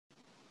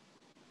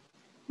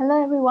Hello,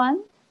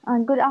 everyone.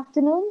 Good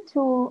afternoon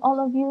to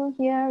all of you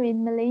here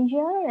in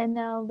Malaysia, and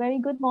a very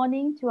good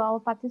morning to our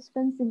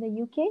participants in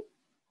the UK.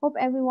 Hope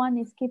everyone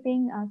is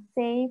keeping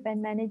safe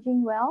and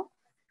managing well.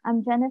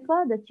 I'm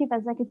Jennifer, the Chief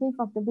Executive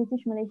of the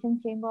British Malaysian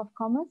Chamber of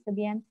Commerce, the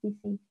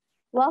BMCC.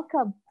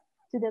 Welcome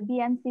to the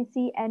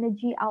BMCC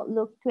Energy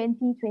Outlook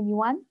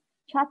 2021,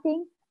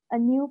 charting a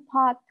new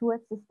path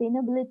towards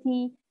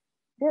sustainability.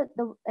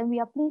 And we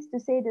are pleased to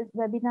say this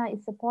webinar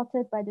is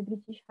supported by the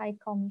British High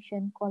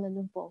Commission, Kuala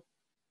Lumpur.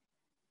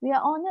 We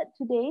are honored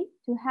today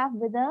to have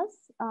with us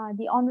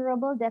the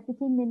Honorable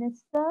Deputy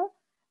Minister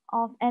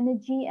of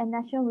Energy and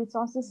Natural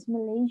Resources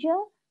Malaysia,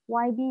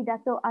 YB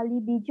Datuk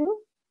Ali Biju.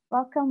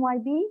 Welcome,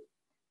 YB.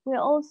 We are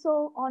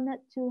also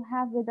honored to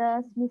have with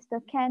us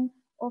Mr. Ken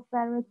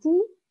O'Flaherty,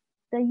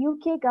 the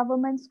UK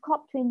government's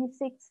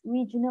COP26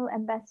 Regional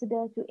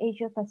Ambassador to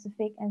Asia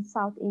Pacific and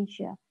South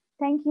Asia.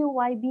 Thank you,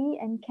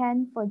 YB and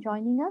Ken, for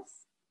joining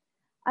us.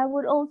 I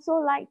would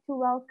also like to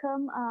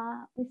welcome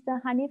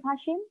Mr. Hanif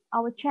Hashim,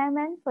 our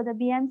chairman for the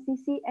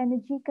BMCC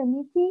Energy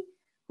Committee,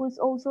 who is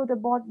also the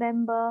board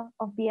member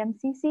of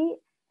BMCC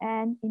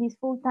and in his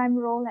full-time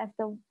role as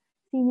the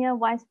senior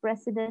vice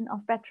president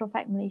of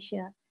Petrofac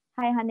Malaysia.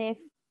 Hi, Hanif.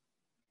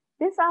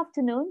 This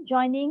afternoon,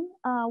 joining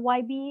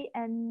YB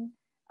and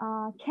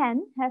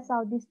Ken has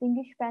our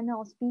distinguished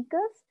panel of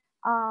speakers,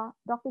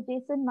 Dr.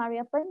 Jason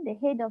Mariyappan, the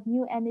head of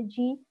New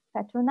Energy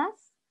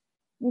PETRONAS,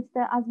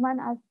 Mr.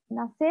 Azman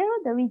Nasir,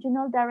 the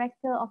Regional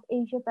Director of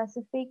Asia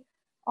Pacific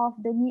of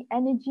the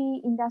Energy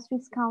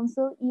Industries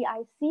Council,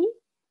 EIC,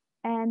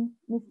 and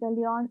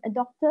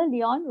Dr.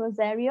 Leon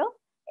Rosario,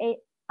 a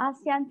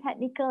ASEAN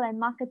Technical and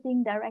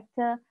Marketing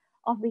Director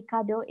of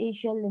Ricardo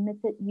Asia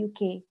Limited,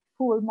 UK,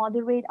 who will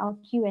moderate our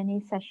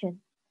Q&A session.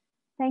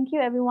 Thank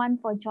you everyone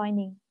for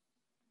joining.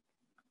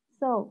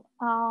 So,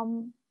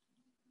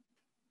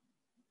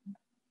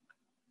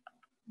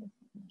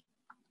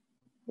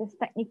 this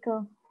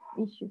technical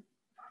issue.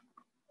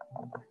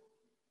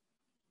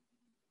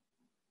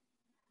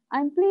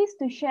 I'm pleased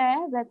to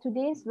share that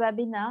today's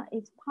webinar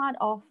is part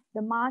of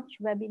the March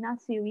webinar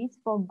series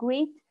for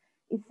Great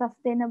is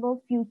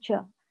Sustainable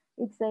Future.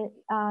 It's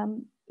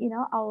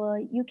our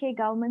UK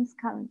government's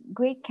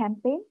great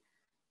campaign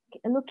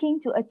looking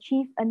to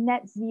achieve a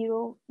net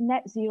zero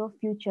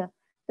future.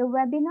 The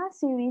webinar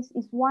series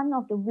is one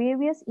of the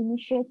various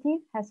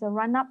initiatives as a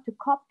run-up to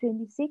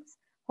COP26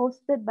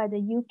 hosted by the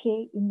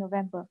UK in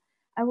November.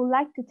 I would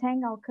like to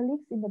thank our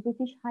colleagues in the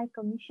British High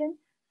Commission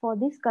for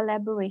this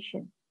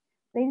collaboration.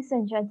 Ladies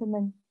and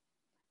gentlemen,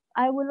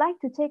 I would like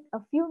to take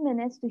a few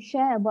minutes to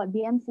share about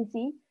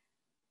BMCC.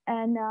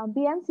 And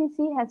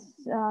BMCC has,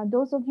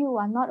 those of you who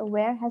are not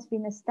aware, has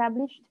been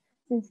established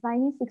since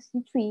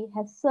 1963,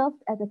 has served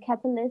as a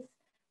catalyst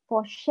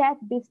for shared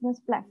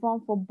business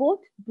platform for both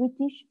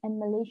British and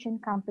Malaysian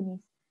companies.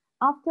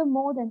 After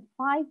more than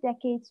 5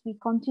 decades, we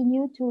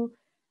continue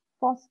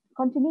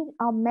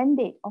our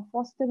mandate of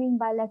fostering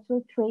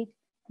bilateral trade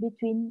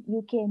between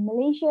UK and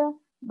Malaysia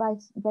by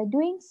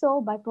doing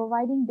so by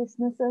providing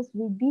businesses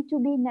with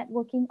B2B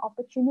networking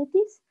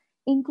opportunities,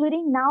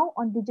 including now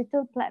on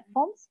digital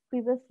platforms,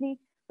 previously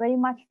very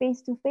much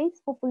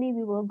face-to-face. Hopefully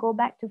we will go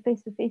back to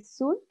face-to-face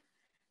soon.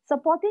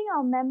 Supporting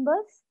our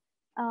members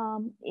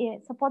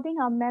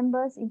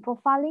in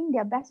profiling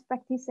their best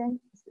practices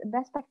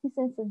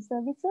and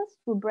services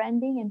through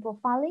branding and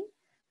profiling,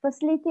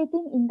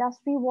 facilitating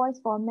industry voice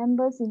for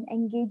members in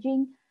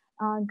engaging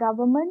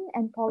government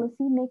and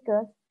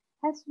policymakers,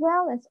 as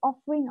well as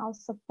offering our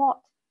support,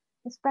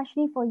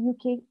 especially for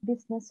UK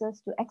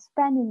businesses to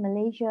expand in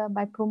Malaysia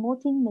by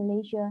promoting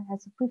Malaysia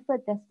as a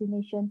preferred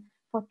destination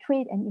for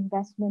trade and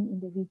investment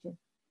in the region.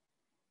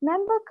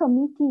 Member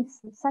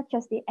committees such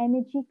as the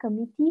Energy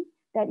Committee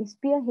that is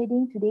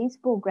spearheading today's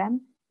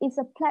program is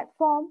a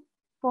platform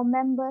for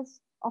members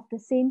of the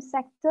same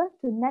sector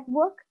to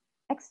network,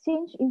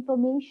 exchange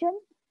information,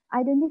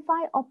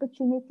 identify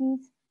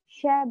opportunities,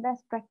 share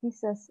best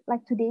practices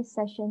like today's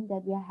session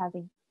that we are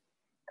having.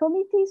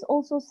 Committees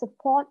also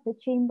support the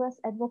Chamber's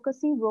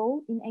advocacy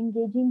role in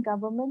engaging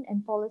government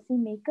and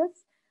policymakers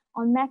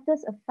on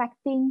matters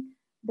affecting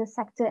the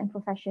sector and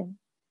profession.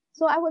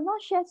 So I will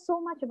not share so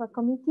much about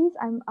committees.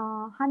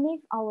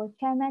 Hanif, our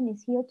chairman,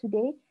 is here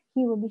today.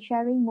 He will be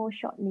sharing more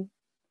shortly.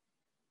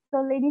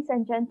 So ladies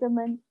and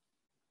gentlemen,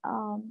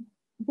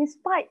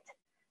 despite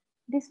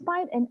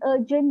an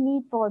urgent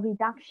need for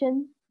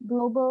reduction,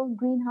 global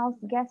greenhouse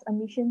gas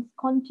emissions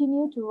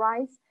continue to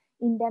rise,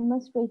 in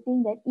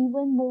demonstrating that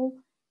even more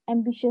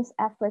ambitious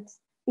efforts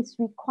is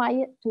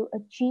required to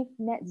achieve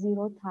net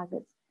zero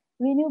targets.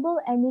 Renewable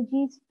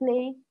energy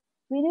plays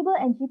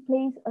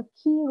a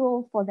key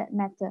role for that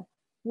matter.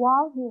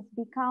 While it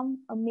has become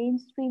a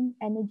mainstream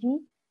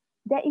energy,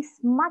 there is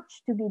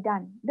much to be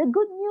done. The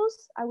good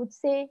news, I would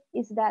say,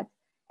 is that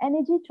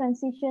energy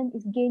transition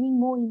is gaining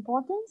more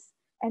importance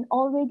and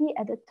already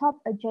at the top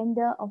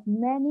agenda of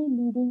many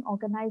leading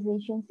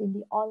organizations in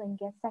the oil and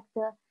gas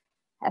sector,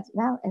 as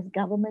well as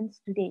governments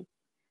today.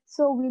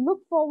 So we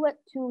look forward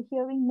to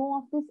hearing more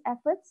of these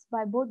efforts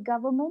by both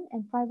government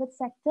and private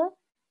sector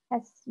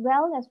as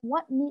well as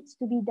what needs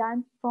to be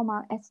done from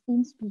our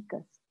esteemed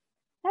speakers.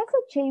 As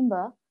a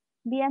chamber,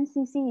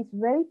 BMCC is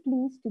very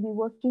pleased to be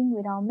working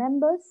with our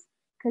members,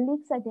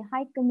 colleagues at the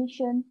High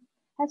Commission,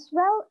 as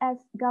well as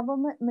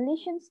government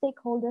Malaysian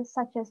stakeholders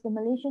such as the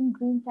Malaysian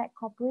Green Tech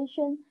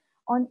Corporation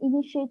on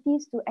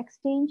initiatives to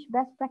exchange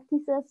best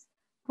practices,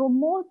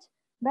 promote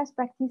best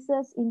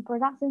practices in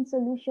products and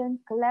solution,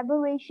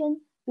 collaboration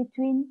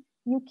between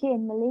UK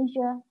and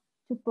Malaysia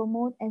to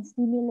promote and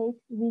stimulate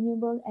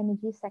renewable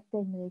energy sector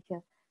in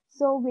Malaysia.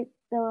 So with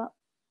the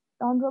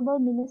Honorable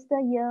Minister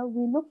here,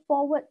 we look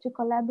forward to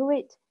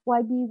collaborate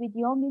YB with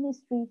your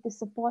ministry to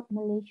support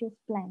Malaysia's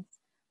plans.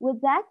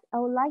 With that, I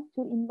would like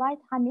to invite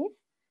Hanif,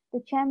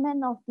 the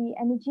chairman of the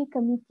Energy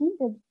Committee,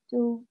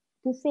 to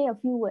say a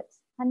few words.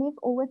 Hanif,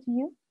 over to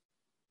you.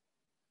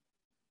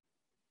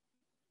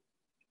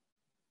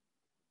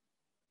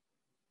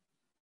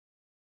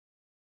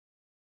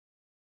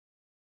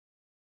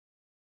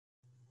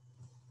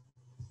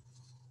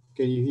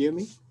 Can you hear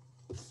me?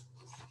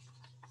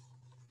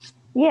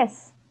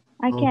 Yes,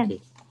 I can.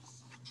 Okay.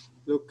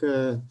 Look,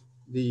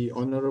 the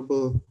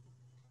Honorable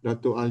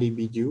Datuk Ali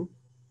Biju,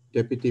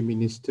 Deputy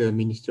Minister,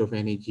 Minister of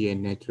Energy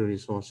and Natural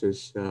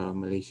Resources,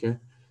 Malaysia.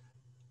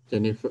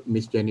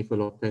 Miss Jennifer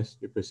Lopez,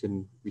 the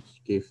person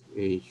which gave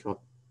a short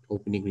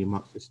opening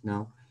remarks just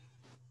now.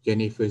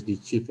 Jennifer is the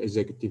Chief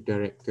Executive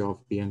Director of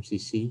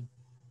BMCC.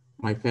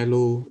 My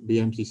fellow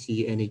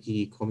BMCC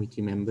Energy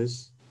Committee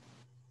members,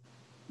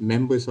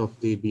 members of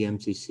the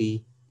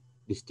BMCC,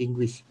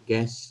 distinguished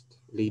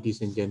guests, ladies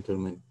and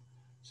gentlemen.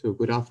 So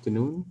good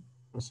afternoon.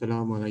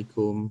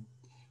 Assalamualaikum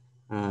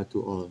to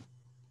all.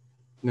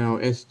 Now,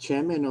 as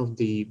chairman of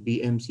the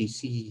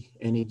BMCC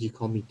Energy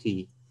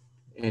Committee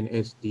and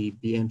as a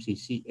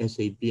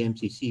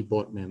BMCC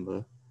board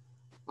member,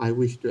 I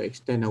wish to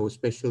extend our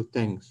special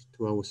thanks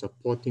to our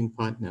supporting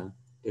partner,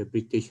 the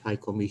British High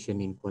Commission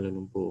in Kuala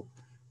Lumpur,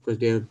 because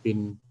they have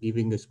been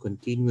giving us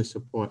continuous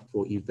support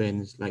for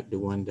events like the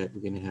one that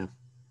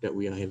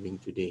we are having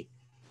today.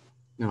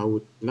 Now, I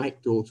would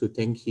like to also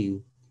thank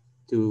you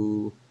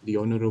to the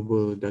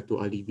Honorable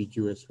Datuk Ali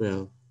Biju as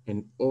well,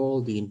 and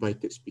all the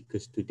invited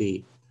speakers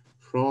today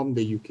from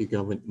the UK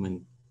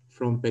government,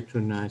 from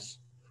PETRONAS,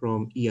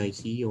 from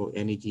EIC or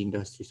Energy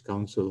Industries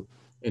Council,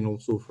 and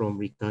also from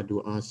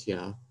Ricardo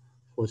Asia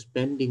for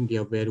spending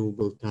their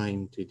valuable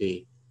time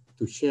today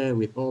to share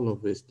with all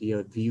of us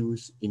their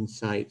views,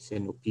 insights,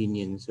 and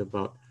opinions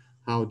about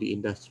how the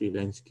industry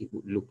landscape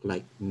would look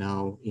like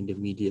now in the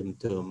medium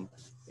term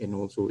and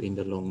also in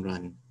the long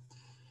run.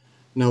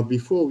 Now,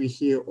 before we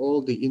hear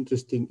all the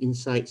interesting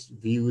insights,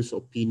 views,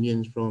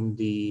 opinions from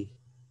the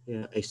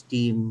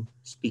esteemed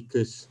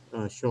speakers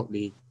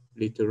shortly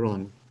later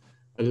on,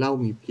 allow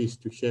me please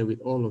to share with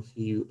all of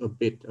you a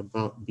bit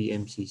about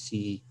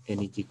BMCC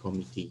Energy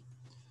Committee.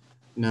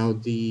 Now,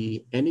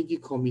 the Energy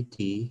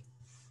Committee,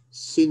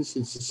 since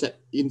its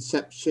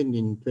inception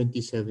in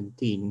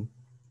 2017,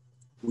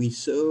 we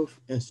serve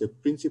as a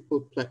principal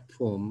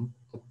platform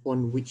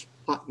upon which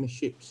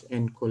partnerships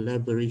and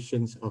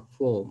collaborations are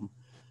formed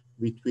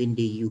between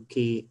the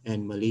UK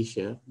and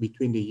Malaysia,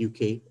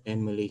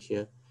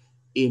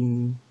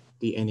 in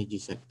the energy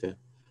sector.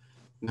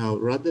 Now,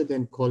 rather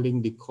than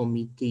calling the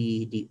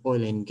committee the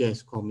Oil and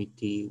Gas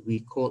Committee,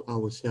 we call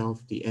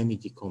ourselves the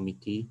Energy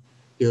Committee.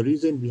 The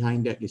reason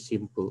behind that is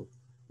simple.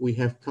 We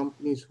have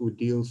companies who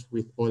deals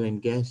with oil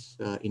and gas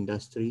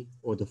industry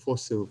or the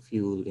fossil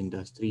fuel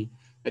industry.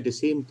 At the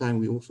same time,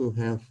 we also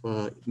have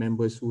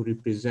members who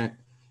represent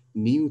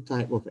new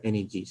type of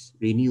energies,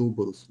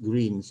 renewables,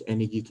 greens,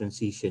 energy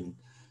transition.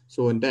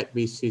 So on that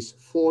basis,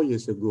 4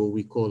 years ago,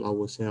 we call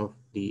ourselves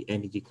the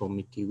Energy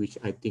Committee, which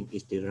I think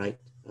is the right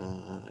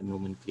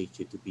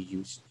nomenclature to be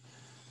used.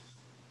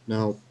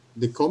 Now,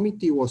 the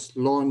committee was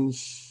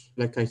launched,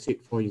 like I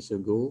said, 4 years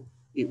ago.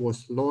 It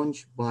was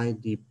launched by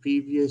the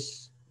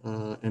previous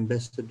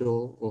ambassador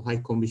or High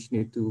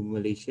Commissioner to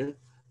Malaysia,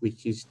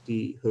 which is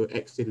Her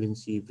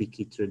Excellency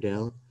Vicky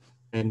Tredel,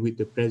 and with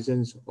the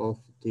presence of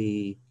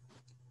the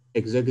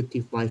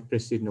Executive Vice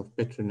President of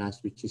PETRONAS,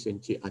 which is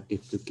Encik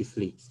Atif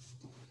Zulkifli.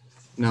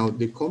 Now,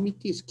 the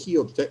committee's key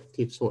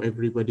objectives for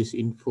everybody's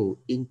info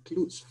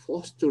includes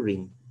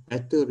fostering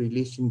better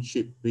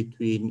relationship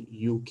between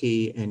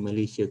UK and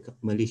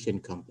Malaysian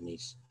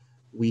companies.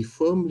 We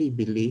firmly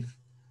believe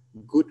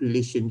good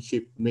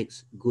relationship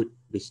makes good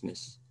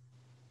business.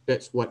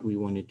 That's what we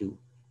want to do.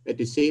 At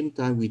the same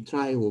time, we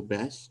try our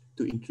best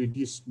to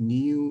introduce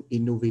new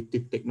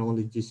innovative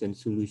technologies and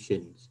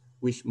solutions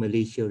which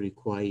Malaysia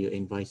require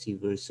and vice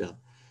versa.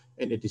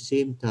 And at the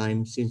same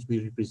time, since we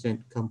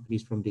represent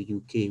companies from the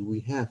UK, we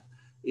have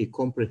a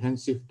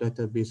comprehensive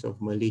database of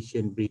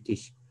Malaysian,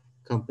 British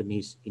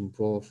companies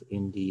involved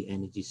in the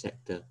energy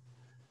sector.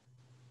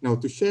 Now,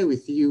 to share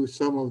with you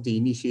some of the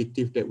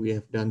initiatives that we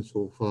have done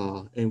so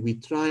far, and we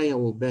try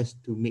our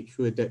best to make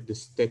sure that the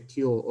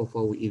stature of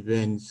our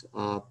events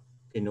are,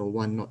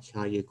 one notch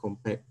higher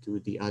compared to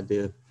the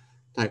other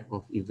type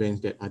of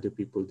events that other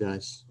people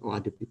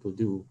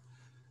do.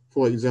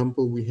 For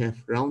example, we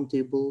have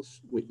roundtables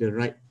with the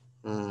right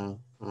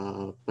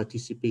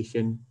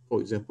participation. For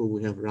example,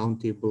 we have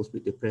roundtables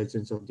with the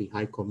presence of the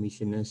High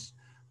Commissioners.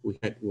 We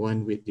had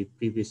one with the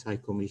previous High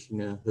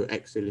Commissioner, Her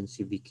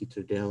Excellency Vicky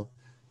Trudell.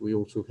 We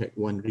also had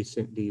one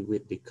recently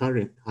with the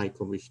current High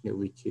Commissioner,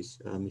 which is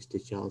Mr.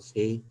 Charles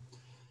Hay.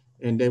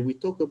 And then we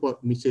talk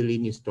about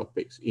miscellaneous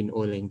topics in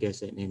oil and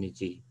gas and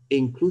energy,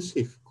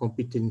 inclusive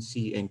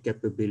competency and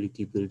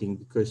capability building,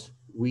 because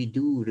we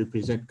do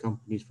represent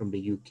companies from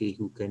the UK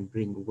who can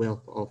bring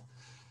wealth of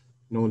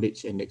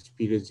knowledge and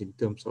experience in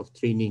terms of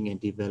training and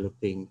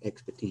developing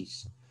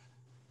expertise.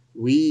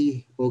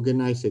 We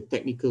organized a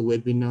technical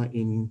webinar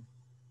in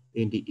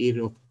the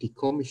area of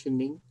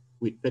decommissioning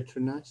with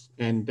PETRONAS,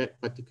 and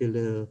that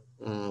particular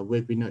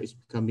webinar is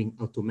becoming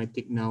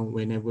automatic now.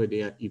 Whenever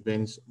there are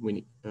events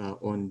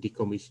on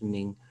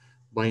decommissioning,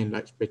 by and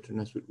large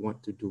PETRONAS would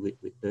want to do it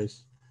with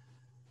us.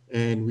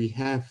 And we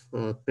have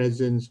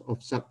presence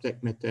of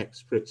subject matter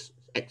experts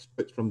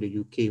from the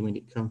UK when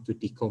it comes to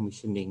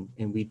decommissioning,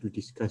 and we do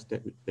discuss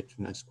that with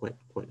PETRONAS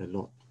quite a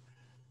lot.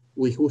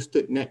 We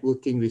hosted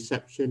networking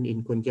reception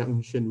in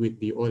conjunction with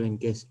the Oil and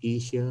Gas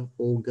Asia,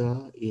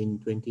 OGA, in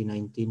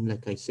 2019.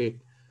 Like I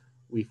said,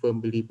 we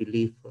firmly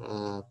believe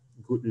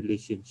good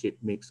relationship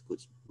makes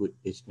good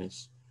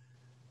business.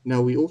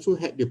 Now, we also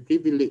had the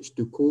privilege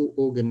to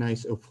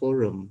co-organize a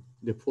forum.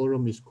 The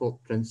forum is called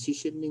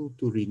Transitioning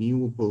to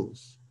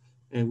Renewables.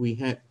 And we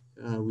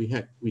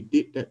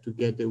did that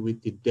together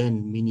with the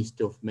then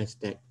Minister of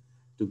MESTEC,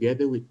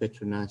 together with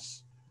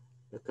PETRONAS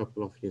a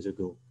couple of years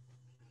ago.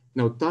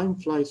 Now, time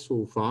flies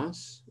so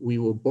fast. We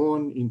were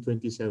born in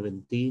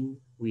 2017.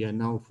 We are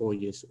now 4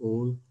 years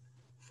old.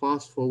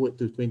 Fast forward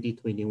to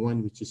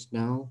 2021, which is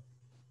now.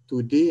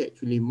 Today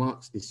actually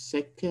marks the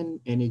second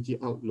Energy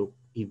Outlook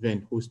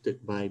event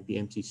hosted by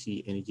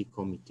BMCC Energy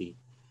Committee.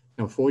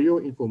 Now, for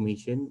your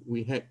information,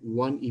 we had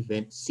one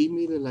event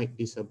similar like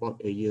this about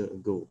a year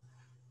ago.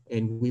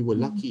 And we were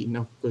lucky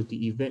enough because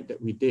the event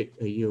that we did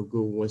a year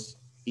ago was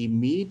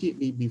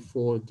immediately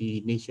before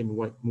the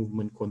nationwide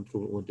movement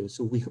control order.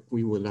 So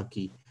we were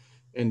lucky.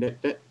 And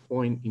at that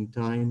point in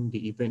time,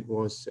 the event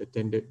was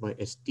attended by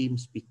esteemed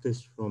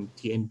speakers from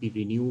TNB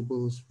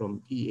Renewables,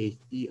 from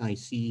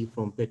EIC,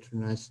 from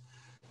PETRONAS,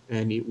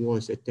 and it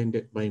was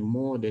attended by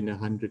more than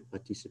 100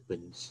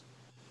 participants.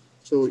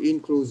 So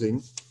in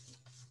closing,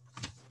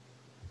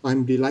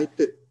 I'm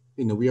delighted,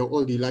 we are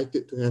all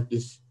delighted to have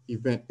this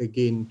event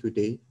again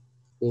today,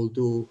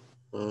 although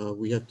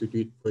we have to do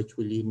it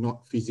virtually,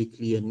 not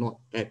physically, and not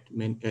at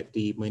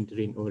the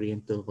Mandarin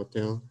Oriental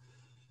Hotel.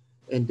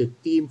 And the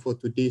theme for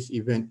today's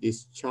event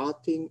is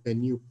charting a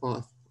new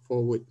path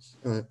towards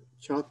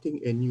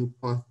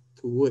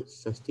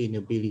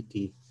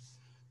sustainability.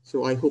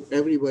 So I hope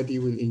everybody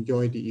will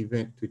enjoy the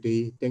event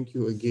today. Thank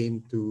you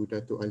again to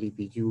Datuk Ali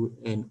Biju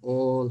and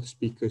all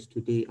speakers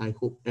today. I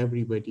hope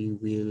everybody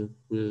will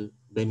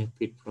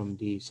benefit from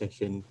the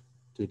session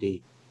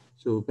today.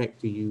 So back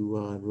to you,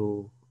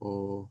 Ro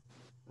or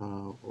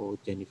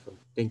Jennifer.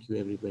 Thank you,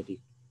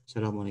 everybody.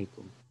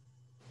 Assalamualaikum.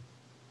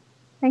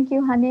 Thank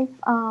you, Hanif.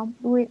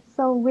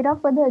 So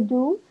without further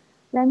ado,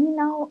 let me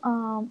now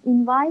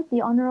invite the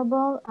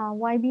Honorable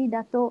YB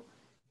Datuk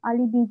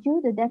Ali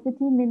Biju, the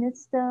Deputy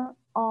Minister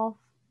of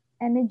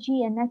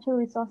Energy and Natural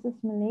Resources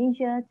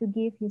Malaysia, to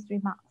give his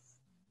remarks.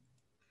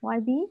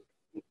 YB?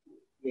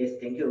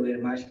 Yes, thank you very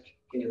much.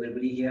 Can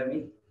everybody hear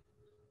me?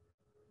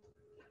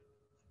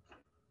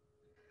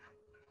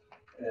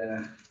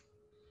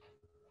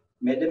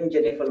 Madam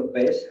Jennifer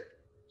Lopez,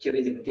 Chief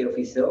Executive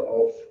Officer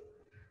of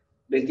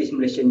British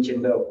Malaysian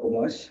Chamber of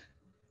Commerce,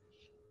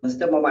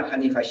 Mr. Muhammad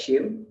Hanif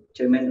Hashim,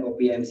 Chairman of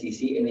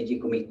BMCC Energy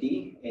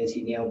Committee and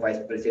Senior Vice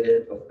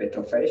President of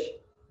PETRONAS,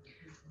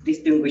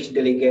 distinguished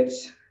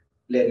delegates,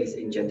 ladies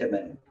and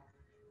gentlemen,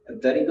 a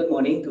very good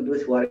morning to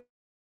those who are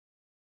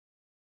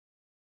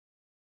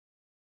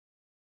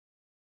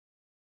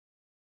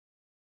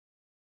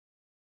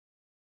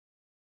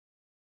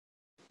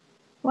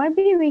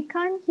YB, we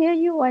can't hear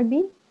you,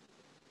 YB.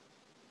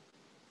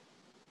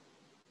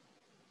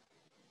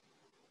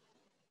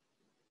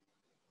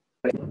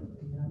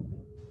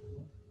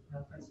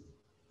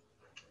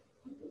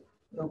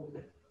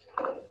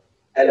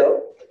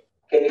 Hello,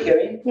 can you hear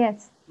me?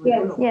 Yes.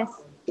 Yes. Yes.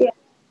 Yeah.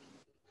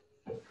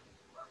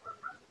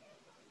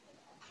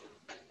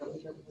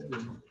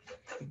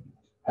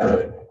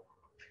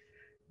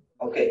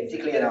 Okay, is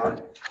it clear now?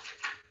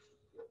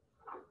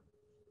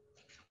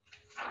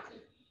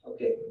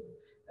 Okay,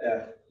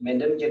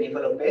 Madam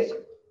Jennifer Lopez,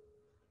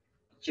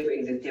 Chief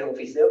Executive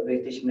Officer,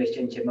 British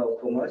Malaysian Chamber of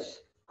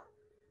Commerce,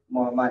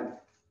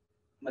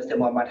 Mr.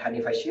 Muhammad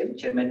Hanif Hashim,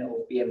 Chairman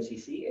of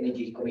BMCC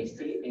Energy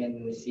Committee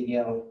and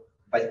Senior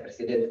Vice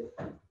President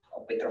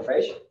of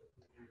PETRONAS,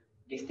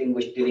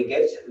 distinguished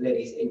delegates,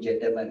 ladies and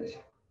gentlemen.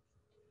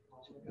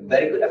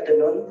 Very good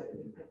afternoon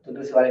to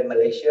those who are in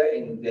Malaysia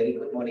and very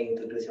good morning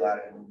to those who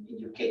are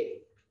in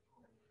UK.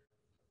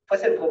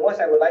 First and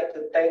foremost, I would like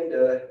to thank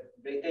the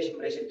British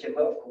Malaysian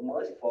Chamber of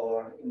Commerce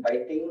for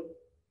inviting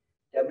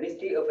the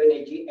Ministry of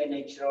Energy and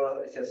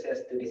Natural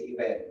Resources to this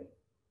event.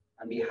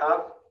 On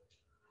behalf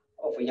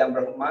of Yang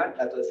Berhormat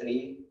Datuk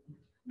Seri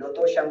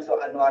Dr.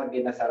 Shamsul Anwar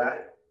bin Nasarah,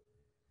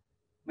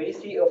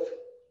 Ministry of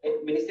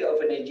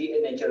Energy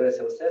and Natural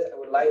Resources, I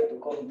would like to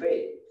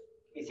convey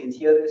his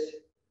sincerest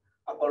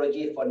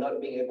apology for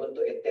not being able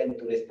to attend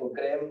to this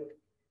program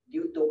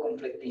due to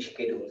conflicting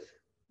schedules.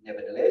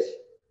 Nevertheless,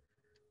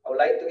 I would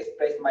like to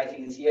express my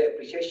sincere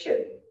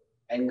appreciation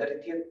and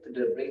gratitude to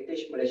the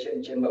British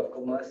Malaysian Chamber of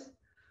Commerce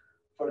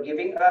for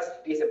giving us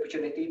this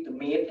opportunity to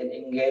meet and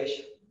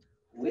engage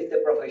with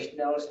the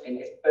professionals and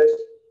experts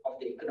of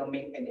the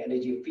economic and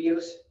energy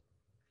fields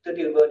to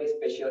deliver this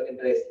special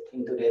address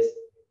in today's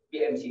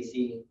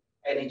BMCC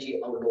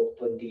Energy Outlook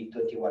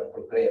 2021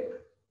 program.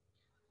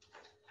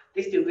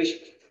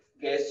 Distinguished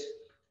guests,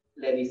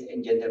 ladies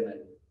and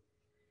gentlemen,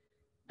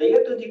 the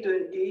year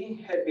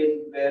 2020 had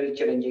been a very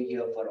challenging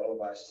year for all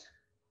of us.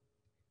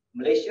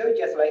 Malaysia,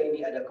 just like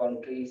any other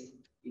countries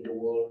in the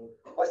world,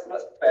 was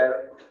not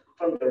spared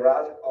from the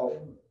wrath of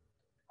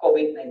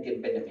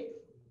COVID-19 pandemic.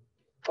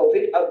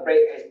 COVID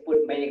outbreak has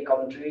put many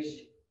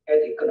countries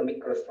at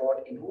economic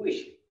crossroads in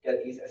which there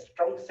is a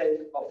strong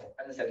sense of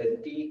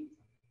uncertainty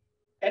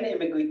and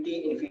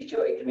ambiguity in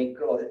future economic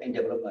growth and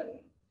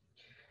development.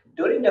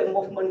 During the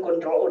Movement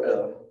Control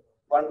Order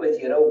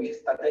 1.0, which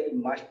started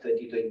in March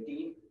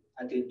 2020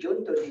 until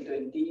June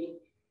 2020,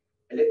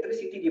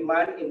 electricity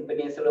demand in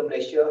Peninsular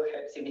Malaysia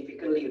had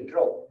significantly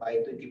dropped by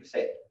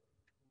 20%.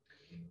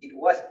 It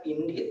was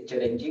indeed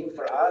challenging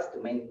for us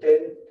to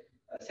maintain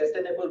a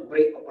sustainable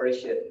grid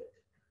operation.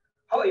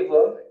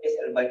 However, as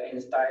Albert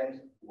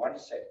Einstein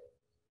once said,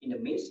 in the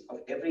midst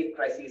of every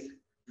crisis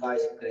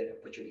lies great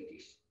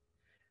opportunities.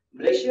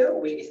 Malaysia,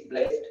 which is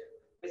blessed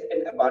with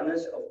an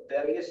abundance of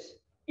various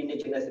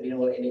indigenous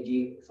renewable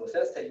energy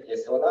sources such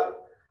as solar,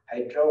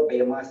 hydro,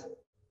 biomass,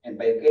 and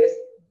biogas,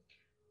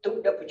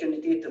 took the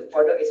opportunity to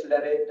further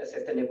accelerate the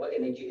sustainable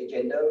energy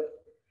agenda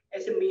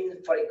as a means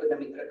for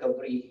economic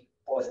recovery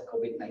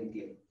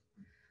post-COVID-19.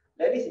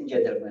 Ladies and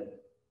gentlemen,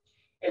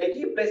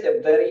 energy plays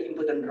a very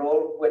important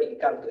role when it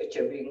comes to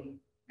achieving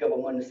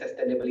government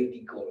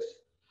sustainability goals.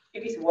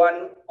 It is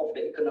one of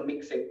the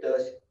economic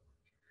sectors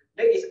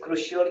that is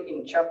crucial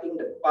in charting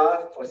the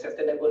path for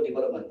sustainable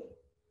development.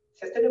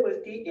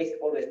 Sustainability is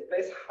always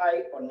placed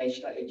high on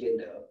national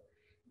agenda.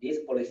 This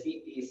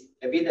policy is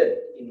evident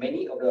in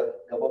many of the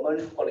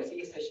government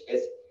policies such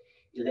as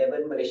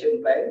 11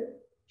 Malaysian Plan,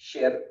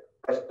 Shared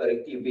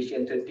Prosperity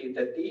Vision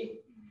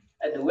 2030,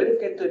 and will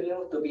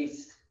continue to be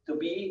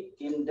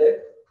in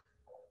the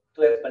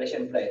 12th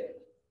Malaysian Plan.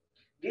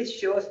 This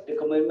shows the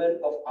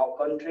commitment of our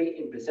country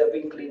in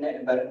preserving cleaner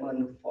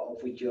environment for our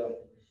future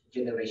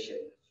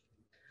generation.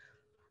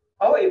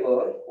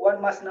 However,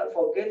 one must not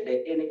forget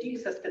that energy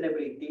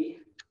sustainability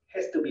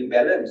has to be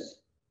balanced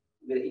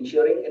with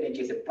ensuring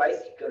energy supply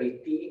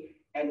security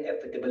and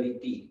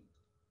affordability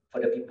for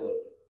the people.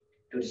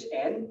 To this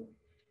end,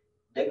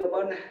 the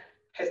government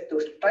has to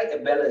strike a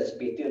balance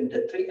between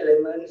the three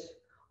elements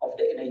of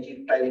the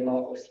energy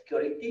trilemma of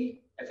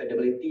security,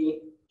 affordability,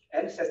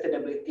 and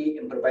sustainability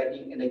in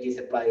providing energy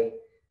supply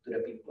to the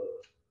people.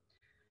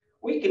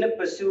 We cannot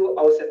pursue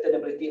our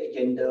sustainability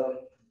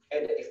agenda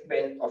at the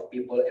expense of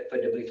people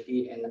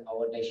affordability and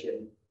our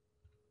nation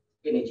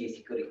energy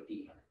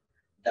security.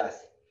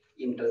 Thus,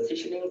 in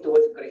transitioning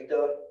towards a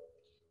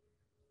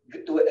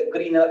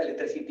greener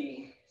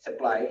electricity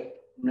supply,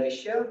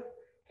 Malaysia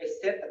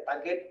has set a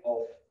target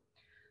of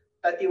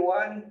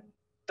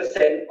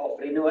 31% of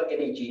renewable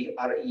energy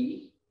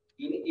 (RE)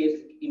 in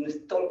its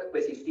installed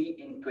capacity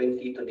in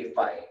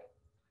 2025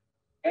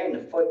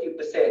 and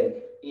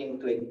 40% in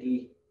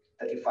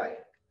 2035.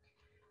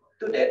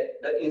 To that,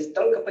 the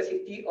installed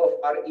capacity of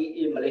RE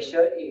in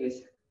Malaysia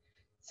is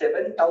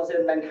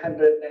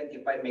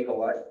 7,995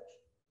 megawatt,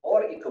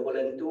 or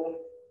equivalent to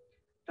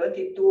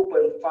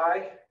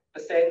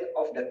 22.5%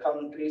 of the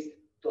country's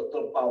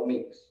total power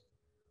mix,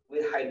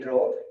 with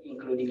hydro,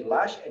 including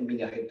large and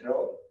mini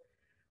hydro,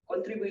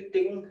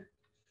 contributing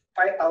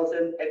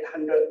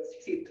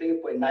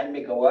 5,863.9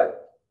 megawatt,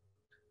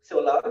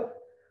 solar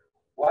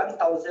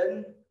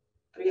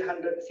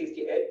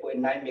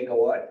 1,368.9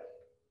 megawatt,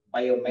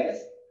 biomass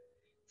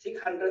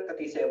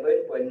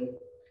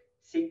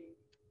 637.6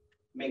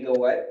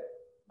 megawatt,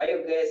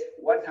 biogas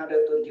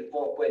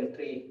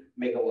 124.3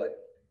 megawatt.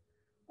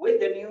 With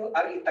the new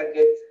RE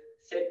targets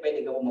set by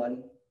the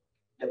government,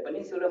 the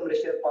Peninsular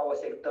Malaysia power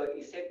sector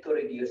is set to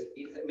reduce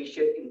its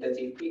emission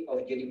intensity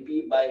of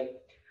GDP by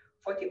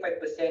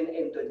 45%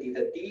 in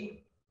 2030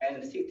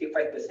 and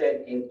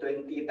 65% in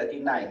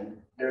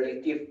 2039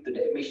 relative to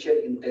the emission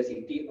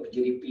intensity of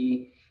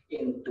GDP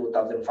in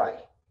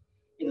 2005,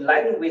 in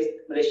line with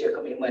Malaysia's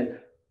commitment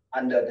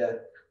under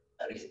the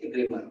Paris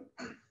Agreement.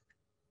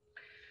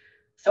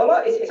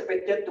 Solar is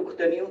expected to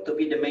continue to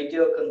be the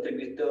major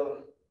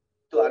contributor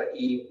to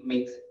RE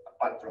mix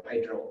apart from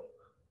hydro,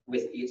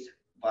 with its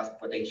vast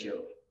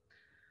potential.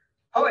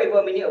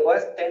 However, many of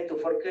us tend to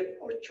forget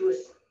or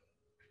choose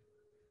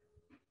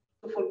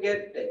to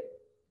forget that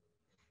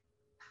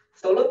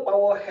solar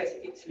power has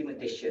its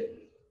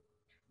limitation.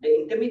 The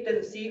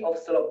intermittency of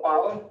solar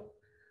power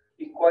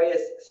requires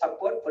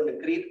support from the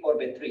grid or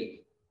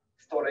battery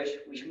storage,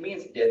 which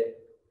means that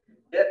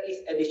there is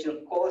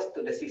additional cost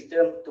to the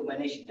system to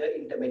manage the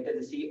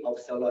intermittency of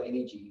solar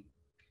energy.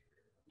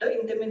 The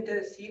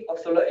intermittency of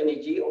solar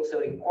energy also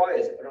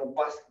requires a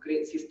robust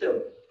grid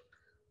system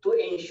to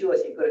ensure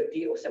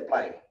security of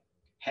supply.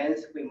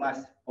 Hence, we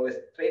must always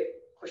tread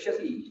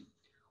cautiously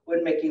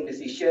when making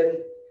decisions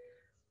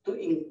to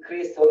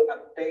increase solar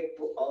uptake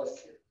to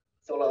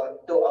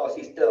our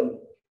system,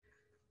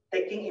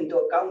 taking into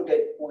account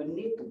that we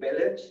need to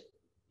balance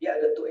the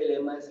other two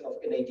elements of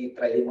energy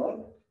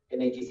trilemma,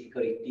 energy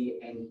security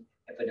and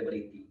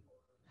affordability.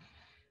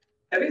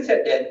 Having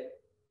said that,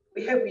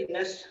 we have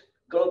witnessed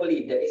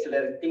globally that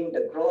accelerating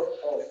the growth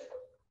of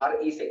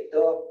RE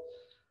sector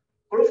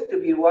proved to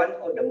be one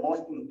of the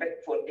most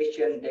impactful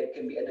actions that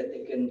can be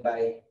undertaken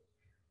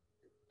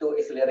to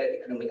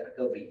accelerate economic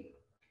recovery.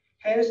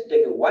 Hence,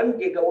 the 1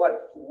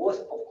 gigawatt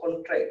worth of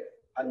contract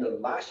under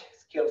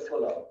large-scale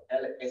solar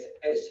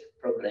LSS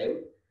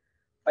program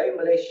by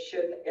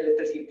Malaysian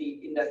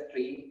electricity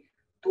industry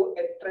to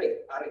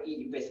attract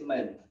RE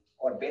investment,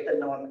 or better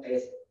known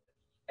as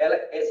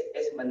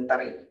LSS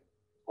Mentari,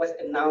 was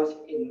announced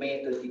in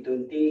May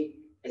 2020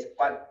 as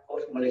part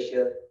of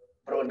Malaysia's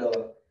broader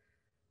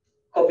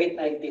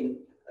COVID-19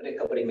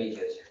 recovery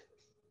measures.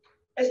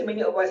 As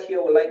many of us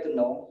here would like to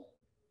know,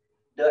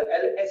 the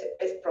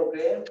LSS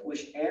program,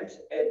 which aims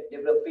at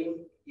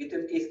developing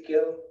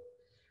utility-scale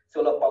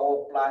solar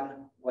power plant,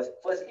 was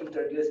first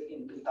introduced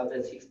in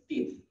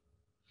 2016.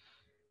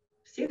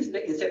 Since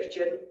the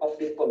inception of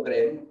this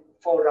program,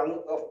 4 rounds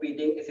of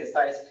bidding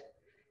exercise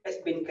has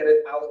been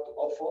carried out to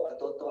offer a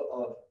total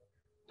of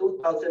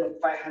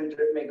 2,500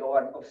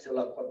 megawatts of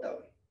solar quota.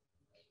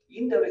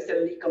 In the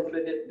recently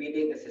concluded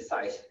bidding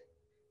exercise,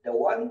 the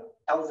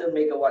 1,000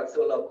 megawatt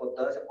solar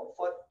quotas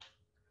offered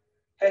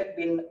have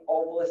been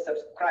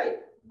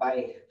oversubscribed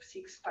by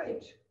 6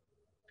 times.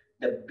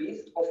 The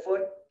bids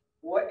offered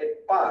were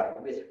at par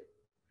with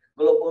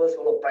global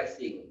solar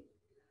pricing,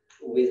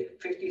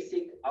 with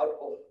 56 out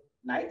of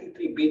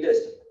 93 bidders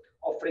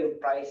offering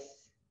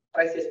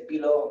prices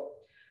below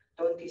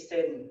 20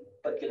 cents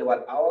per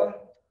kilowatt hour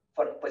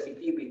for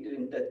capacity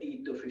between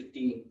 30 to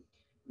 50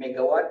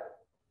 megawatt,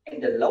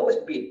 and the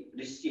lowest bid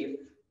received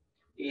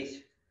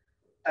is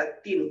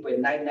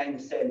 13.99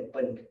 cents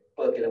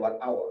per kilowatt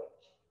hour.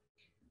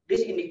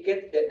 This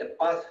indicates that the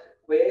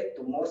pathway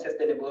to more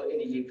sustainable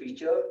energy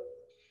future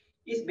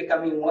is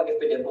becoming more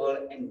affordable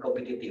and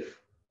competitive.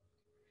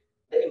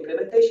 The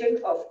implementation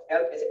of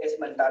LSS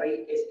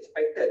Mentari is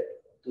expected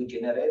to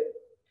generate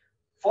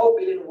 4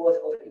 billion worth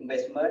of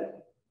investment,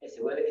 as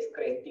well as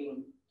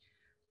creating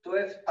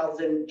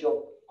 12,000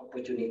 job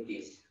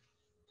opportunities.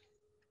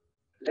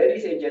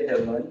 Ladies and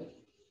gentlemen,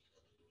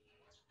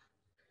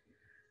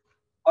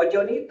 our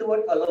journey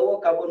toward a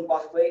lower carbon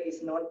pathway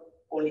is not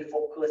only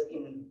focused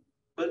in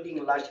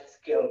building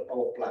large-scale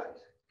power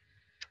plants.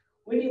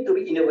 We need to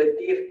be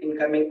innovative in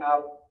coming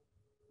up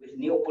with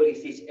new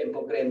policies and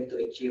programs to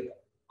achieve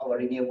our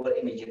renewable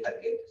energy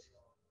targets.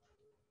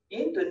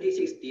 In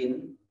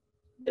 2016,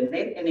 the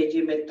Net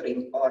Energy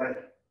Metering, or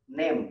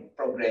NEM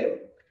program,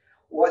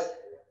 was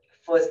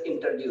first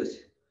introduced,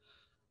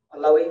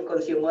 allowing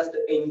consumers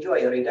to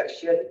enjoy a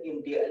reduction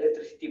in their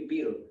electricity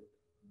bill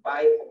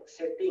by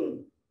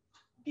offsetting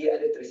their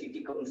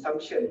electricity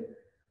consumption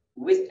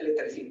with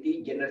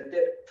electricity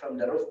generated from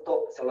the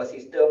rooftop solar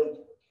system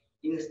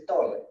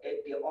installed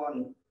at their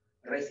own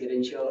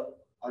residential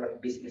or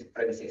business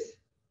premises.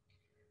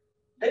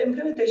 The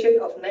implementation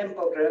of NEM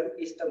program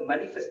is a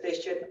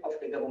manifestation of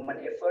the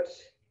government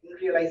efforts in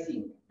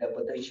realizing the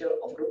potential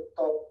of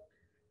rooftop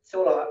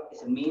solar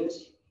as a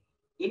means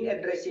in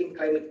addressing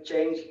climate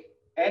change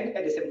and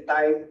at the same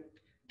time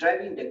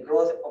driving the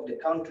growth of the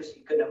country's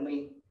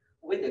economy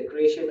with the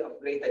creation of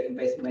greater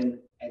investment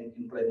and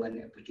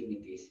employment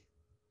opportunities.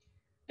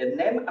 The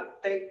NEM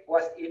uptake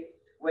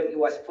when it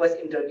was first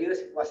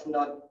introduced was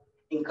not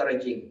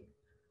encouraging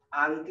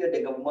until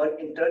the government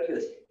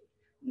introduced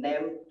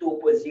NEM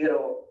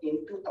 2.0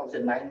 in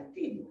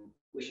 2019,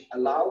 which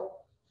allowed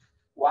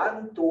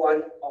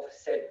one-to-one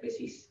offset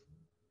basis.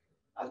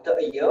 After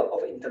a year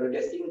of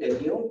introducing the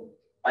new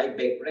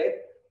buyback rate,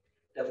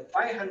 the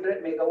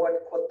 500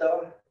 megawatt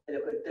quota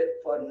allocated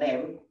for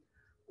NEM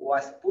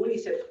was fully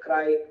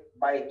subscribed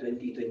by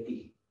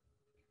 2020.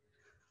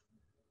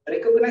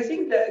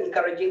 Recognizing the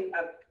encouraging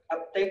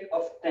uptake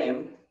of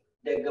NEM,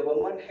 the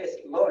government has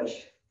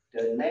launched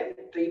the NEM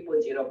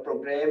 3.0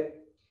 program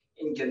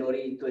in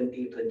January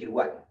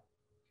 2021.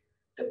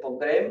 The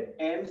program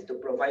aims to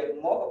provide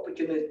more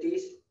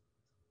opportunities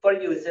for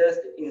users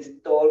to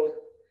install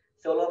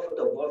solar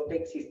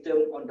photovoltaic system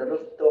on the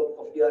rooftop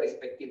of their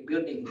respective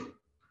buildings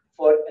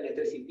for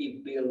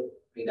electricity bill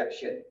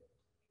reduction.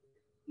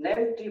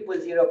 NEM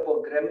 3.0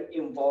 program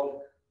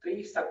involved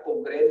 3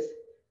 sub-programs,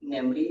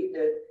 namely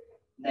the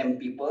NEM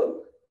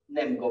People,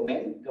 NEM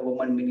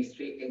Government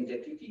Ministry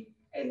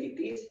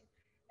entities,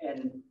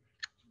 and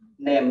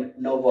NEM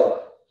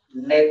Nova,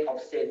 Net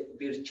Offset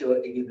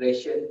Virtual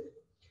Integration,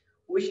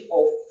 which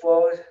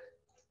offers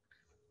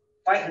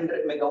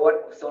 500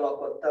 megawatt of solar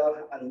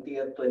quota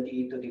until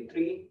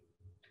 2023,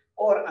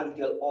 or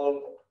until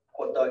all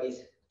quota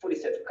is fully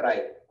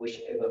subscribe,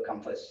 whichever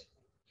comes first.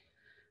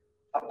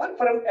 Apart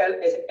from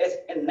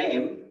LSS and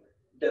NAME,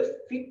 the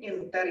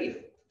feed-in tariff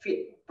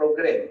feed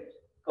program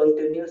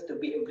continues to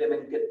be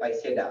implemented by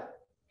SEDA,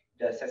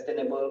 the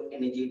Sustainable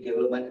Energy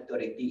Development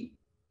Authority,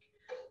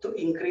 to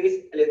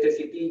increase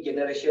electricity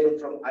generation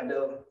from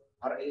other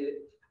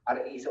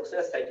RE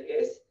sources such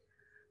as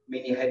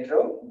mini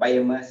hydro,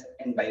 biomass,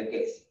 and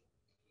biogas.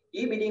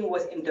 E-bidding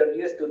was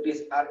introduced to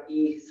these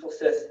RE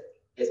sources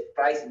as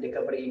price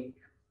recovery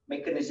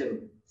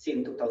mechanism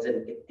since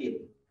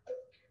 2018.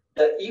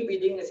 The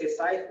e-bidding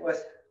exercise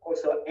was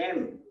also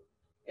aimed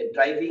at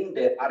driving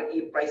the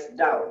RE price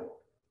down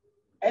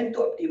and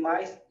to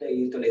optimize the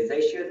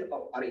utilization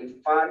of RE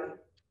fund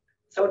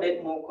so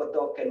that more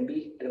quota can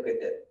be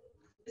allocated.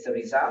 As a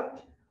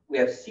result, we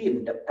have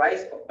seen the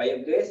price of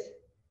biogas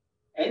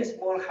and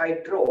small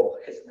hydro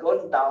has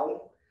gone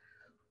down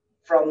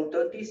from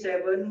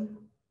 27.8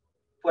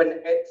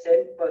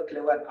 cents per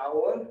kilowatt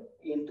hour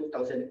in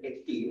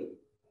 2018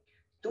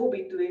 to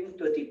between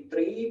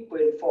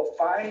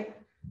 23.45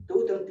 to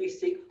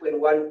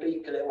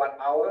 26.13 kilowatt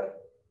hour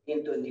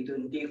in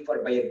 2020 for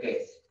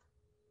biogas,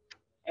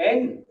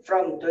 and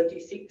from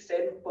 26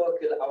 cents per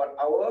kilowatt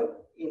hour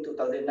in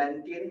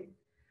 2019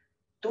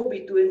 to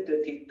between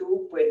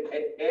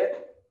 32.88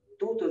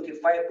 to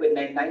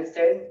 25.99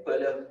 cents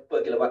per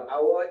kilowatt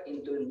hour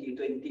in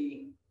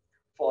 2020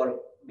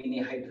 for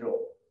mini hydro.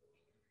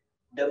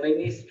 The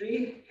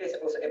ministry has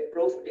also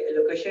approved the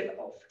allocation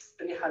of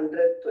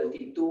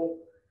 322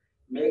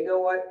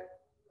 megawatt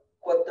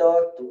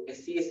quota to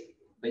assist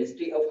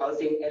Ministry of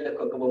Housing and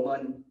Local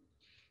Government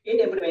in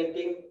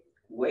implementing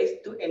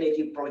waste to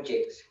energy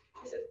projects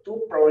as a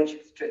two-pronged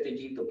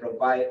strategy to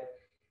provide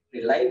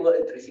reliable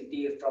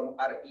electricity from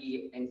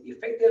RE and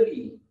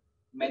effectively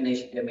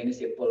manage the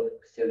municipal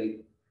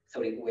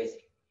solid waste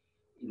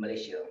in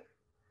Malaysia.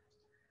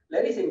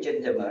 Ladies and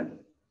gentlemen,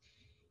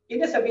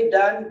 in a survey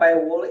done by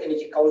World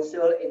Energy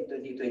Council in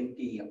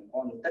 2020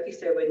 on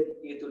 37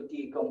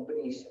 utility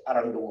companies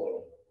around the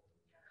world,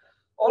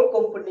 all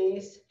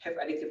companies have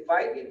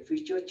identified that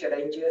future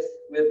challenges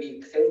will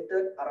be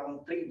centered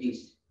around 3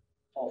 Ds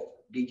of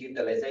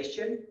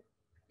digitalization,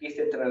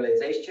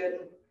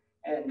 decentralization,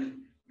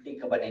 and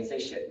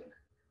decarbonization.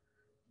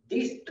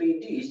 These 3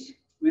 Ds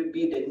will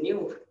be the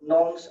new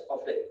norms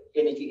of the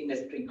energy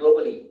industry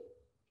globally,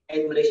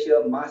 and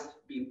Malaysia must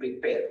be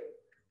prepared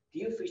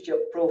to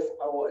future-proof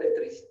our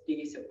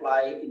electricity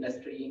supply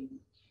industry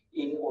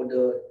in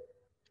order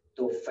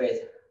to face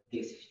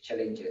these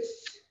challenges.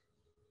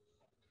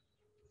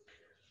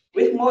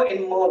 With more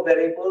and more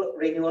variable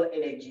renewable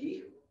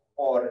energy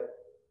or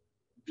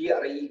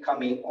VRE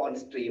coming on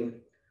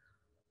stream,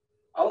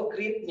 our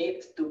grid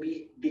needs to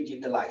be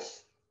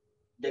digitalized.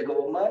 The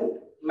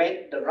government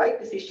made the right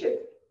decision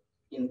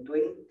in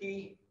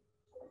 2018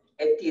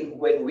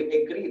 when we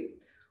agreed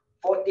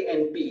for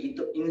TNB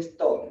to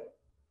install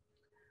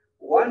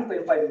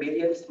 1.5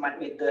 million smart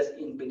meters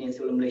in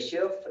Peninsular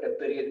Malaysia for the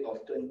period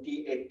of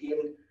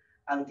 2018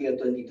 until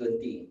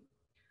 2020.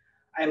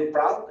 I'm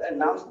proud to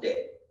announce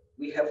that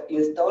we have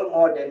installed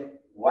more than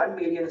 1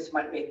 million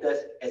smart meters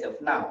as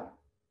of now,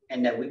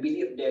 and that we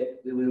believe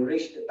that we will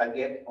reach the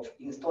target of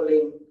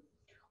installing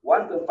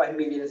 1.5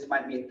 million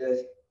smart meters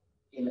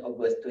in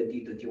August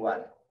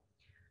 2021.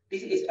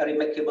 This is a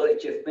remarkable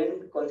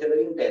achievement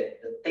considering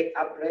that the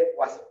take-up rate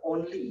was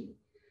only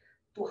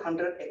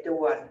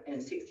 281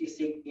 and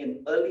 66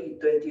 in early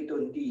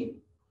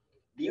 2020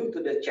 due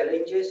to the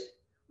challenges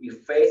we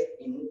faced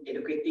in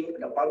educating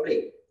the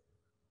public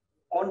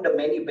on the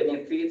many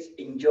benefits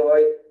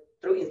enjoyed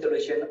through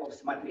installation of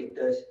smart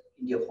meters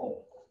in your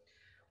home.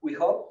 We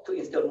hope to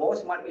install more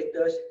smart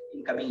meters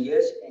in coming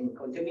years and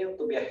continue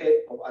to be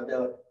ahead of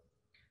other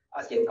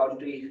ASEAN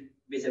countries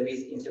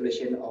vis-a-vis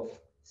installation of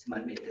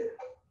smart meters.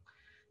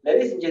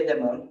 Ladies and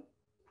gentlemen,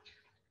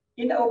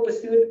 in our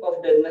pursuit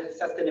of the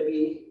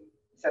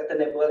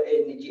sustainable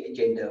energy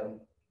agenda,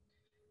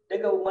 the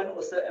government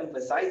also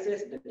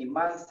emphasizes the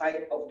demand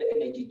side of the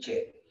energy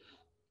chain.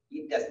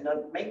 It does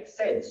not make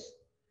sense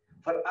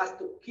for us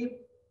to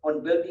keep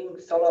on building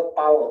solar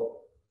power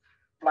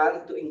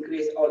plants to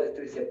increase our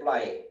electricity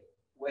supply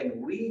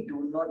when we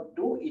do not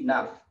do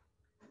enough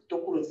to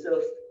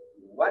conserve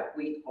what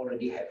we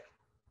already have.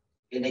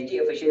 Energy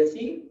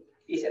efficiency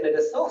is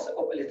another source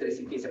of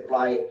electricity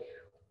supply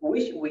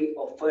which we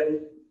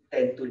often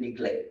tend to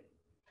neglect.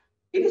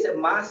 It is a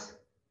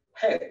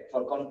must-have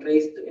for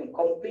countries to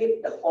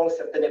complete the whole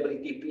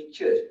sustainability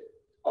picture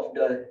of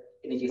the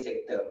energy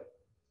sector.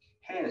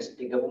 Hence,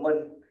 the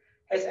government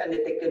has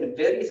undertaken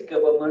various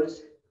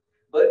programs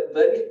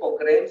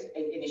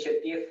and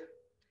initiatives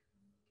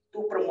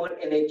to promote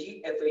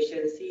energy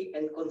efficiency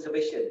and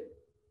conservation,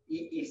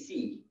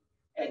 EEC,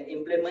 and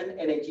implement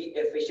energy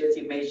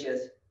efficiency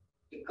measures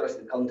across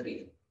the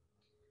country.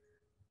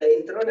 The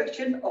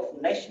introduction of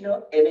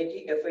National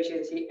Energy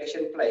Efficiency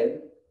Action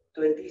Plan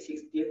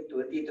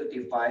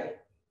 2016-2025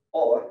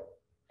 or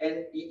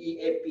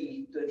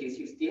NEEAP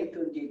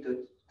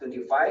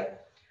 2016-2025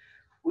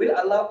 will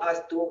allow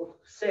us to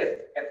save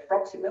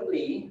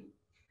approximately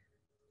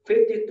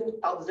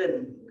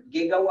 52,000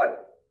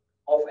 gigawatt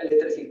of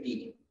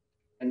electricity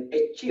and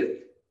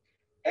achieve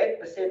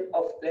 8%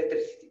 of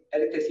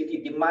electricity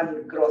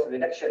demand growth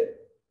reduction,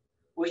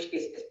 which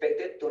is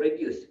expected to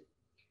reduce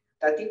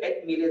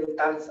 38 million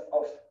tons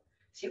of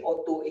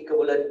CO2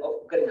 equivalent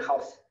of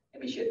greenhouse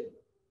emission.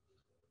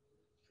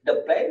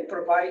 The plan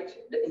provides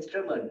the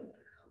instrument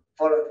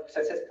for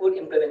successful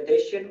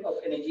implementation of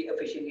energy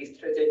efficiency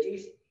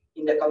strategies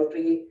in the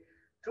country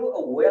through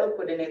a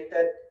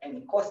well-coordinated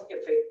and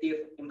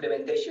cost-effective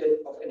implementation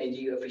of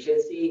energy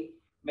efficiency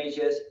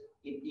measures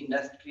in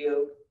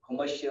industrial,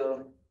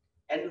 commercial,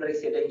 and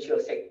residential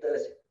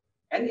sectors,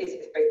 and is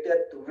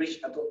expected to reach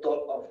a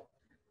total of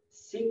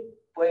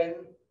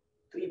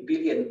 6.3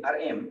 billion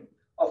RM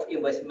of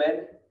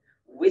investment,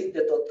 with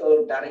the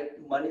total direct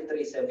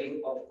monetary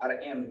saving of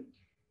RM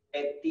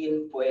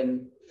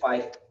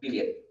 18.5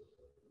 billion.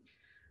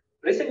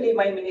 Recently,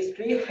 my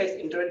ministry has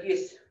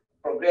introduced a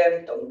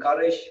program to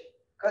encourage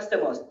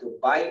customers to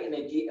buy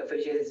energy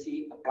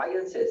efficiency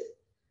appliances,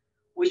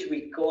 which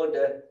we call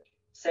the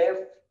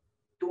SAFE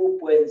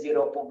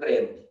 2.0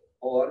 program,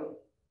 or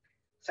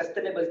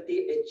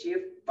Sustainability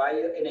Achieved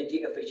via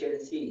Energy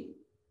Efficiency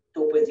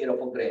 2.0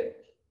 program.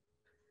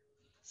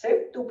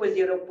 SAFE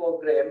 2.0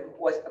 program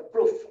was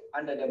approved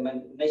under the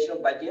National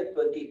Budget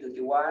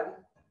 2021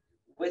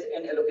 with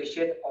an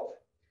allocation of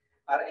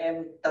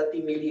RM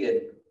 30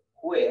 million,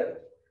 where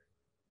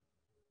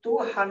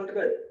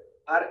 200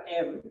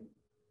 RM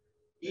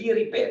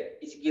e-rebate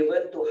is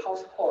given to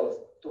households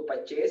to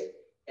purchase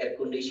air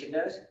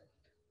conditioners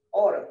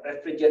or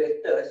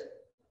refrigerators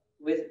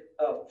with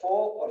a 4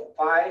 or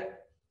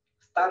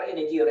 5-star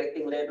energy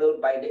rating label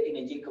by the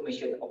Energy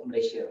Commission of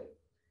Malaysia.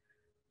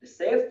 The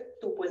SAFE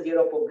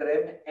 2.0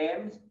 program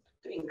aims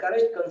to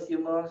encourage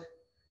consumers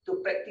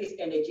to practice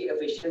energy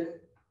efficiency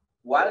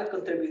while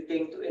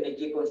contributing to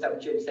energy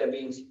consumption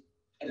savings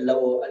and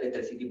lower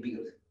electricity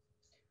bills.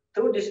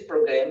 Through this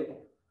program,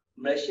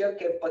 Malaysia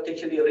can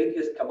potentially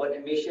reduce carbon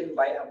emission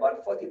by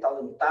about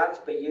 40,000 tons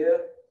per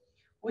year,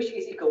 which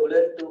is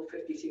equivalent to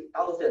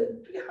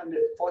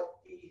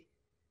 56,340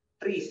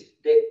 trees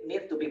that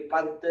need to be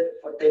planted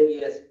for 10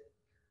 years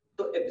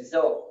to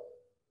absorb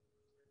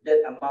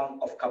that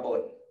amount of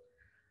carbon.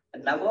 A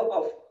number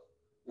of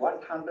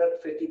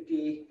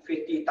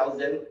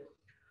 150,000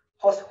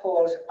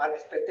 households are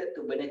expected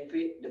to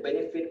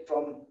benefit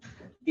from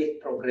this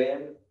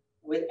program,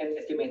 with an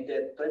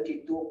estimated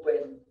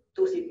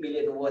 22.26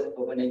 million worth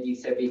of energy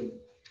saving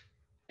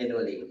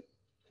annually.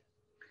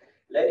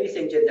 Ladies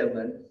and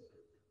gentlemen,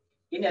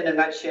 in a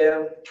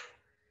nutshell,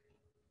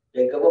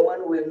 the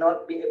government will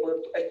not be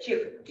able to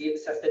achieve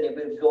its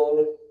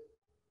sustainable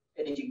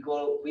energy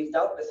goal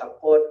without the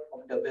support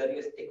of the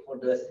various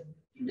stakeholders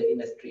in the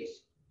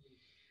industries.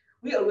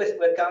 We always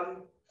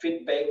welcome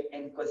feedback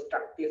and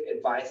constructive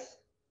advice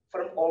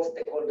from all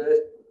stakeholders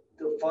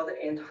to further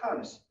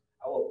enhance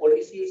our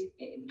policies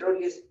and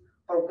introduce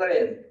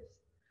programs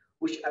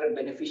which are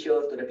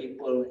beneficial to the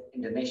people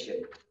in the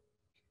nation.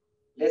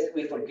 Lest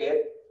we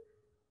forget,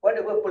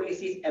 whatever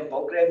policies and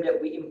programs that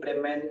we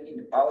implement in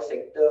the power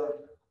sector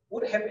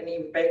would have an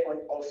impact on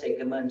all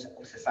segments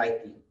of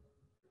society.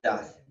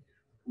 Thus,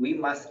 we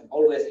must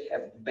always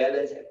have a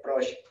balanced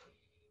approach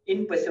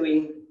in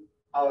pursuing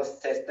our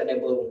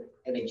sustainable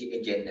energy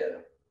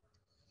agenda.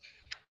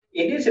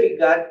 In this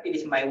regard, it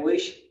is my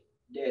wish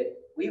that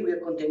we will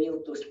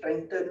continue to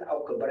strengthen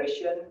our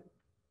cooperation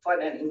for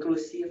an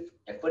inclusive,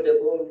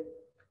 affordable,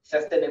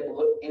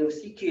 sustainable, and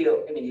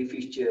secure energy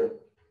future,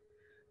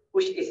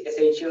 which is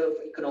essential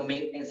for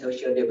economic and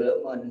social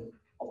development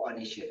of our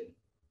nation.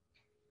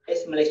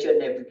 As Malaysia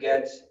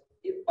navigates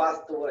its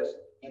path towards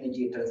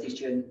energy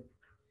transition,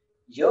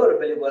 your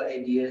valuable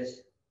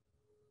ideas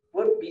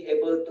would be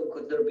able to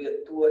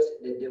contribute towards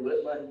the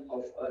development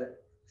of a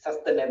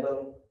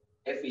sustainable,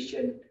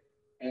 efficient,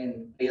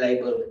 and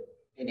reliable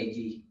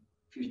energy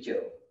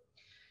future.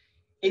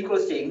 In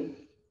closing,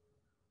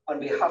 on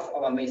behalf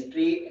of our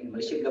ministry and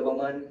Malaysian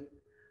government,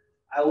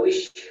 I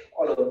wish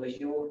all of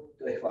you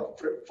to have a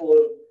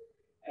fruitful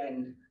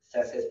and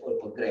successful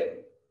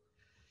program.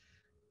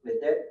 With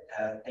that,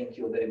 thank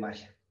you very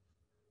much.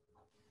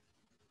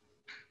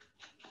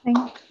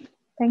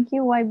 Thank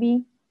you,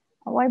 YB.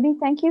 YB,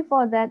 thank you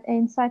for that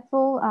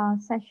insightful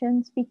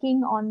session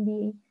speaking on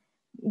the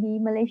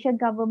Malaysia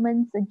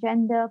government's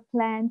agenda,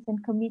 plans,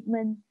 and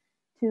commitment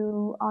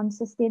on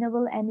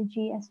sustainable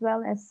energy as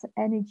well as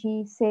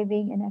energy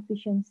saving and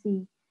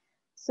efficiency.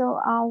 So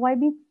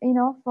YB,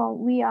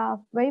 we are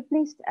very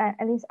pleased,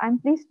 at least I'm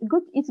pleased.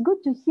 It's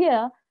good to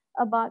hear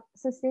about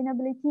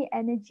sustainability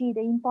energy, the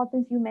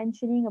importance you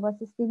mentioning about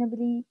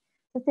sustainability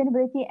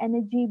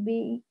energy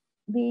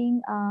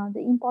being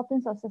the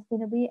importance of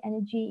sustainability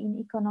energy in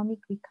economic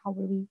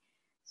recovery.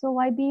 So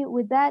YB,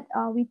 with that,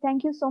 we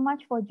thank you so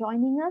much for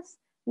joining us.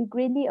 We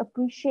greatly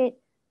appreciate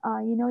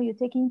you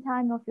taking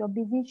time off your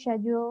busy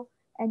schedule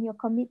and your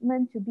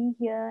commitment to be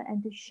here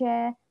and to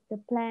share the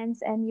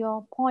plans and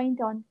your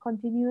point on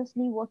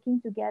continuously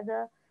working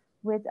together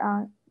with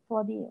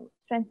for the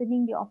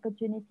strengthening the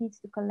opportunities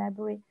to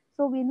collaborate.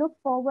 So we look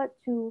forward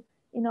to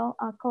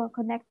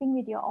connecting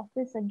with your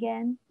office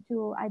again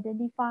to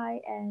identify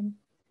and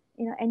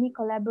any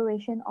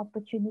collaboration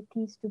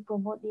opportunities to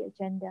promote the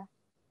agenda.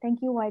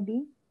 Thank you,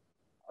 YB.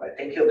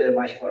 Thank you very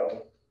much for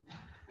all.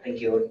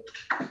 Thank you.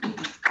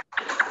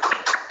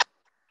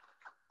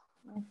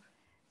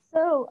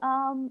 So,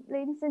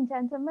 ladies and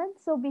gentlemen,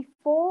 so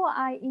before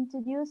I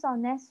introduce our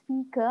next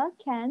speaker,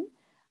 Ken,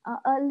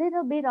 a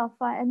little bit of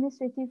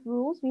administrative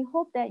rules. We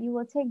hope that you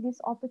will take this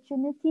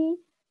opportunity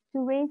to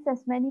raise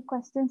as many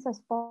questions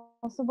as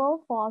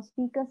possible for our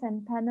speakers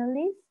and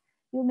panelists.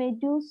 You may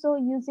do so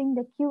using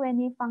the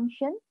Q&A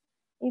function.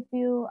 If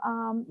you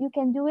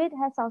can do it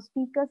as our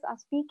speakers are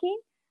speaking,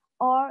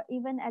 or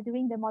even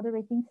during the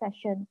moderating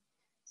session.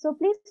 So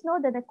please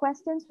note that the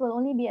questions will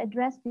only be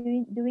addressed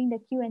during the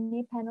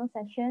Q&A panel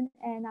session,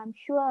 and I'm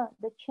sure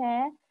the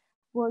chair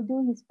will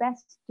do his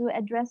best to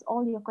address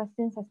all your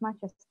questions as much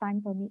as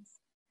time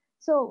permits.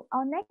 So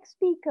our next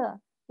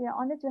speaker, we are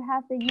honored to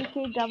have the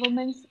UK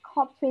government's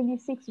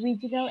COP26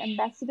 regional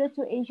ambassador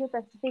to Asia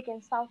Pacific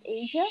and South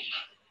Asia.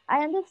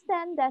 I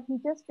understand that he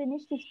just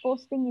finished his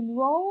posting in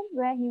Rome,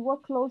 where he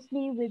worked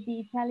closely with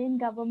the Italian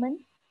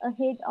government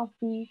ahead of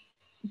the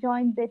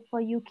joint bid for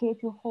UK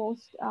to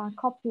host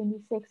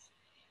COP26,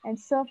 and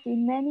served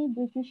in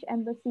British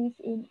embassies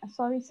in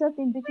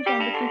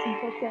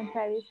Tokyo and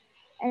Paris,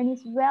 and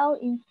is well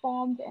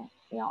informed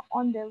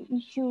on the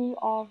issue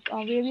of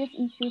various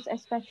issues,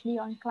 especially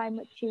on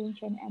climate change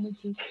and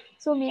energy.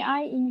 So may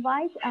I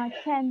invite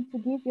Ken to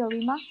give your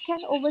remarks. Ken,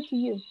 over to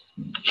you.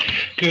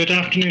 Good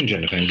afternoon,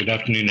 Jennifer, and good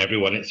afternoon,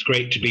 everyone. It's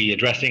great to be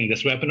addressing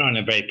this webinar, and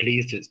I'm very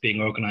pleased it's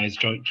being organised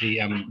jointly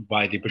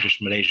by the British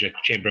Malaysia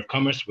Chamber of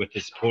Commerce with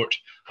the support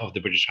of the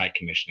British High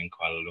Commission in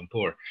Kuala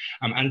Lumpur.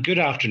 And good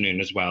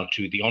afternoon as well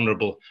to the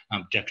Honourable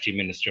Deputy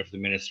Minister of the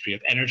Ministry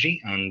of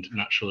Energy and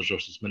Natural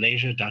Resources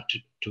Malaysia,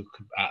 Datuk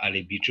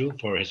Ali Biju,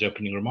 for his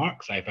opening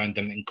remarks. I found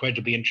them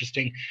incredibly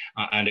interesting,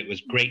 and it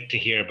was great to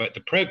hear about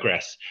the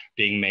progress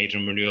being made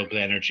on renewable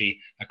energy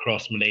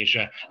across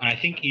Malaysia. And I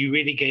think you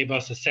really gave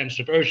us a sense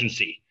of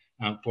urgency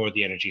for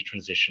the energy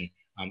transition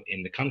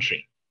in the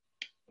country.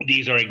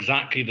 These are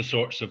exactly the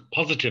sorts of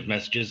positive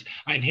messages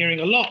I'm hearing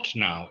a lot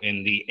now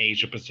in the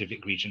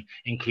Asia-Pacific region,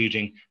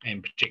 including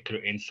in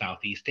particular in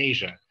Southeast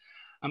Asia.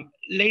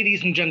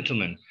 Ladies and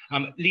gentlemen,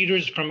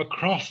 leaders from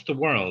across the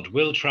world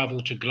will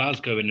travel to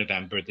Glasgow in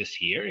November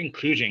this year,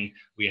 including,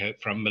 we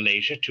hope, from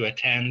Malaysia, to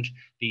attend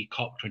the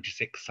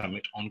COP26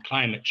 summit on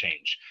climate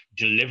change.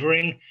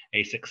 Delivering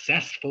a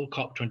successful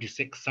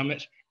COP26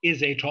 summit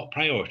is a top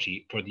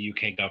priority for the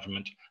UK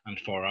government and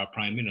for our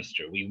Prime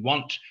Minister. We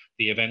want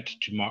the event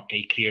to mark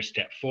a clear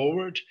step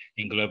forward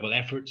in global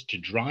efforts to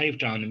drive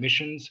down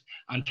emissions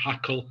and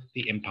tackle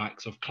the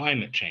impacts of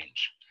climate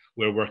change.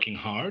 We're working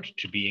hard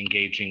to be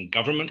engaging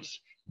governments,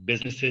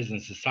 businesses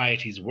and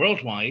societies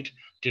worldwide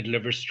to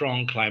deliver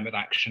strong climate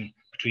action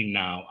between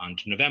now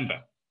and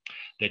November.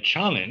 The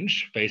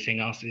challenge facing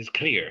us is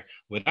clear.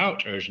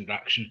 Without urgent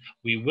action,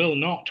 we will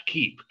not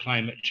keep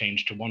climate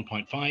change to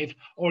 1.5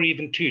 or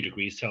even 2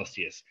 degrees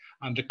Celsius,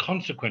 and the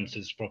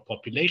consequences for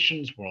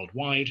populations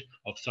worldwide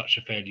of such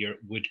a failure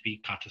would be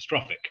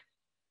catastrophic.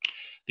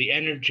 The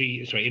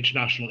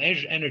International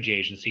Energy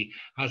Agency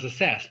has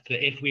assessed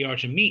that if we are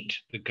to meet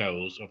the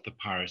goals of the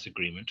Paris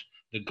Agreement,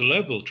 the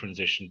global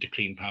transition to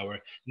clean power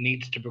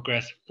needs to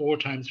progress 4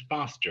 times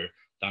faster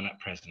than at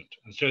present.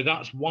 And so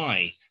that's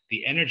why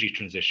the energy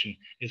transition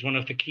is one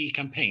of the key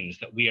campaigns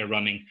that we are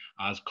running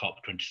as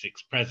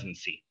COP26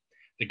 presidency.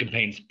 The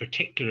campaign's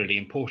particularly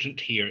important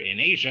here in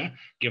Asia,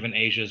 given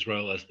Asia's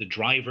role as the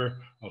driver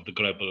of the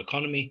global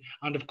economy,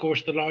 and of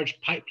course the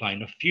large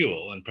pipeline of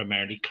fuel and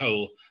primarily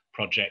coal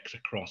projects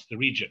across the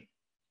region.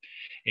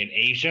 In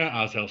Asia,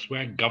 as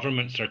elsewhere,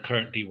 governments are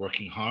currently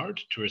working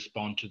hard to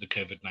respond to the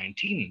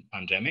COVID-19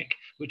 pandemic,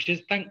 which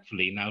is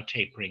thankfully now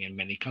tapering in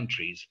many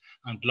countries,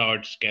 and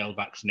large-scale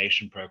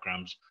vaccination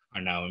programs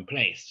are now in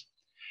place.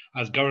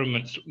 As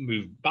governments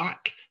move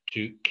back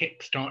to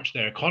kickstart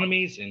their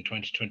economies in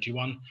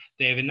 2021,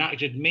 they have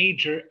enacted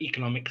major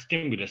economic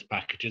stimulus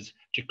packages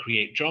to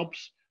create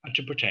jobs and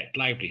to protect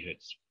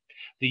livelihoods.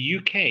 The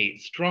UK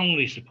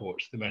strongly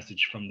supports the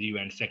message from the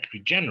UN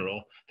Secretary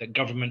General that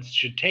governments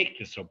should take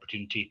this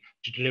opportunity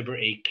to deliver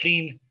a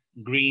clean,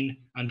 green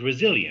and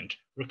resilient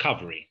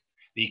recovery.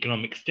 The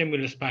economic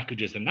stimulus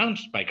packages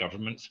announced by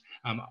governments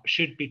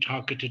should be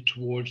targeted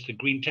towards the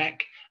green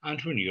tech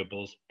and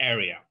renewables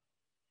area.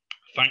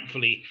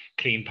 Thankfully,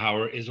 clean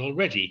power is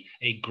already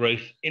a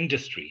growth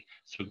industry,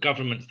 so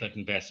governments that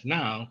invest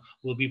now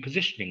will be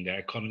positioning their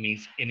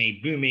economies in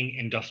a booming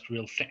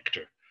industrial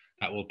sector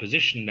that will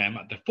position them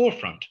at the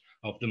forefront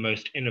of the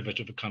most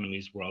innovative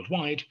economies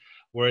worldwide,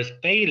 whereas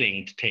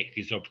failing to take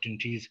these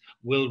opportunities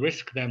will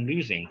risk them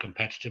losing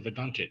competitive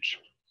advantage.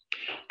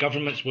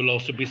 Governments will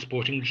also be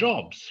supporting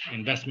jobs.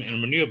 Investment in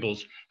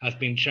renewables has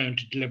been shown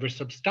to deliver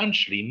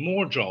substantially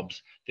more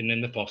jobs than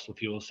in the fossil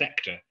fuel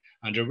sector,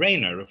 and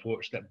ARENA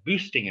reports that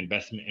boosting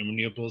investment in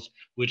renewables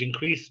would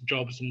increase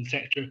jobs in the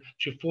sector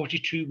to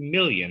 42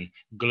 million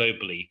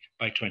globally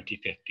by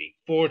 2050,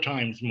 4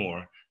 times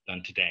more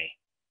than today.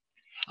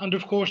 And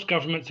of course,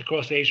 governments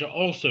across Asia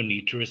also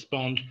need to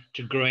respond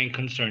to growing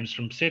concerns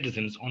from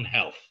citizens on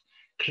health.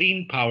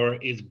 Clean power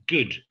is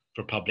good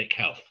for public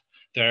health.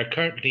 There are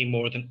currently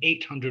more than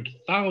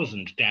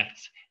 800,000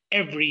 deaths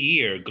every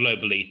year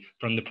globally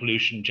from the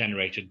pollution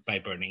generated by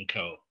burning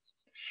coal.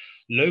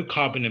 Low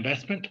carbon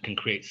investment can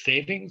create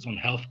savings on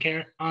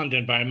healthcare and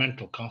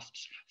environmental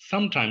costs,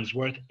 sometimes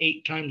worth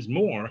 8 times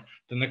more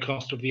than the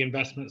cost of the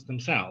investments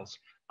themselves,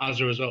 as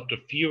a result of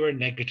fewer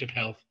negative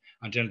health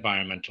and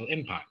environmental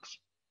impacts.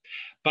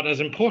 But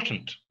as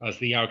important as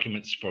the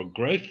arguments for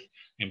growth,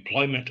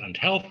 employment, and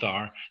health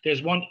are,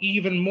 there's one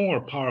even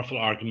more powerful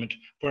argument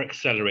for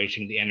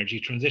accelerating the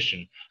energy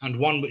transition, and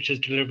one which is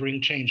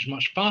delivering change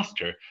much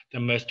faster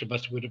than most of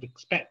us would have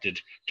expected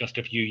just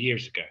a few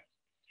years ago.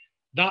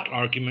 That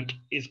argument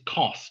is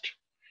cost.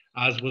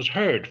 As was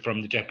heard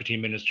from the Deputy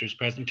Minister's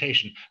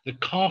presentation, the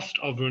cost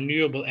of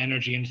renewable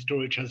energy and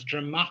storage has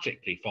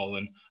dramatically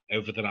fallen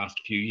over the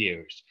last few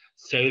years.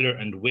 Solar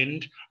and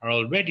wind are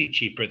already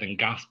cheaper than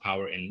gas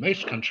power in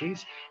most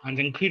countries, and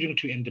including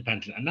to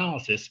independent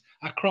analysis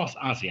across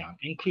ASEAN,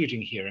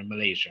 including here in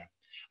Malaysia.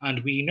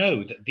 And we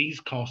know that these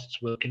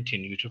costs will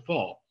continue to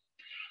fall.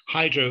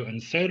 Hydro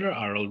and solar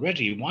are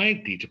already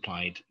widely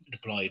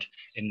deployed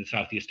in the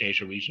Southeast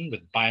Asia region,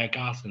 with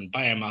biogas and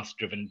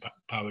biomass-driven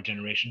power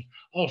generation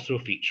also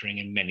featuring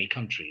in many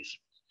countries.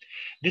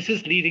 This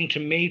is leading to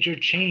major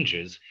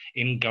changes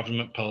in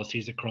government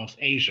policies across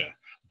Asia.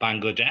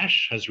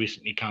 Bangladesh has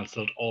recently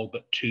cancelled all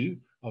but 2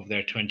 of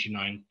their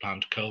 29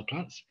 planned coal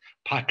plants.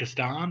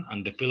 Pakistan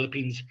and the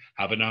Philippines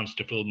have announced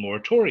a full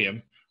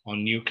moratorium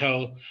on new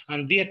coal,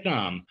 and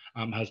Vietnam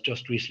has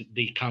just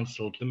recently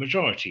cancelled the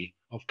majority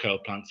of coal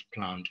plants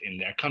planned in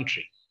their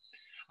country.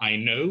 I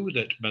know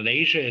that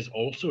Malaysia is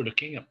also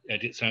looking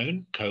at its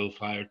own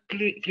coal-fired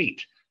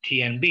fleet.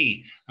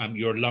 TNB,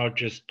 your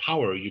largest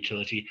power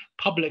utility,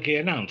 publicly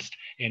announced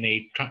in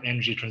a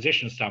energy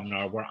transition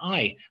seminar where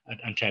I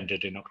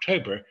attended in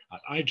October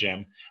at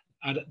IGEM,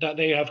 that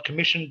they have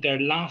commissioned their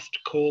last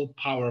coal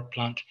power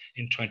plant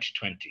in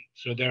 2020.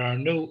 So there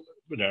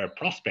are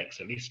prospects,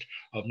 at least,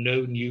 of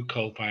no new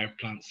coal-fired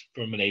plants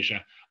for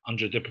Malaysia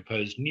under the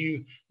proposed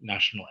new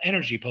national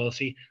energy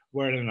policy,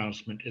 where an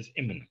announcement is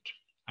imminent.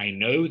 I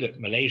know that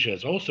Malaysia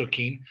is also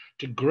keen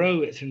to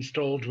grow its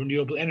installed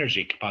renewable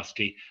energy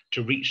capacity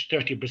to reach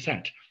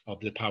 30% of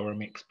the power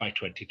mix by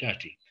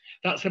 2030.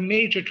 That's a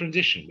major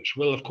transition, which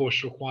will, of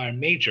course, require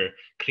major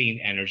clean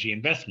energy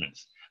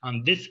investments.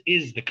 And this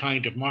is the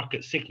kind of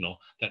market signal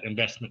that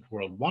investment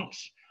world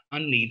wants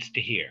and needs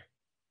to hear.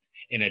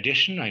 In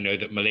addition, I know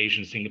that Malaysia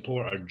and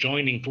Singapore are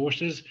joining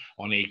forces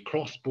on a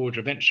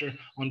cross-border venture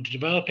on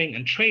developing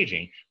and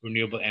trading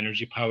renewable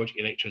energy-powered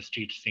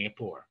electricity to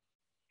Singapore.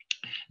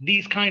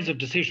 These kinds of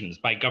decisions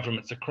by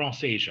governments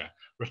across Asia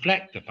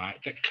reflect the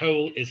fact that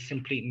coal is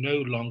simply no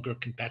longer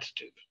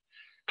competitive.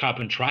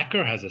 Carbon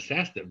Tracker has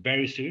assessed that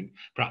very soon,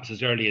 perhaps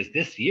as early as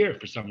this year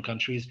for some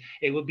countries,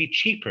 it will be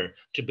cheaper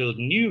to build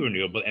new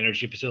renewable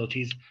energy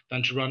facilities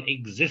than to run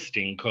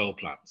existing coal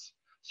plants.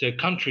 So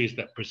countries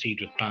that proceed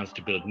with plans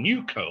to build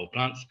new coal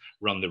plants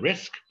run the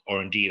risk,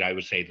 or indeed I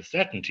would say the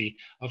certainty,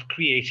 of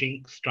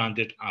creating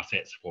stranded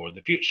assets for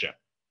the future.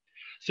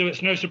 So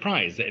it's no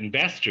surprise that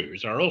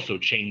investors are also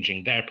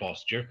changing their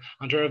posture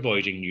and are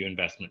avoiding new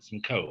investments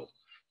in coal.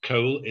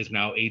 Coal is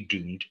now a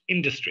doomed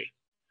industry.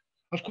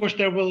 Of course,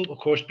 there will,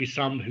 be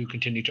some who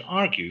continue to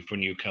argue for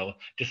new coal,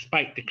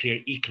 despite the clear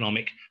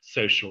economic,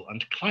 social,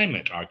 and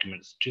climate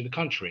arguments to the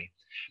contrary.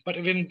 But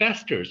if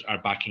investors are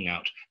backing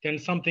out, then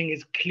something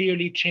is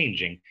clearly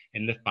changing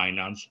in the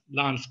finance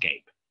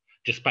landscape.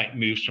 Despite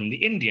moves from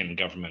the Indian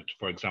government,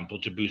 for example,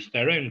 to boost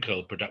their own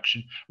coal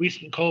production,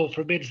 recent coal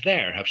forbids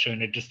there have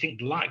shown a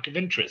distinct lack of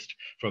interest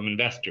from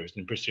investors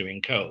in pursuing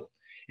coal.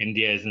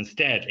 India is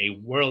instead a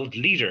world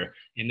leader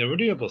in the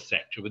renewable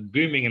sector, with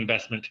booming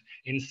investment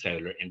in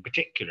solar in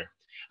particular.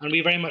 And we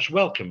very much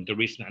welcome the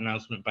recent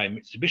announcement by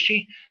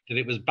Mitsubishi that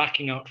it was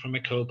backing out from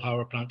a coal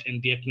power plant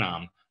in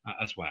Vietnam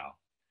as well.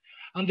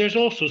 And there's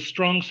also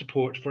strong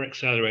support for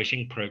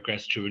accelerating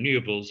progress to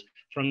renewables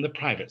from the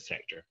private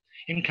sector.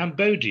 In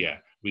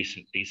Cambodia,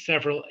 recently,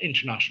 several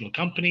international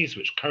companies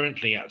which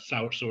currently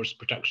outsource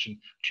production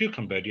to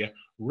Cambodia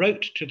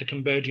wrote to the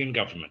Cambodian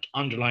government,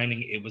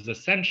 underlining it was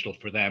essential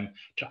for them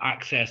to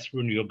access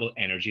renewable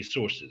energy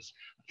sources,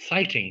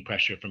 citing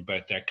pressure from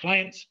both their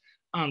clients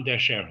and their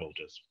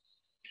shareholders.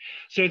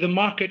 So the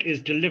market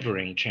is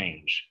delivering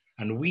change,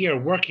 and we are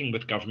working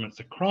with governments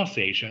across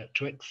Asia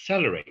to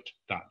accelerate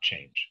that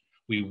change.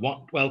 We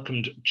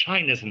welcomed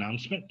China's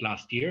announcement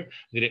last year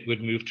that it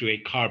would move to a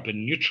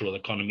carbon neutral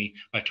economy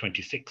by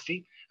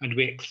 2060, and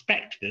we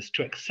expect this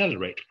to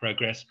accelerate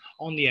progress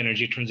on the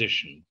energy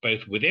transition,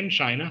 both within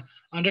China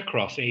and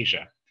across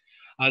Asia.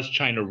 As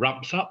China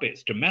ramps up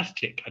its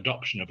domestic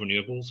adoption of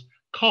renewables,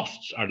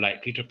 costs are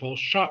likely to fall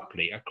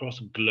sharply across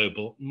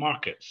global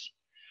markets.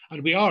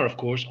 And we are, of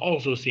course,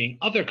 also seeing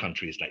other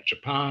countries like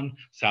Japan,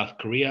 South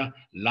Korea,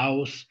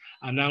 Laos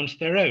announce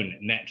their own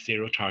net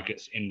zero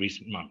targets in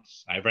recent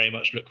months. I very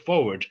much look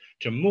forward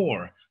to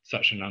more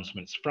such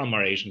announcements from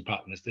our Asian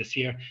partners this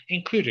year,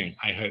 including,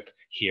 I hope,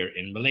 here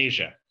in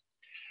Malaysia.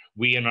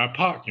 We and our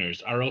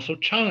partners are also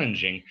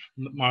challenging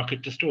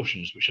market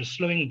distortions, which are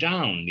slowing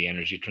down the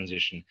energy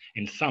transition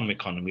in some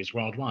economies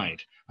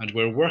worldwide. And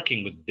we're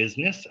working with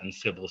business and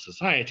civil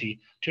society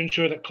to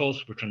ensure that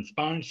calls for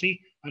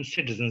transparency and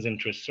citizens'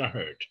 interests are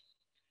heard.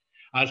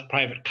 As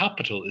private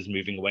capital is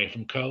moving away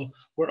from coal,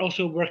 we're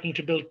also working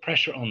to build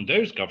pressure on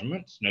those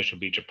governments,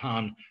 notably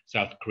Japan,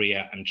 South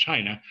Korea, and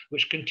China,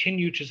 which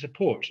continue to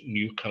support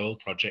new coal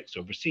projects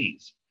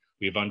overseas.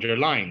 We've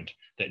underlined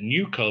that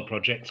new coal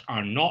projects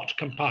are not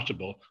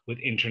compatible with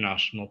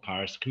international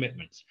Paris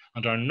commitments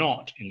and are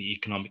not in the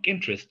economic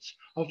interests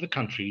of the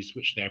countries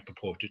which they're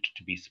purported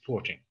to be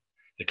supporting.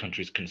 The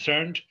countries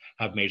concerned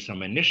have made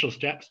some initial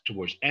steps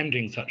towards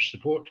ending such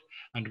support,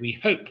 and we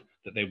hope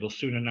that they will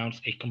soon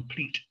announce a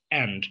complete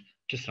end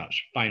to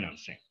such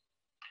financing.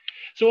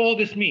 So all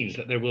this means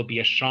that there will be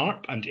a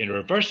sharp and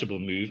irreversible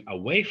move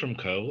away from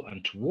coal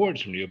and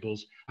towards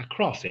renewables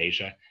across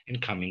Asia in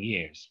coming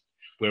years.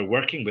 We're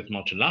working with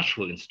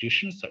multilateral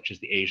institutions such as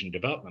the Asian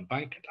Development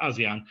Bank and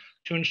ASEAN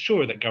to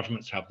ensure that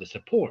governments have the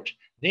support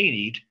they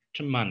need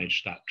to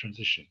manage that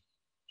transition.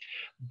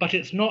 But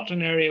it's not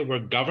an area where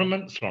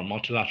governments or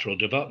multilateral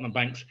development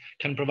banks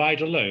can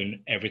provide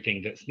alone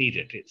everything that's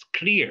needed. It's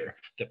clear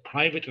that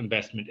private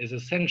investment is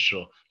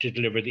essential to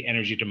deliver the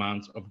energy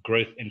demands of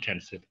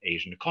growth-intensive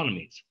Asian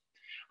economies.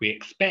 We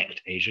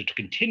expect Asia to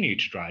continue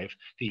to drive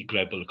the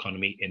global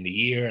economy in the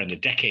year and the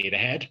decade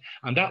ahead,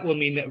 and that will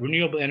mean that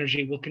renewable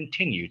energy will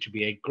continue to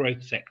be a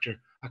growth sector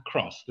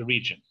across the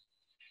region.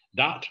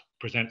 That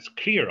presents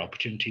clear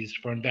opportunities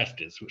for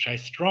investors, which I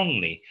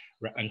strongly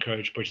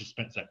encourage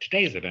participants at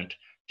today's event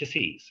to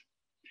seize.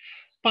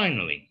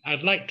 Finally,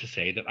 I'd like to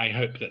say that I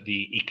hope that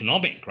the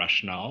economic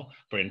rationale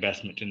for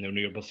investment in the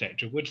renewable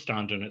sector would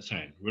stand on its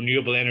own.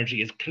 Renewable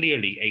energy is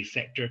clearly a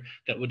sector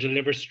that will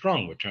deliver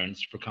strong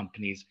returns for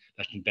companies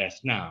that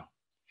invest now.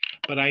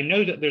 But I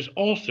know that there's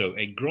also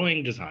a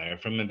growing desire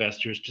from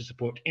investors to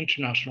support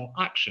international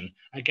action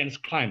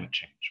against climate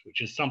change, which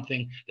is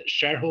something that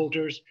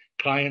shareholders,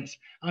 clients,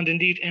 and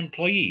indeed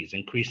employees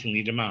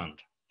increasingly demand.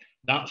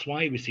 That's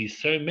why we see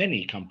so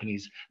many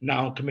companies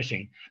now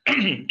committing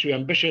to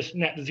ambitious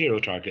net zero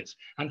targets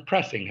and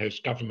pressing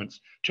host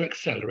governments to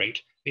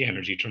accelerate the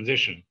energy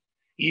transition.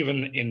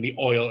 Even in the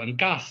oil and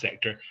gas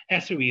sector,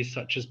 SOEs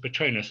such as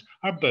PETRONAS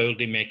are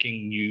boldly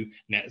making new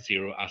net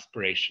zero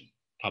aspiration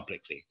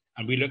publicly,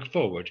 and we look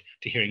forward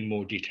to hearing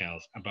more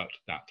details about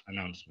that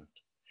announcement.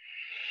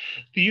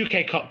 The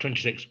UK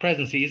COP26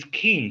 presidency is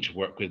keen to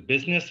work with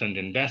business and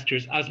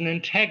investors as an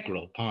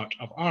integral part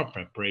of our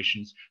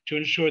preparations to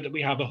ensure that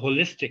we have a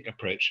holistic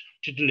approach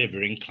to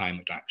delivering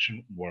climate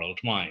action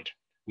worldwide.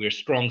 We are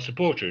strong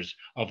supporters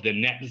of the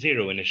Net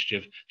Zero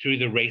initiative through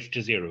the Race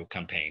to Zero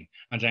campaign,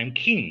 and I'm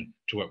keen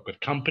to work with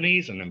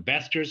companies and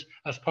investors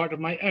as part of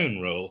my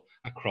own role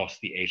across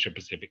the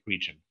Asia-Pacific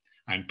region.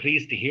 I'm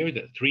pleased to hear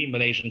that 3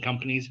 Malaysian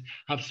companies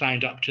have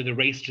signed up to the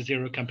Race to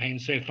Zero campaign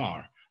so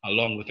far,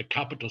 along with the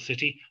capital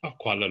city of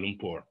Kuala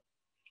Lumpur.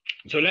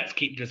 So let's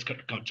keep this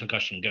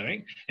discussion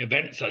going.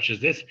 Events such as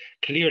this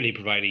clearly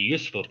provide a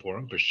useful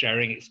forum for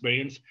sharing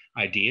experience,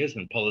 ideas,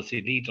 and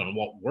policy leads on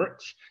what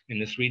works in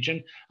this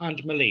region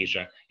and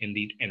Malaysia in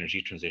the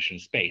energy transition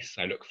space.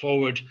 I look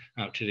forward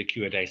to the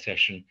Q&A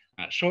session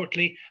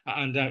shortly,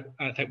 and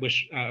I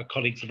wish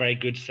colleagues a very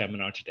good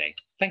seminar today.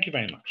 Thank you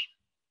very much.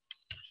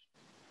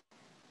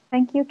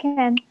 Thank you,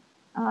 Ken.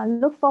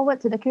 Look forward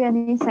to the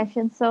Q&A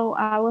session. So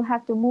I will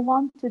have to move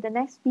on to the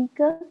next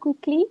speaker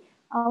quickly.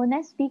 Our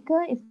next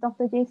speaker is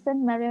Dr.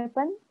 Jason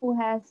Mariyappan, who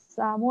has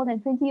more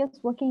than 20 years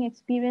working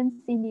experience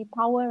in the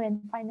power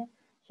and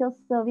financial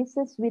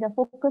services with a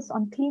focus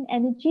on clean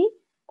energy.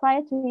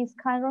 Prior to his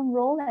current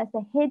role as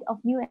the head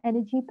of New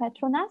Energy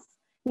PETRONAS,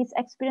 his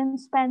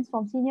experience spans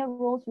from senior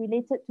roles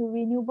related to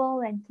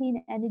renewable and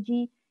clean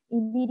energy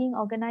in leading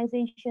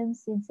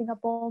organizations in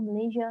Singapore,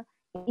 Malaysia,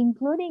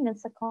 including a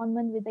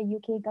secondment with the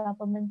UK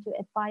government to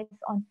advise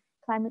on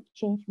climate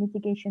change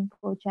mitigation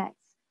projects.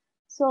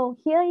 So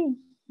here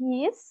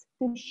he is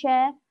to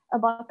share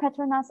about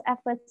PETRONAS'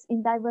 efforts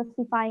in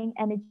diversifying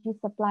energy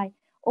supply.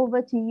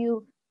 Over to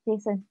you,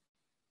 Jason.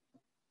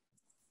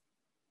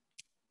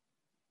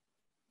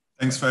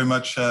 Thanks very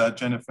much,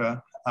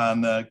 Jennifer,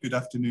 and good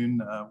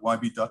afternoon,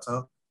 YB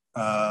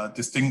Datuk,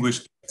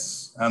 distinguished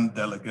guests and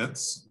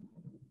delegates.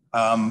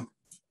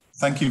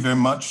 Thank you very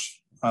much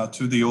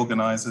to the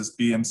organisers,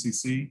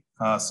 BMCC,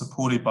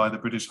 supported by the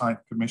British High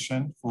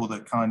Commission, for the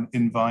kind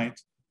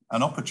invite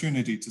and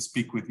opportunity to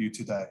speak with you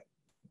today.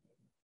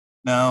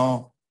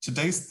 Now,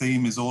 today's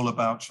theme is all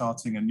about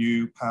charting a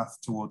new path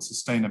towards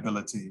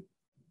sustainability,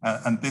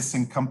 and this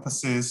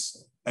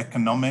encompasses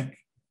economic,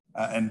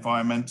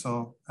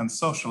 environmental, and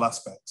social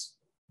aspects.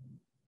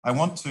 I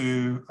want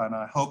to, and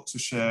I hope to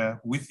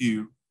share with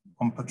you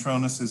on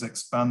PETRONAS's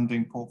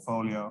expanding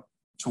portfolio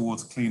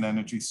towards clean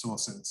energy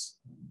sources.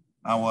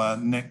 our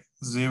net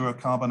zero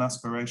carbon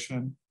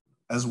aspiration,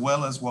 as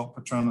well as what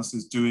PETRONAS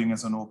is doing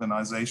as an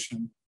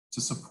organization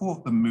to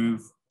support the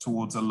move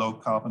towards a low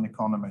carbon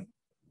economy,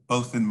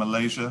 both in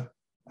Malaysia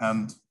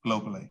and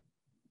globally.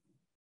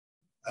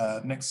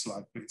 Next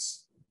slide,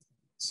 please.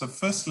 So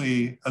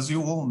firstly, as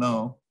you all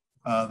know,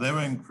 there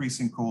are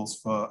increasing calls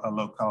for a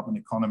low carbon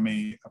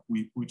economy,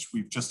 which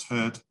we've just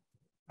heard,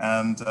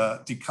 and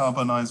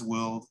decarbonized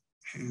world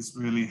is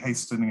really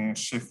hastening a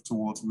shift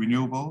towards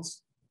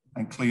renewables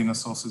and cleaner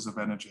sources of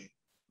energy.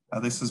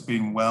 This has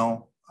been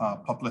well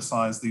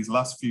publicized these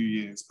last few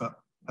years, but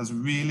has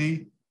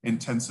really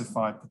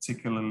intensified,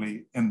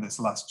 particularly in this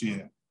last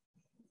year.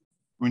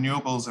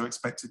 Renewables are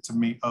expected to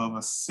meet over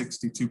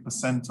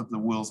 62% of the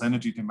world's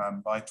energy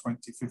demand by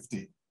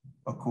 2050,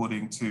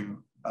 according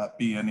to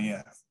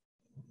BNEF.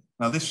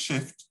 Now, this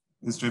shift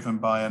is driven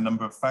by a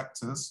number of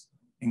factors,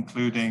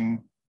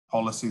 including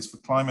policies for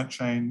climate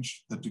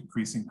change, the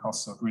decreasing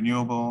costs of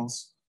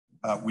renewables.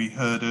 We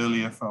heard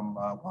earlier from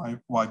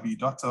YB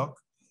Datuk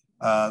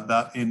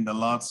that in the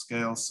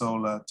large-scale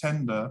solar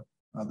tender,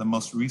 the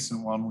most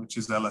recent one, which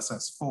is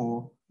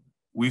LSS4,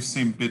 we've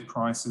seen bid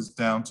prices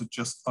down to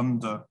just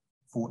under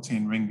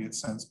 14 ringgit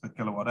cents per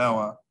kilowatt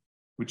hour,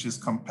 which is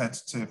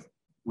competitive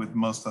with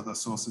most other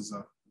sources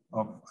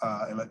of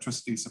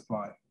electricity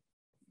supply.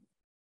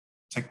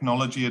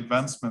 Technology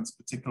advancements,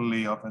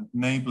 particularly of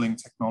enabling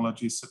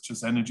technologies such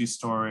as energy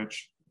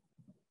storage,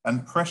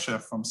 and pressure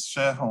from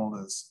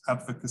shareholders,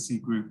 advocacy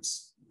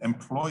groups,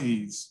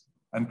 employees,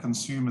 and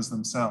consumers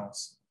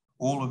themselves.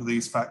 All of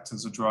these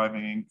factors are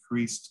driving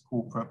increased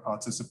corporate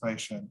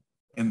participation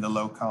in the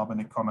low carbon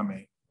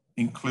economy,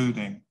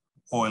 including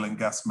oil and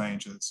gas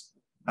majors,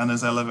 and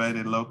has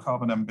elevated low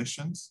carbon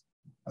ambitions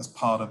as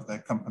part of their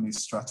company's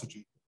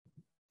strategy.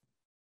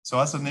 So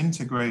as an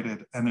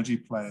integrated energy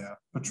player,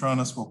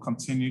 PETRONAS will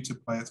continue to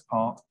play its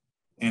part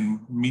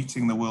in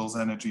meeting the world's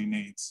energy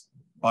needs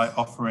by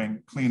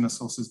offering cleaner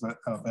sources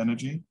of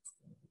energy,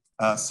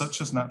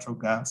 such as natural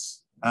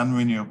gas and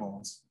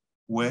renewables,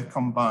 where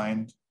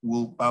combined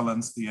will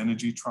balance the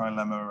energy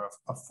trilemma of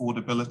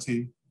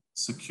affordability,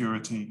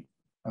 security,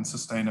 and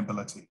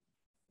sustainability.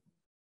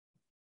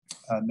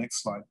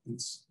 Next slide,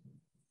 please.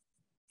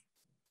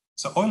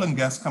 So oil and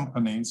gas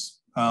companies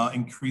are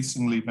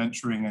increasingly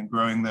venturing and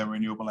growing their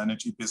renewable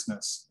energy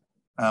business,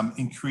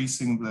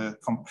 increasing the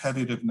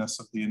competitiveness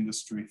of the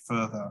industry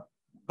further,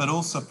 but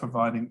also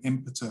providing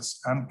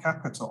impetus and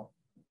capital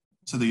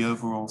to the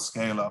overall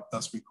scale-up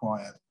that's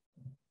required.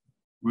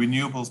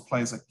 Renewables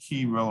plays a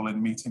key role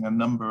in meeting a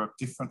number of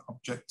different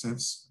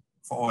objectives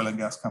for oil and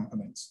gas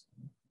companies.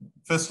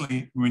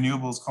 Firstly,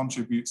 renewables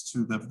contributes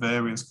to the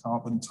various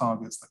carbon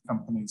targets that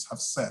companies have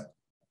set.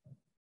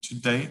 To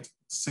date,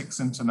 6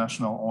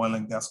 international oil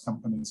and gas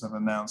companies have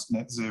announced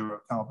net zero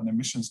carbon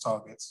emissions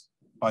targets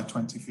by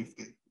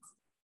 2050.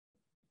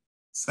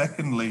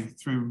 Secondly,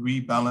 through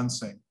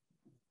rebalancing,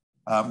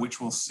 which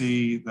will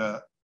see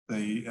the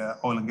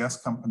oil and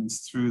gas companies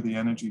through the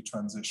energy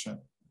transition.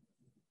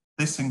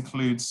 This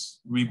includes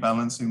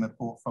rebalancing the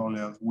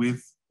portfolios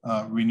with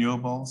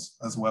renewables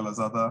as well as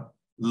other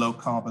low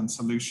carbon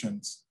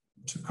solutions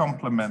to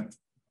complement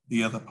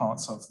the other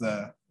parts of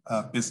their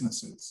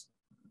businesses.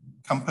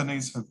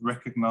 Companies have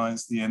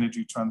recognized the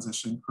energy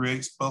transition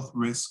creates both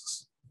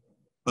risks,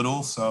 but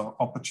also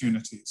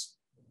opportunities,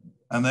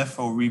 and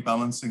therefore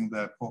rebalancing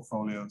their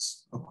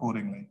portfolios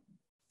accordingly.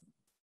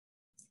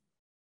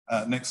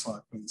 Next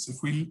slide, please.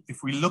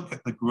 If we look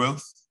at the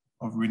growth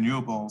of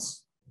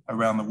renewables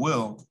around the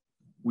world,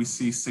 we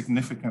see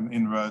significant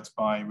inroads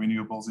by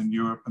renewables in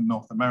Europe and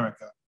North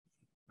America.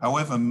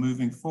 However,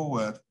 moving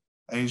forward,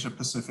 Asia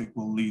Pacific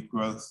will lead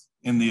growth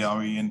in the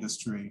RE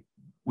industry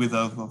with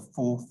over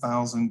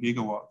 4,000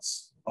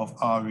 gigawatts of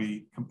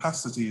RE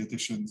capacity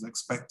additions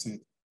expected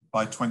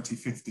by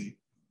 2050,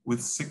 with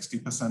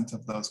 60%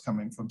 of those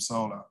coming from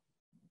solar.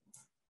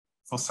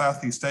 For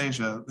Southeast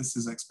Asia, this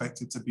is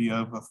expected to be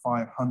over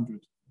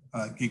 500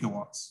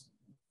 gigawatts.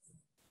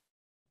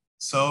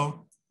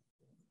 So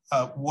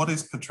what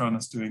is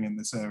PETRONAS doing in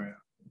this area?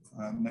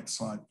 Next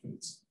slide,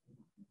 please.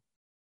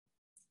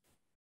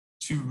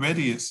 To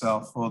ready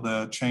itself for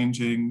the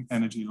changing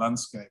energy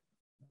landscape,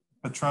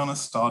 PETRONAS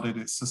started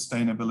its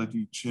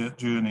sustainability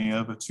journey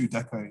over 2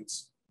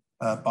 decades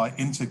by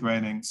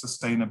integrating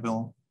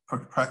sustainable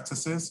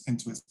practices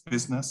into its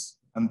business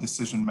and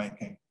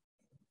decision-making.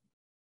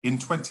 In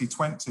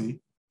 2020,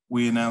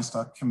 we announced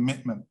our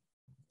commitment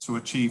to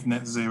achieve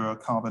net zero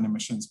carbon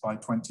emissions by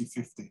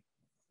 2050.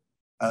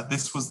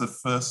 This was the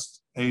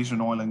first Asian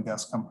oil and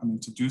gas company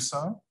to do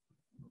so.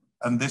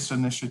 And this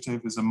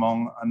initiative is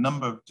among a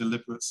number of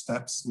deliberate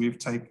steps we've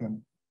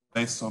taken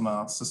based on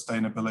our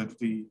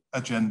sustainability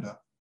agenda,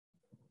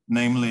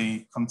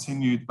 namely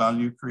continued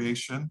value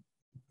creation,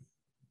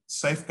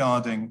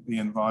 safeguarding the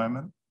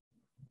environment,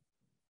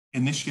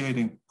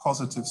 initiating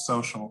positive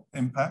social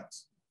impact,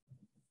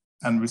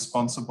 and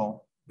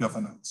responsible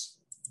governance.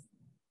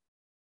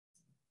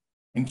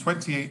 In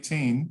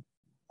 2018,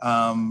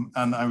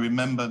 and I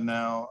remember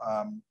now,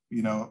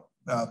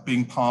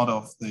 being part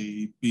of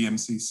the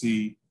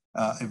BMCC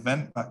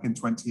event back in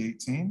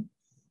 2018,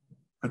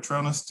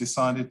 PETRONAS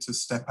decided to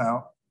step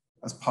out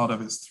as part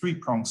of its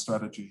three-pronged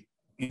strategy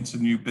into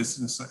new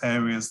business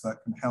areas that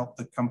can help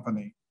the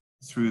company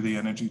through the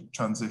energy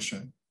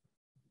transition,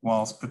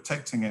 whilst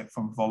protecting it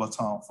from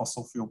volatile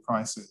fossil fuel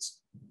prices,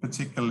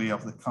 particularly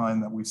of the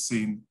kind that we've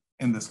seen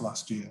in this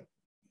last year.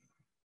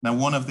 Now,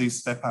 one of these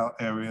step-out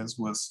areas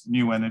was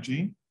new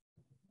energy,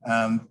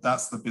 and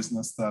that's the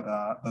business that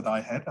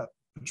I head at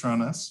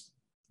PETRONAS.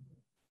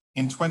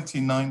 In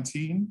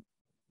 2019,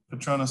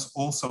 PETRONAS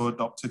also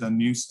adopted a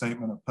new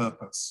statement of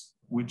purpose,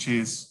 which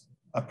is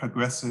a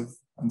progressive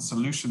and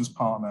solutions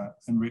partner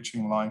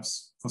enriching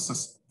lives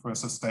for a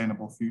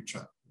sustainable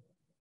future.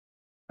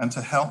 And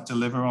to help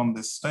deliver on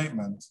this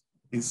statement,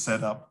 it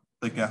set up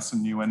the Gas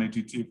and New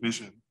Energy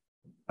Division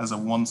as a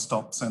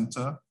one-stop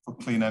center for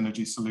clean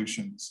energy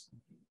solutions.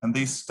 And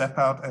these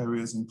step-out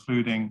areas,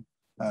 including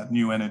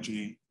new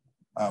energy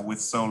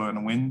with solar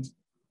and wind,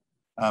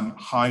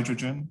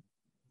 hydrogen,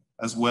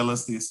 as well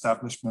as the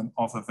establishment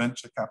of a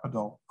venture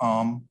capital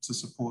arm to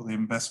support the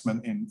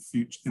investment in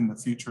the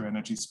future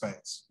energy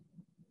space.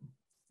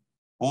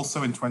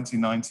 Also in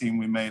 2019,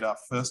 we made our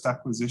first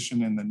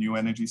acquisition in the new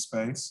energy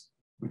space,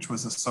 which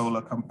was a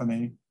solar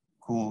company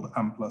called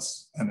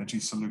Amplus Energy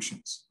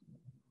Solutions.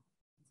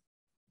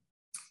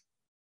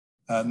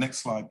 Next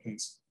slide,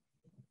 please.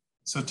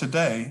 So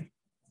today,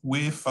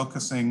 we're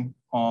focusing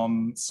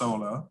on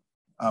solar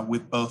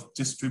with both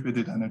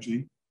distributed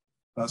energy,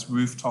 that's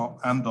rooftop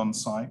and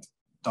on-site,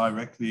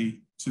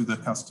 directly to the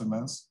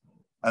customers,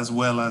 as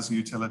well as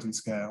utility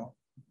scale.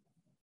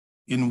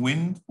 In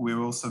wind,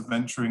 we're also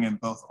venturing in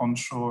both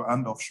onshore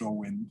and offshore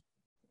wind.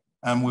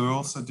 And we're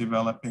also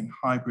developing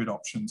hybrid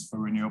options for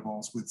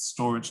renewables with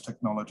storage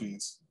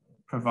technologies,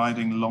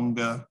 providing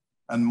longer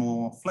and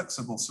more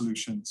flexible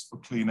solutions for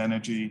clean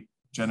energy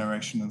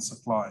generation and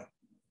supply.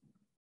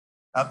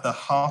 At the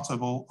heart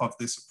of all of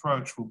this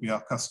approach will be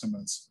our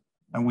customers,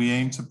 and we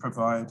aim to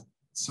provide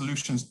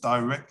solutions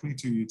directly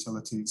to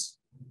utilities,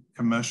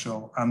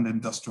 commercial and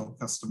industrial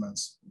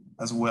customers,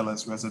 as well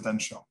as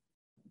residential.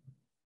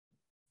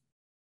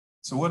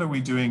 So what are we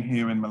doing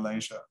here in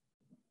Malaysia?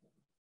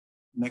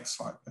 Next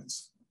slide,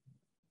 please.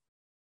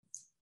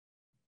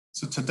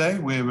 So today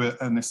we're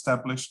an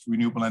established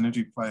renewable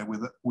energy player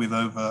with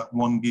over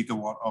 1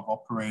 gigawatt of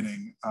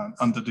operating and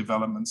under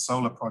development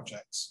solar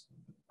projects.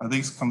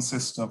 These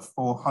consist of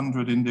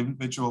 400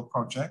 individual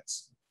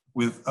projects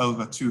with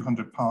over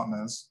 200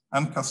 partners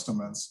and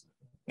customers,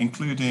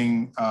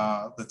 including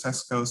the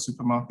Tesco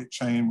supermarket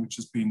chain, which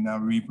has been now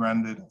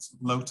rebranded as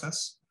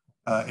Lotus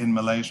in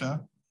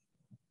Malaysia,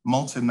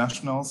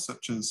 multinationals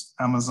such as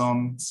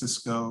Amazon,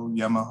 Cisco,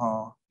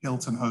 Yamaha,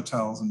 Hilton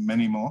Hotels, and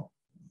many more.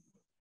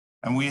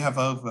 And we have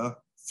over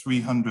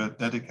 300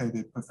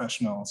 dedicated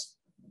professionals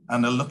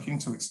and are looking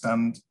to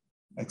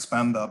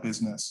expand our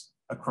business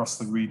across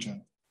the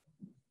region.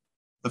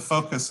 The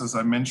focus, as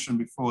I mentioned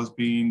before, has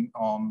been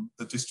on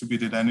the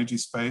distributed energy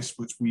space,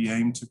 which we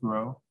aim to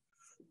grow,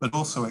 but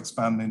also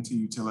expand into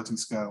utility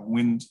scale,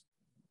 wind,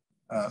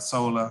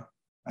 solar,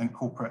 and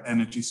corporate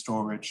energy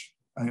storage,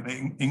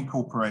 and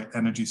incorporate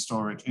energy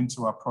storage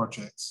into our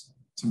projects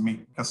to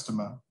meet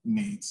customer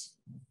needs.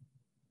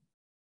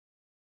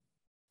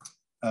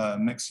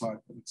 Next slide,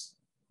 please.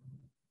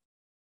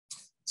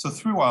 So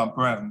through our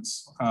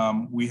brands,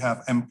 we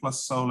have M+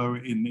 Solar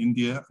in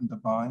India and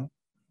Dubai.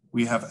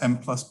 We have M+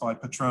 by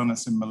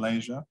PETRONAS in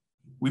Malaysia.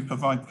 We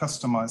provide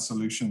customized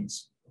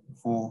solutions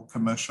for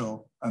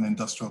commercial and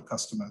industrial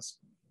customers.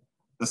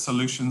 The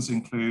solutions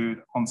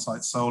include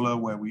on-site solar,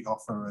 where we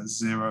offer a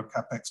zero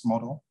capex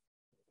model.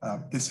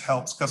 This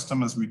helps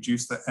customers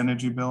reduce their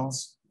energy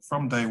bills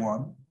from day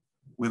one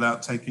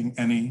without taking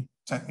any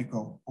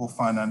technical or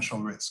financial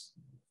risk.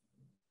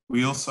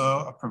 We also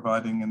are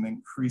providing an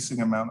increasing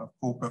amount of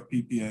corporate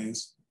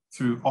PPAs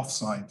through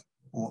offsite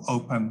or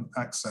open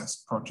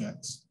access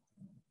projects.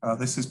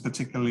 This is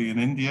particularly in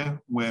India,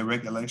 where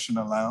regulation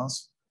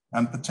allows,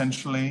 and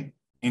potentially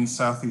in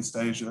Southeast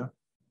Asia,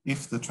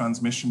 if the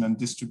transmission and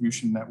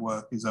distribution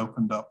network is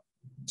opened up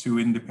to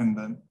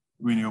independent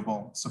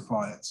renewable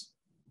suppliers.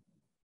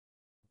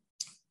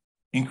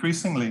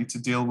 Increasingly, to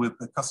deal with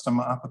the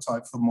customer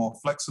appetite for more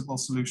flexible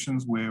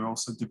solutions, we're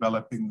also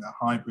developing the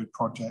hybrid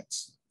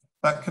projects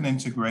that can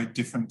integrate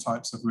different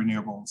types of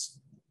renewables,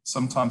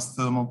 sometimes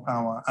thermal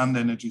power and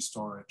energy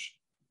storage,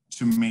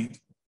 to meet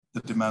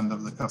the demand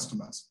of the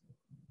customers.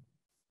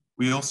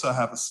 We also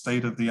have a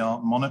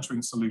state-of-the-art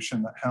monitoring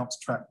solution that helps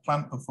track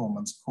plant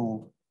performance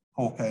called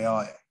Hawk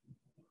AI.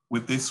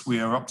 With this, we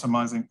are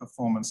optimizing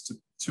performance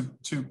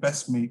to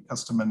best meet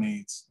customer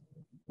needs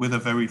with a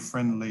very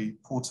friendly,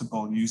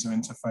 portable user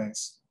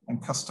interface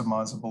and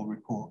customizable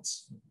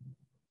reports.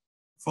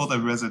 For the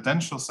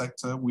residential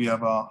sector, we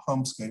have our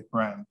Homescape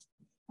brand,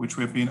 which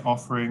we've been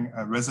offering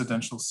a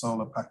residential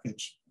solar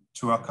package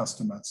to our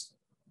customers.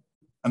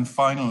 And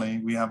finally,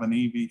 we have an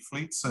EV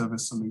fleet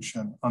service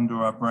solution under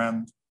our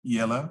brand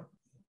Yellow.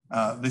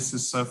 This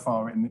is so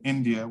far in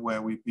India,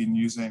 where we've been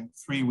using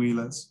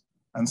 3-wheelers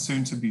and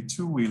soon to be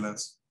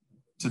 2-wheelers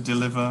to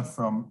deliver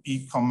from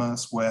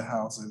e-commerce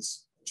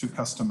warehouses to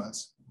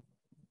customers.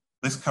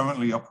 This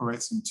currently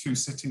operates in 2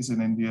 cities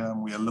in India,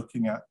 and we are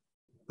looking at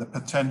the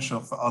potential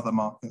for other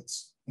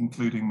markets,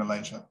 including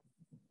Malaysia.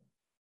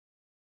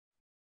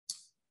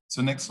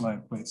 So next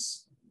slide,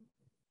 please.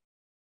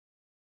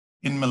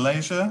 In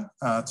Malaysia,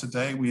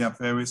 today we have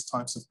various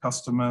types of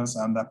customers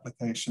and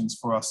applications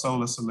for our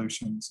solar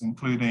solutions,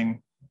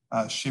 including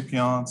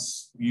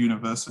shipyards,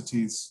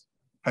 universities,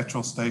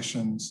 petrol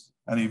stations,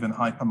 and even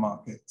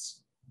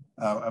hypermarkets.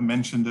 I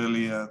mentioned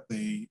earlier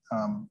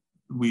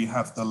we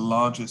have the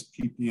largest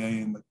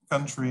PPA in the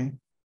country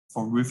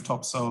for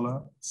rooftop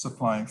solar,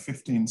 supplying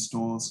 15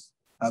 stores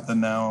at the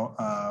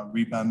now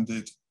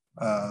rebranded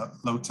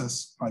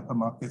Lotus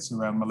hypermarkets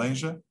around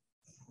Malaysia.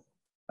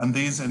 And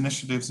these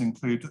initiatives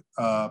include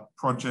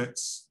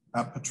projects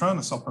at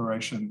PETRONAS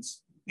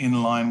operations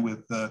in line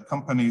with the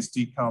company's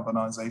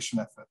decarbonisation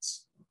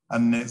efforts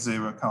and net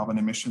zero carbon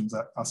emissions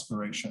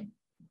aspiration.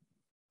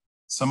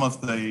 Some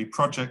of the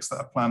projects that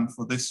are planned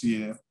for this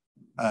year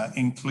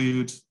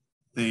include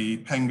the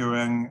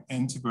Pengerang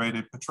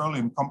Integrated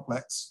Petroleum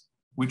Complex,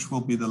 which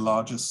will be the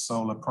largest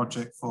solar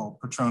project for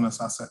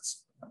PETRONAS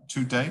assets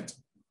to date,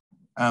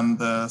 and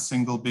the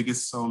single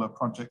biggest solar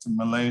project in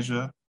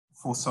Malaysia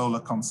for solar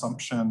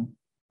consumption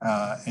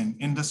in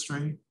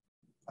industry,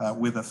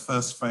 with a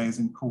first phase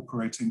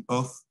incorporating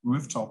both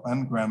rooftop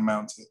and ground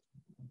mounted.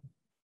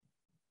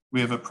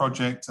 We have a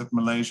project at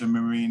Malaysia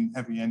Marine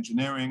Heavy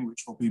Engineering,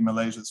 which will be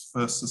Malaysia's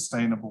first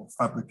sustainable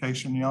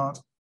fabrication yard.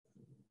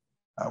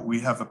 We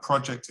have a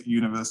project at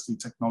University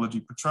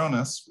Technology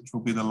PETRONAS, which will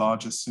be the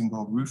largest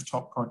single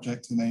rooftop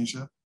project in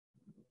Asia.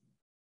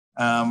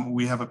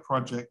 We have a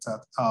project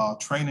at our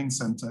training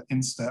center,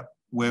 INSTEP,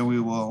 where we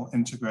will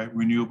integrate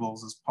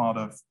renewables as part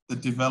of the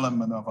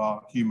development of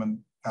our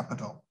human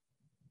capital.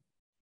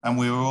 And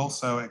we are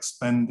also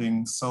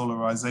expanding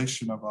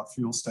solarization of our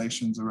fuel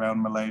stations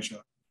around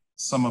Malaysia,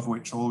 some of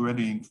which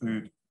already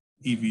include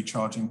EV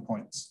charging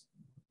points.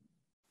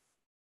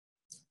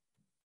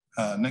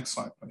 Next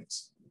slide,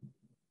 please.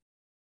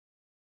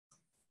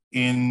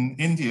 In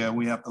India,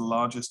 we have the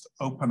largest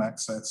open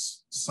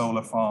access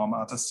solar farm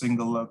at a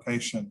single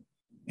location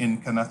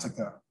in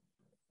Karnataka.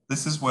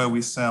 This is where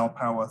we sell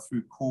power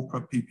through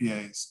corporate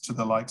PPAs to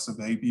the likes of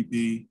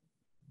ABB,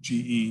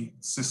 GE,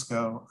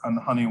 Cisco, and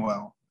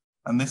Honeywell.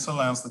 And this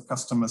allows the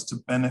customers to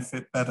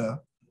benefit better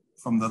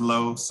from the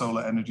low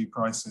solar energy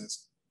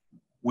prices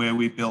where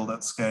we build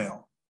at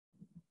scale.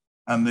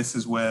 And this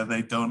is where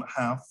they don't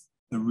have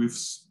the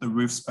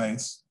roof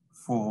space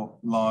for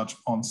large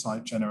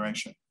on-site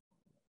generation.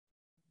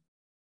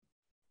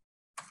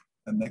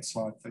 And next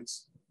slide,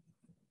 please.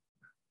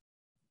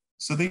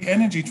 So the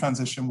energy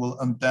transition will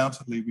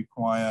undoubtedly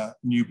require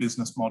new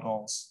business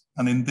models.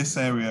 And in this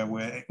area,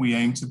 we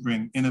aim to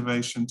bring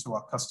innovation to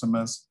our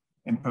customers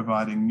in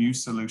providing new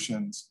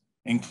solutions,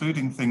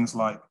 including things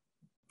like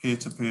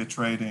peer-to-peer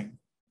trading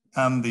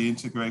and the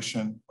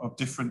integration of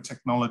different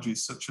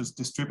technologies such as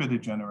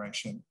distributed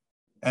generation,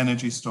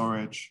 energy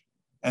storage,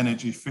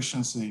 energy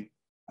efficiency,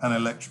 and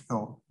electric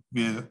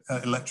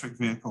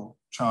vehicle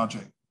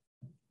charging.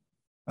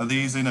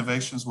 These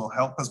innovations will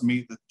help us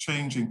meet the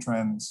changing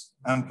trends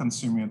and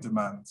consumer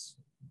demands.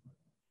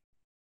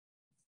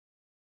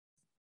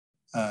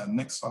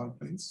 Next slide,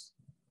 please.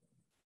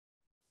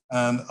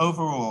 And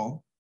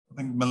overall, I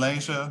think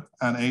Malaysia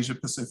and Asia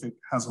Pacific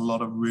has a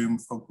lot of room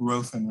for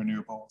growth in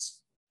renewables.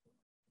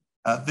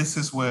 This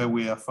is where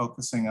we are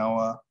focusing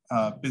our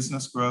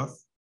business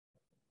growth.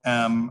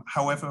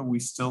 However, we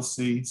still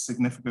see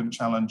significant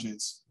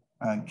challenges,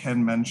 and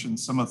Ken mentioned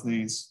some of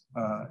these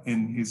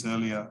in his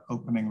earlier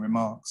opening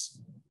remarks.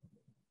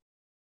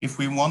 If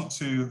we want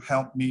to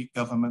help meet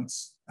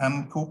governments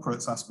and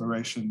corporates'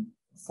 aspiration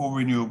for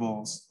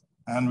renewables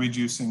and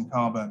reducing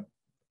carbon,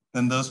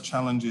 then those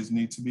challenges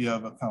need to be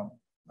overcome.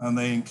 And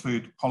they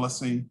include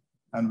policy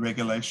and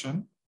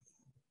regulation,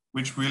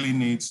 which really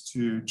needs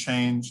to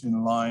change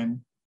in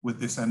line with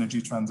this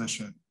energy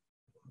transition.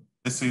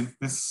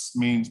 This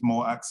means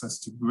more access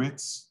to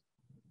grids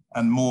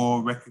and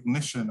more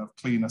recognition of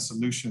cleaner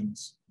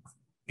solutions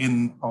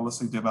in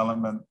policy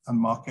development and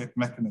market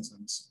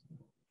mechanisms,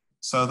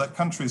 so that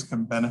countries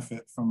can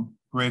benefit from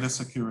greater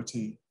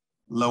security,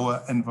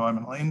 lower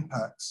environmental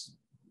impacts,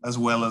 as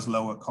well as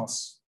lower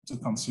costs to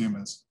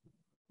consumers.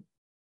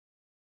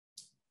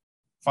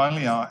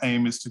 Finally, our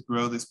aim is to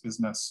grow this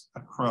business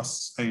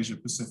across Asia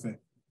Pacific.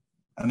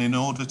 And in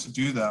order to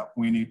do that,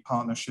 we need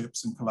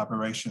partnerships and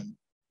collaboration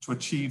to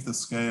achieve the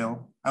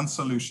scale and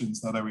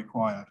solutions that are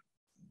required.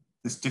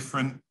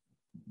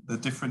 The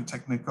different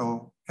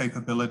technical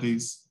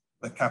capabilities,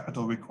 the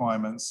capital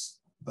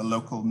requirements, the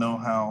local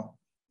know-how,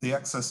 the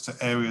access to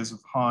areas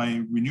of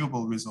high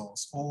renewable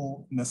resource,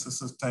 all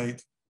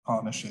necessitate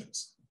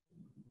partnerships.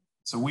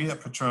 So we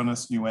at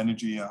PETRONAS New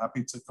Energy are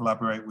happy to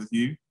collaborate with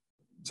you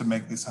to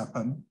make this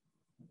happen.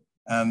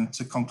 And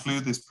to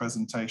conclude this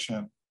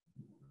presentation,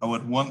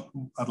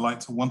 I'd like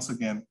to once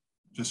again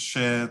just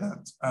share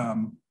that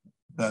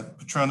that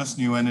PETRONAS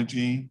New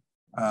Energy,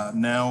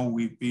 now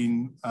we've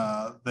been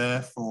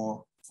there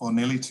for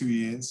nearly 2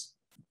 years.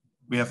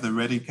 We have the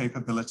ready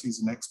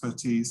capabilities and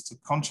expertise to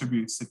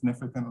contribute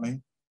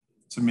significantly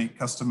to meet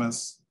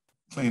customers'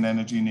 clean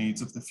energy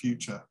needs of the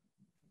future.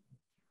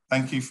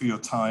 Thank you for your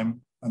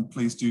time, and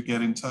please do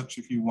get in touch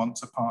if you want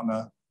to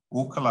partner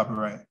or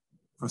collaborate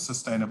for a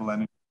sustainable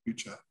energy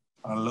future.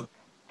 I'll look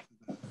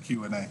to the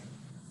Q&A.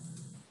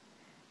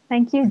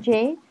 Thank you,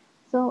 Jay.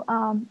 So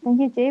thank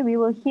you, Jay. We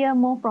will hear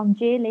more from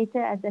Jay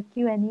later at the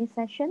Q&A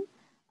session.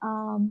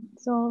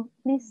 So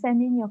please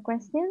send in your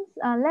questions.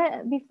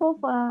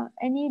 Before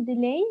any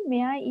delay,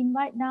 may I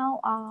invite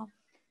now?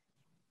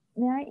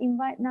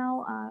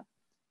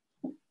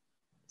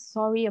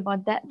 Sorry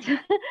about that.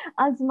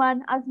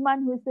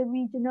 Azman, who is the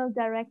Regional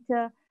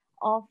Director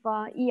of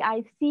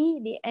EIC,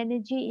 the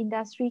Energy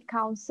Industry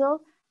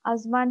Council.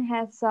 Azman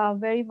has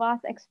very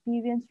vast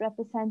experience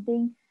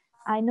representing.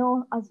 I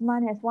know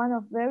Azman has one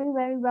of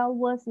very well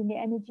versed in the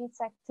energy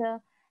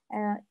sector,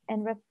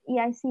 and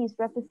EIC is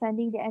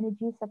representing the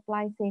energy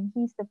supply chain.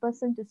 He's the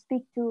person to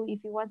speak to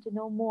if you want to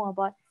know more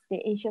about the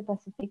Asia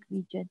Pacific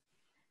region.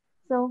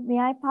 So may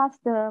I pass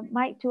the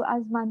mic to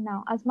Azman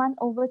now? Azman,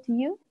 over to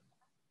you.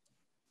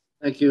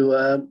 Thank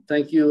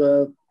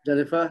you,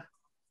 Jennifer,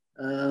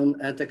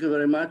 and thank you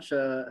very much,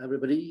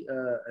 everybody,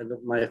 and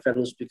my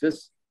fellow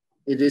speakers.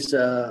 It is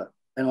an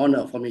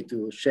honor for me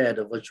to share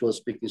the virtual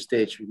speaking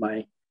stage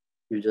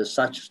with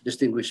such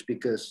distinguished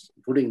speakers,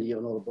 including the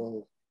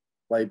Honorable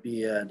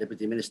YB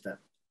Deputy Minister.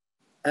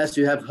 As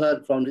you have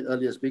heard from the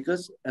earlier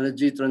speakers,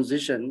 energy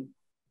transition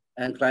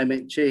and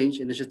climate change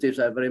initiatives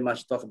are very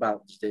much talked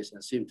about these days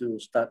and seem to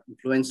start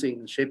influencing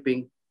and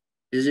shaping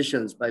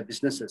decisions by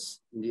businesses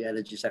in the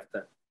energy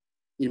sector.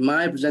 In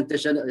my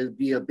presentation, it will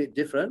be a bit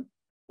different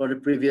from the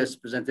previous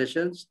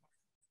presentations.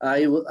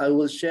 I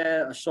will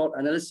share a short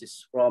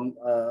analysis from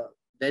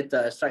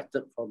data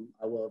extracted from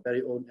our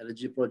very own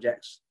energy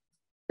projects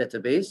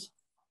database,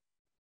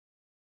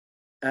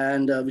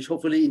 and which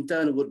hopefully in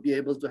turn would be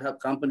able to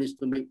help companies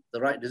to make the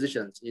right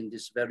decisions in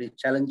this very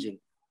challenging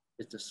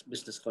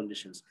business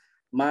conditions.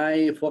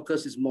 My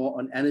focus is more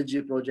on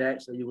energy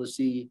projects, and you will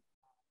see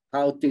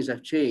how things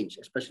have changed,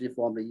 especially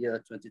from the year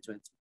 2020.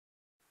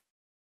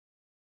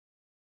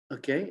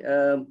 Okay,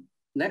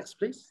 next,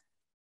 please.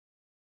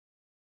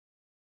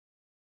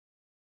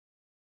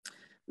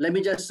 Let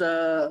me just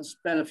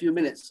spend a few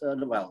minutes,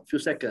 well, a few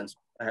seconds,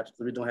 perhaps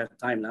we don't have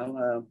time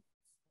now.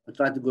 I'll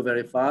try to go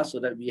very fast so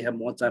that we have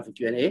more time for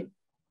Q&A.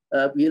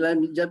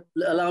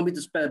 Allow me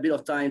to spend a bit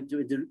of time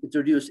to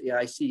introduce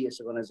EIC as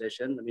an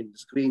organization. I mean, the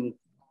screen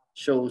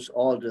shows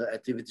all the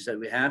activities that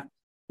we have.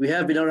 We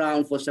have been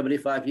around for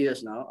 75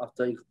 years now,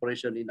 after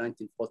incorporation in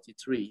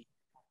 1943.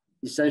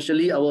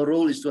 Essentially, our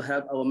role is to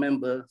help our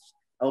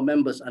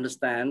members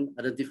understand,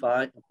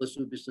 identify, and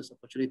pursue business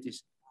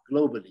opportunities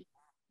globally.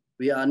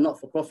 We are a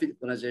not-for-profit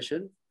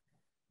organization,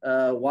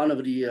 one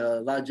of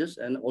the largest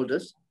and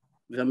oldest,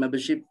 with a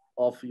membership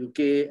of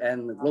UK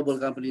and global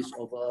companies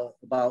over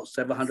about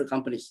 700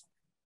 companies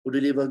who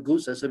deliver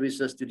goods and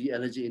services to the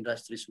energy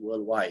industries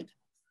worldwide.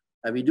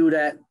 And we do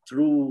that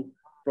through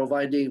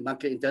providing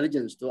market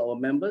intelligence to our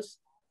members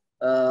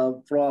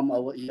from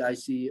our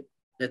EIC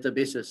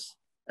databases.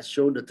 As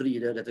shown, the three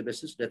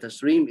databases. Data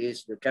stream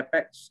is the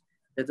CapEx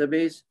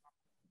database,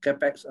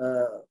 CapEx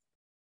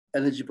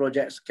energy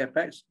projects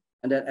CapEx,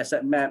 and then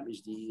asset map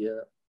is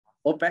the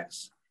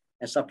OpEx,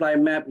 and supply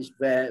map is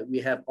where we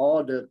have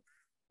all the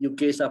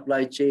UK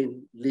supply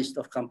chain list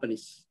of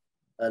companies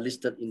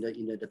listed in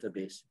the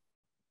database.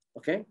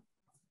 Okay,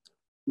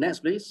 next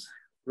please,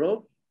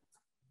 Rob.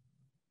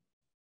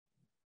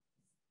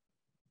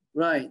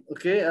 Right,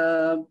 okay,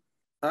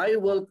 I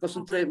will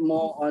concentrate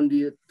more on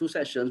the two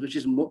sessions, which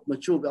is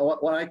mature,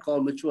 what I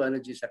call mature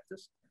energy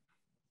sectors,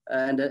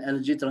 and then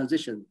energy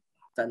transition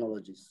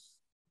technologies.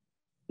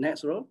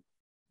 Next row.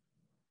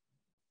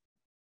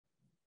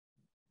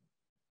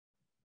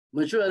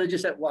 Mature energy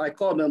sector, what I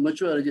call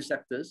mature energy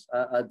sectors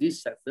are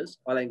these sectors: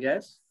 oil and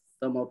gas,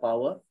 thermal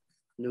power,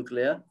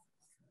 nuclear,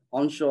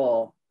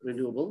 onshore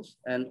renewables,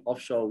 and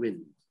offshore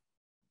wind.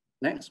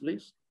 Next,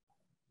 please.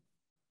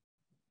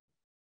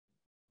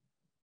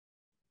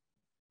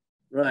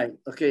 Right,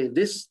 okay,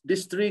 these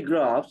three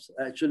graphs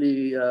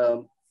actually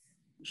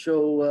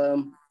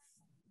show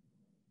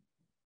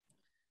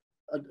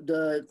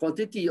the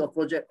quantity of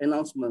project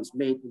announcements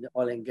made in the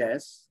oil and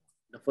gas,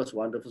 the first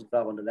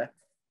graph on the left,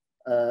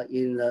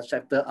 in the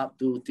sector up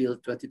to till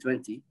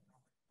 2020.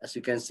 As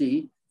you can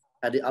see,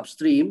 at the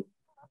upstream,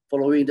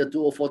 following the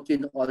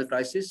 2014 oil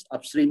crisis,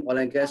 upstream oil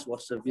and gas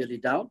was severely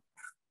down,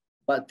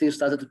 but things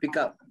started to pick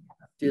up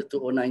till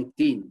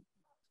 2019.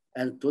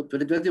 And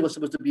 2020 was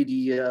supposed to be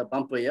the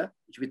bumper year,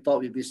 which we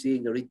thought we'd be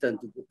seeing the return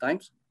to good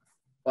times.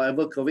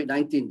 However,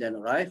 COVID-19 then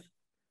arrived,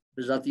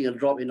 resulting in a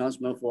drop in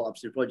announcement for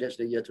upstream projects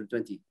in the year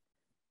 2020.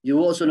 You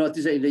will also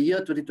notice that in the year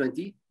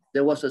 2020,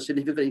 there was a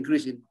significant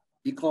increase in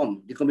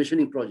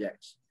decommissioning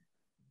projects,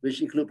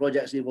 which include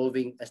projects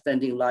involving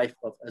extending life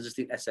of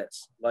existing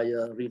assets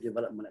via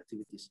redevelopment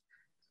activities.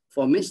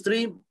 For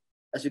midstream,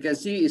 as you can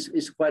see,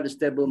 is quite a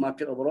stable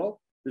market overall,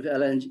 with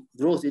LNG,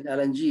 growth in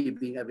LNG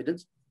being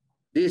evident.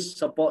 This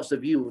supports the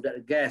view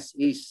that gas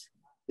is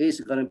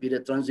is going to be the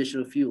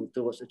transitional fuel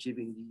towards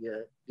achieving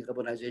the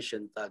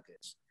decarbonization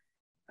targets.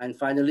 And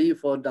finally,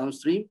 for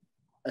downstream,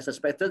 as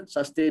expected,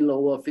 sustained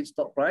lower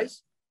feedstock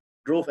price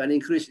drove an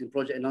increase in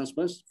project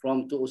announcements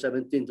from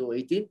 2017 to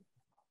 2018.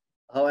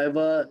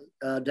 However,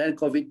 then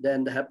COVID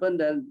then happened,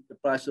 then the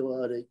price of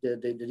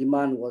the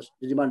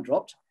demand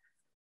dropped.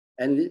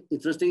 And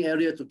interesting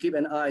area to keep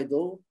an eye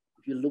though,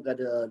 if you look at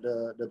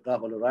the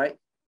graph on the right,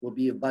 will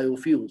be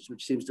biofuels,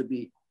 which seems to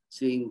be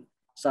seeing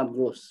some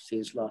growth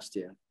since last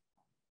year.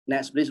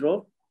 Next, please,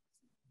 Ro.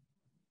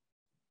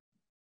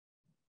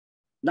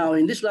 Now,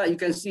 in this slide, you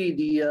can see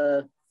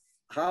the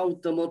how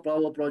thermal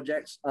power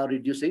projects are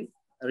reducing.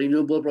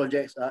 Renewable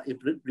projects are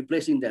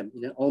replacing them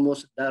in an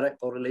almost direct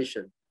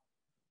correlation.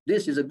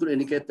 This is a good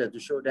indicator to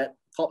show that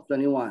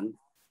COP21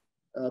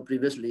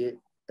 previously,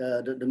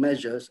 the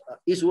measures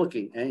is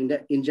working. And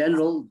in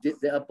general,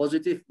 there are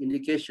positive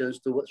indications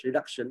towards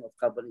reduction of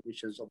carbon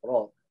emissions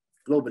overall,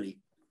 globally.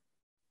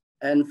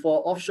 And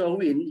for offshore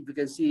wind, if you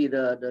can see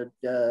the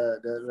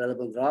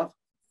relevant graph,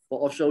 for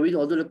offshore wind,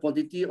 although the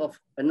quantity of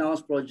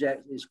announced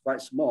projects is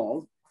quite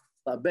small,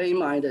 but bear in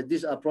mind that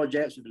these are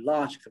projects with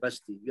large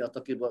capacity. We are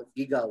talking about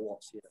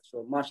gigawatts here,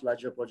 so much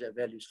larger project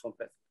values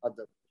compared to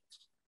other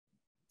projects.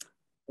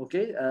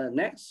 Okay,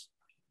 next.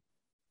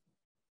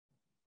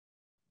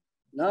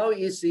 Now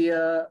is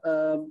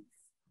the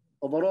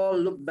overall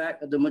look back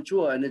at the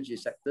mature energy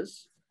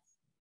sectors.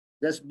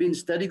 There's been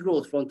steady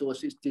growth from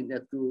 2016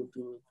 to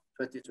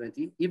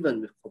 2020,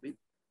 even with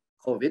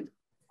COVID.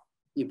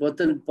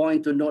 Important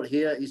point to note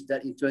here is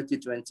that in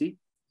 2020,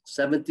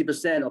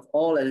 70% of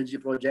all energy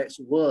projects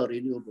were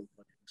renewable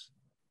projects.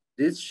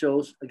 This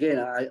shows, again,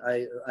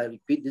 I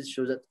repeat, this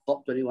shows that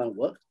COP21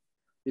 worked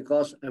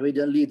because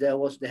evidently there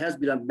has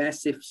been a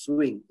massive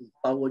swing in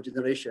power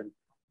generation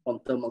from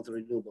thermal to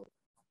renewable.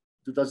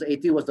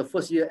 2018 was the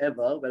first year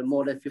ever when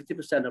more than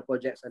 50% of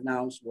projects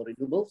announced were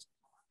renewables.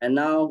 And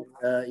now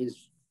in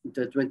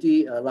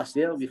 2020, last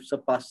year, we've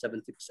surpassed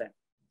 70%.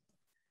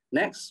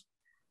 Next.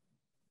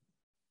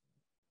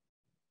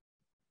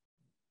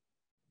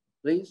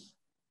 Please.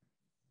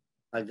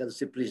 I got to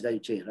say please, that you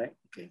change, right?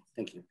 Okay,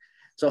 thank you.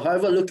 So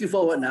however, looking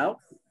forward now,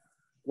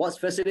 what's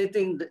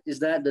fascinating is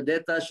that the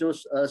data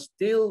shows a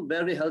still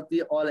very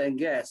healthy oil and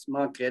gas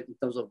market in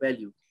terms of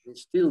value.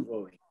 It's still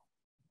growing.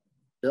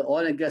 The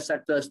oil and gas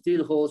sector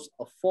still holds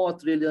a $4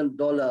 trillion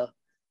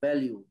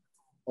value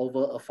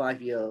over a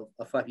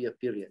five-year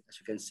period, as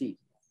you can see.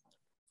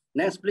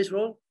 Next, please,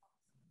 Ron.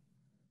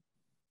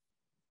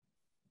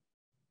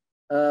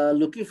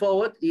 Looking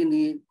forward in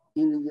the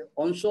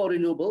onshore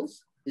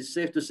renewables, it's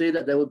safe to say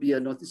that there will be a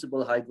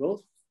noticeable high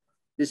growth.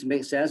 This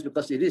makes sense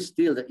because it is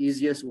still the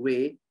easiest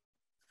way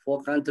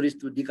for countries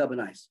to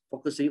decarbonize,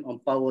 focusing on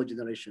power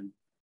generation.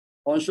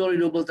 Onshore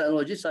renewable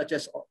technologies such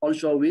as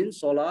onshore wind,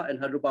 solar, and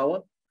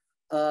hydropower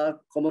are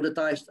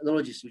commoditized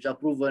technologies which are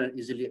proven and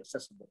easily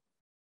accessible.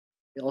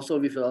 Also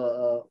with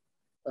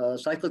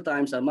cycle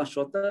times are much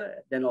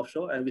shorter than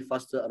offshore and with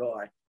faster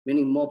ROI,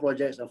 meaning more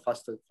projects and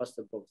faster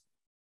growth.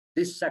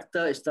 This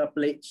sector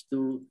extrapolates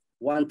to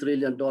 $1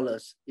 trillion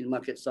in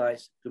market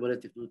size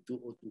cumulative to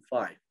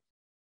 2025.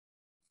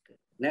 Okay.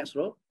 Next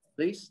row,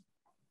 please.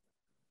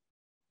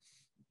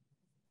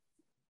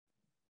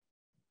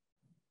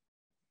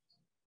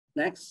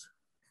 Next.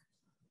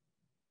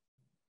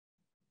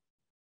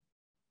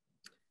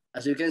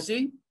 As you can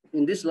see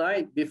in this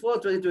slide, before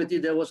 2020,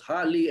 there was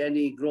hardly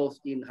any growth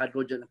in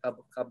hydrogen and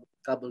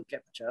carbon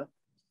capture.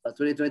 But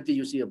 2020,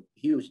 you see a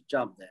huge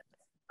jump there.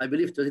 I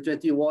believe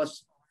 2020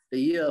 was the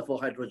year for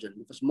hydrogen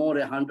because more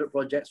than 100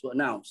 projects were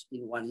announced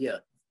in 1 year.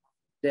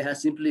 There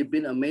has simply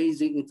been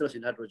amazing interest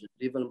in hydrogen,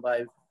 driven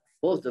by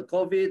both the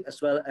COVID as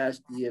well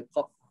as the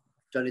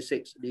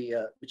COP26,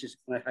 which is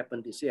going to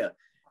happen this year.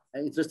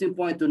 An interesting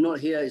point to note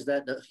here is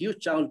that the huge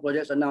chunk of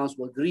projects announced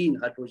were green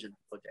hydrogen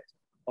projects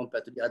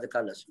compared to the other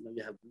colors. You know,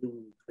 you have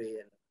blue, gray,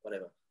 and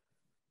whatever.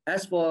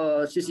 As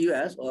for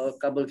CCUS or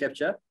carbon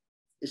capture,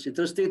 it's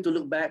interesting to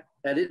look back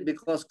at it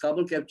because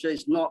carbon capture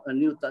is not a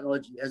new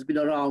technology. It has been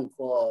around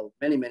for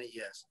many, many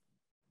years.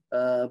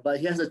 But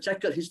it has a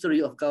checkered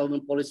history of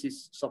government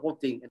policies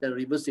supporting and then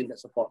reversing that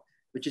support,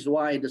 which is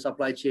why the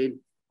supply chain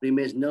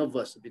remains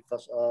nervous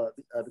because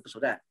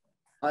of that.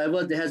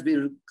 However, there has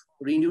been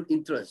renewed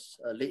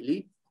interest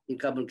lately in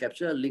carbon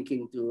capture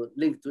linked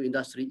to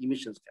industry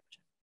emissions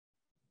capture.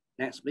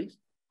 Next, please.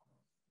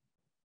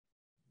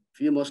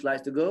 Few more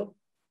slides to go.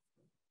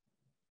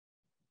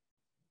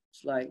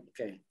 Slide,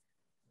 okay.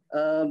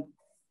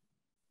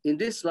 In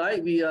this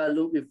slide,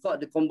 we've got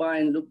the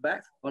combined look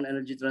back on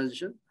energy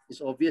transition.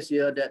 It's obvious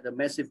here that the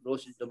massive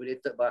growth is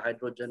dominated by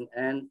hydrogen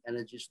and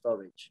energy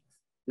storage.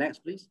 Next,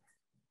 please.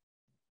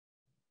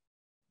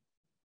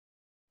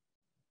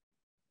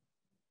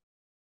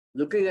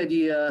 Looking at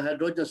the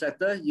hydrogen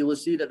sector, you will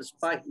see that the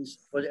spike in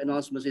project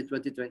announcements in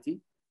 2020,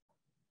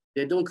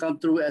 they don't come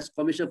through as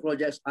commercial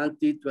projects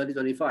until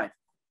 2025.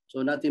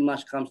 So nothing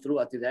much comes through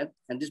until then.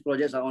 And these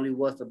projects are only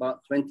worth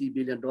about $20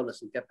 billion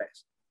in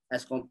capex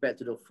as compared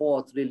to the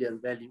 $4 trillion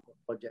value of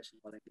projects in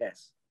oil and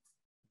gas.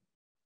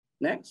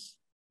 Next.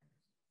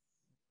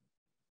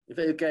 In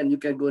fact, you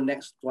can go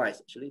next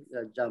twice actually.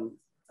 Jump.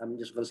 I'm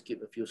just going to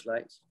skip a few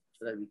slides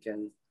so that we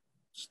can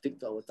stick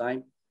to our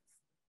time.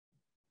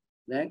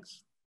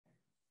 Next.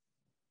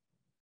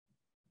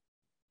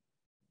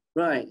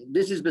 Right,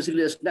 this is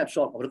basically a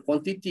snapshot of the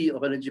quantity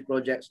of energy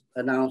projects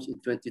announced in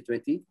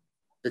 2020.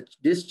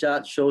 This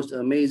chart shows the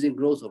amazing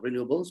growth of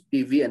renewables,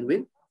 PV and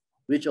wind,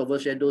 which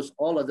overshadows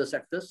all other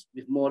sectors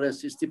with more than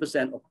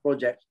 60% of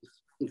projects,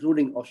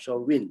 including offshore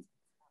wind.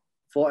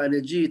 For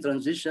energy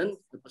transition,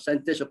 the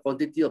percentage of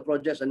quantity of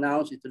projects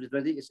announced in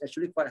 2020 is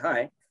actually quite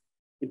high,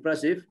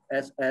 impressive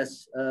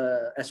as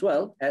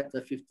well at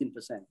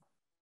 15%.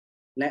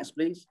 Next,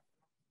 please.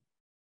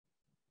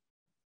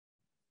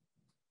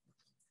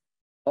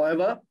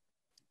 However,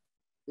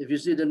 if you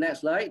see the next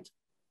slide,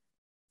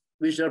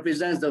 which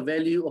represents the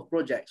value of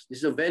projects. This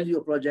is the value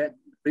of project.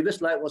 Previous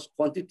slide was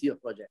quantity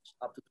of projects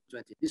up to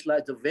 20. This slide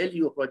is the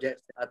value of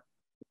projects that are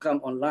to come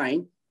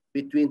online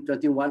between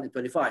 21 and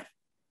 25.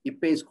 It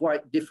paints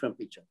quite different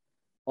picture.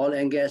 Oil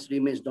and gas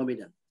remains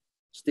dominant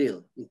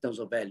still in terms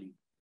of value.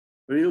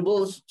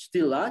 Renewables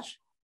still large,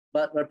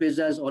 but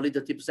represents only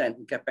 30%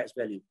 in capex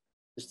value,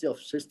 instead of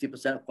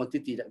 60% of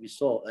quantity that we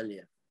saw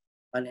earlier.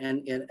 And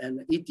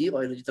ET,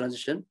 or energy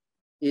transition,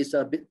 is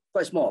a bit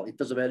quite small in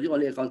terms of value,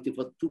 only accounting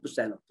for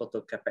 2% of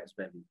total capex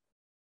value.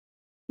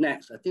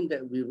 Next, I think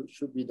that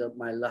should be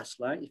my last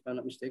slide, if I'm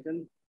not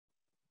mistaken.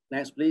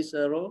 Next, please,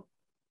 Ro.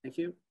 Thank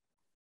you.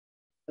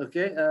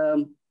 Okay,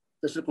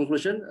 that's the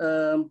conclusion.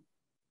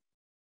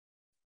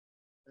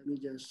 Let me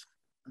just,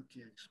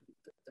 okay,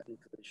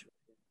 technical issue.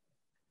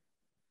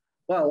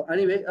 Well,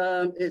 anyway,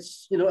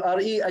 it's,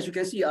 RE, as you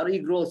can see, RE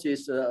growth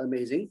is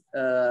amazing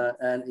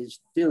and it's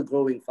still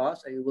growing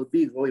fast. And it will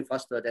be growing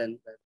faster than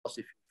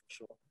fossil fuel for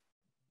sure.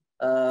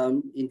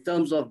 In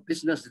terms of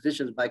business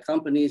decisions by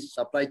companies,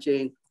 supply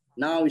chain,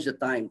 now is the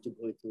time to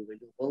go into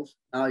renewables.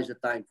 Now is the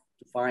time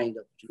to find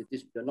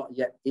opportunities. If you're not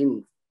yet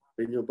in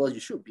renewables,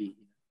 you should be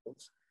in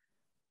renewables.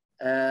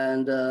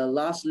 And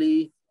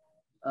lastly,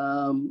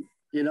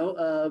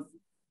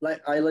 like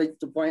I like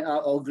to point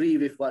out, or agree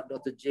with what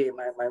Dr. J,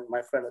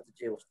 my friend Dr.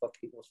 J was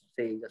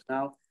saying just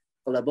now,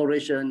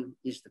 collaboration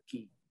is the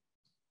key.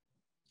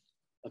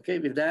 Okay,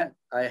 with that,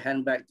 I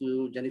hand back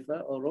to Jennifer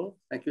Oro.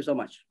 Thank you so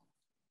much.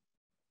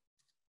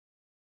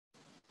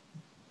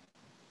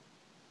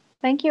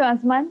 Thank you,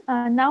 Azman.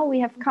 Now we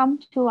have come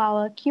to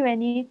our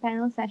Q&A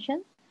panel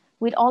session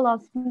with all our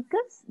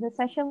speakers. The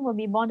session will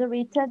be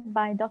moderated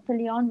by Dr.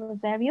 Leon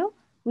Rosario.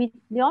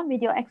 Leon,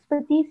 with your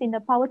expertise in the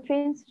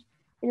powertrains,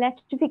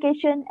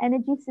 electrification,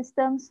 energy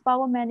systems,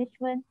 power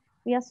management,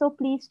 we are so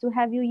pleased to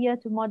have you here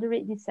to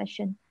moderate this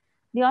session.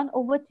 Leon,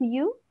 over to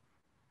you.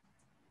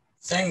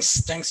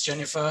 Thanks,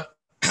 Jennifer.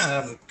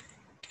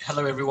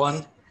 Hello,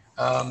 everyone.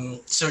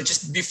 So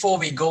just before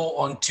we go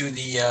on to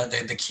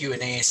the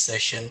Q&A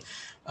session,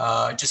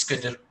 just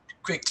going to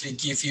quickly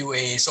give you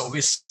a sort of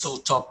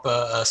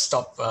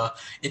whistle-stop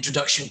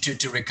introduction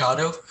to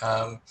Ricardo.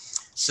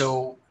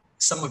 So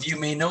some of you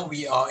may know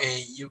we are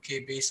a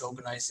UK-based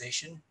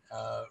organization,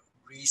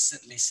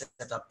 recently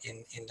set up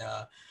in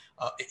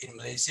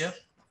Malaysia.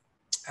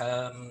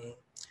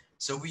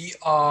 So we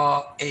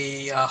are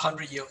a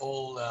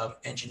 100-year-old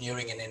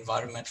engineering and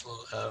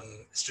environmental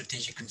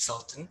strategic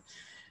consultant,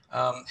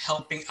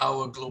 helping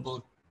our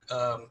global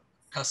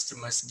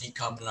customers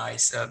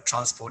decarbonize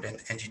transport and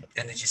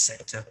energy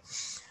sector.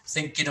 I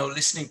think,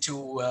 listening to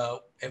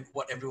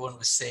what everyone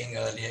was saying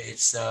earlier,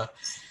 it's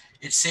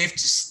safe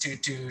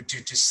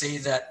to say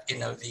that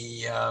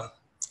the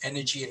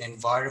energy and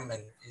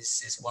environment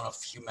is one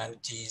of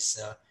humanity's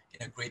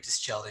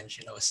greatest challenge.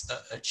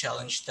 A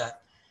challenge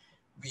that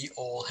we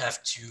all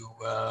have to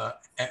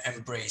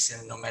embrace,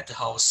 and no matter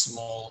how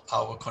small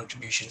our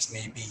contributions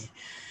may be.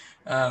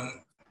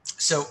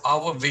 So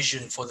our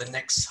vision for the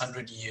next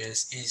 100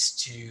 years is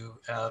to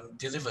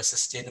deliver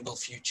sustainable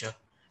future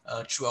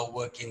through our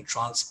work in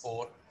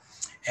transport,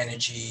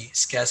 energy,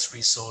 scarce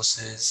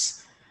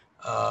resources,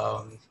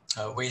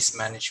 waste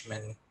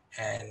management,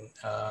 and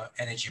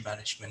energy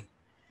management.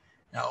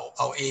 Now,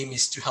 our aim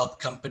is to help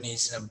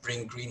companies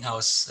bring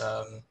greenhouse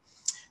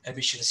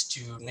emissions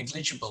to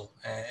negligible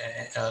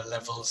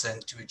levels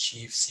and to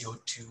achieve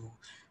CO2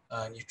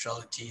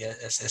 neutrality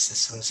as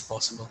soon as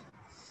possible.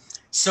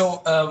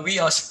 So we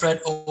are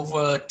spread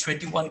over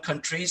 21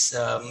 countries,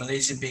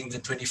 Malaysia being the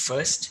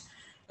 21st.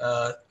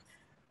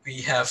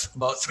 We have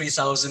about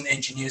 3,000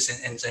 engineers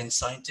and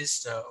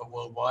scientists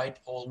worldwide,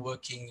 all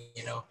working,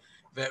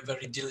 very,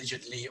 very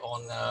diligently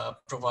on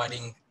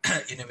providing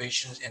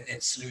innovations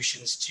and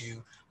solutions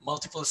to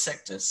multiple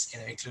sectors,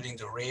 including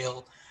the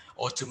rail,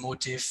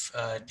 automotive,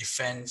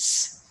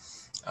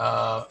 defense,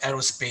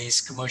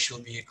 aerospace, commercial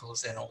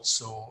vehicles, and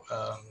also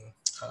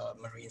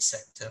marine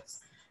sector.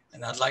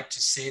 And I'd like to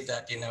say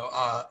that,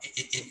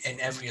 in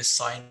every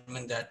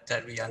assignment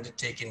that we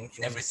undertake, in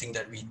everything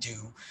that we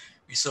do,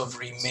 we sort of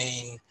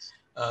remain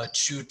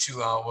true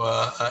to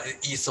our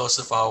ethos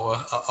of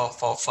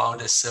our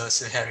founder,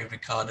 Sir Harry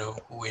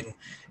Ricardo, who in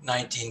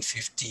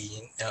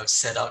 1915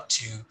 set out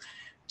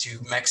to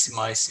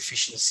maximize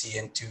efficiency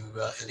and to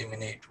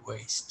eliminate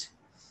waste.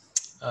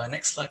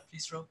 Next slide,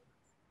 please, Rob.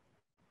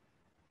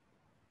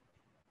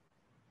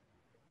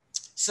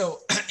 So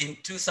in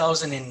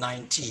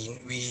 2019,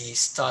 we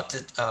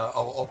started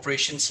our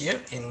operations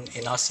here in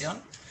ASEAN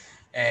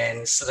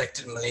and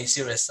selected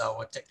Malaysia as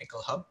our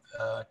technical hub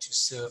to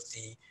serve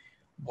the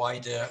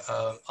wider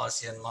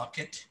ASEAN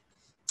market.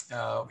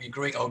 We're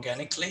growing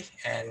organically,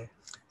 and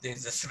the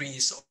three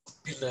sort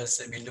of pillars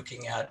that we're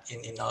looking at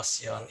in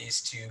ASEAN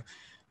is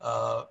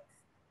to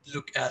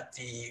look at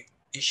the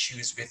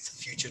issues with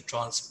future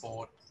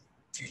transport,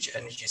 future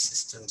energy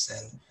systems,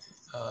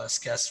 and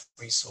scarce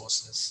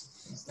resources.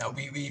 Now,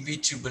 we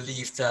too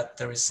believe that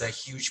there is a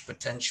huge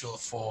potential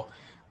for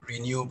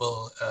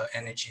renewable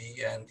energy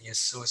and the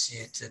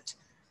associated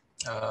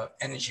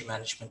energy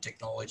management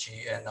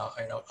technology, and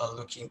are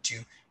looking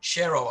to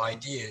share our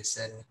ideas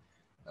and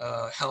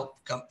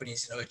help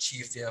companies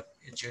achieve their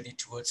journey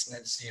towards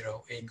net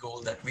zero, a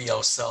goal that we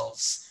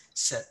ourselves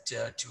set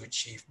to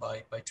achieve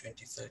by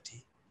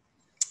 2030.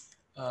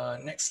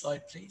 Next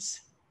slide, please.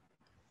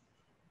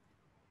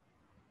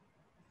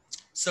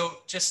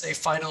 So just a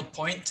final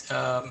point.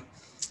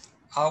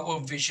 Our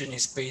vision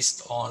is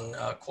based on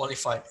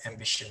qualified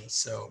ambitions.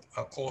 So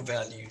our core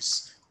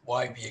values,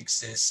 why we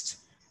exist,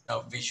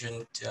 our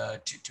vision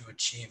to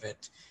achieve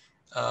it.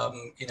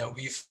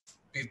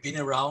 We've been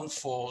around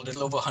for a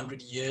little over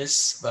 100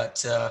 years,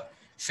 but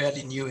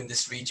fairly new in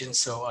this region.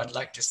 So I'd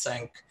like to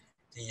thank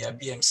the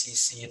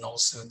BMCC and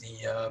also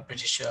the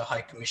British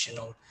High Commission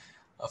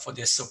for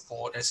their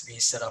support as we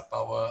set up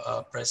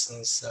our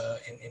presence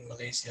in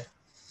Malaysia.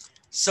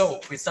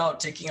 So without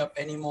taking up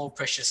any more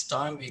precious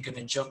time, we're going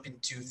to jump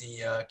into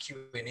the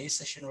Q&A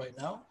session right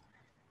now.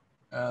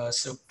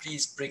 So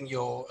please bring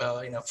your,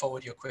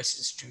 forward your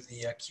questions to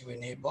the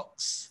Q&A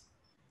box.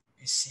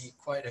 We see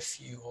quite a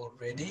few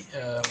already.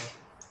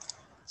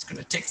 It's going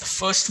to take the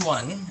first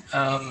one.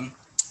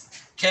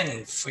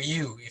 Ken, for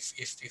you,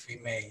 if we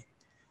may.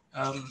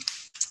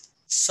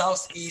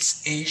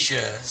 Southeast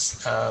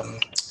Asia's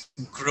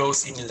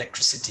growth in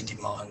electricity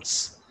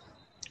demands,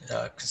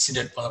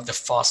 considered one of the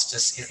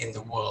fastest in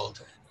the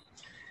world.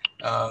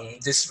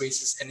 This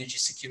raises energy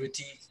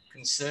security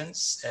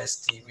concerns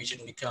as the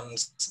region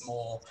becomes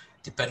more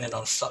dependent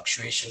on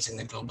fluctuations in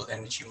the global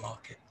energy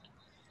market.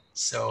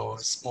 So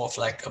it's more of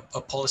like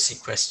a policy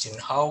question.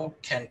 How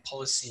can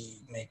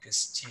policymakers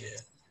steer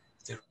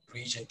the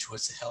region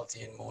towards a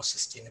healthy and more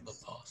sustainable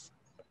path?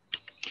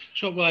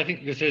 Sure. Well, I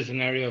think this is an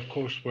area, of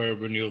course, where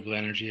renewable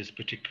energy is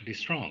particularly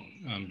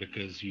strong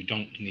because you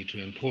don't need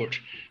to import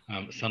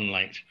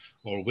sunlight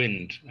or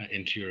wind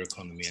into your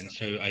economy. And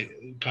so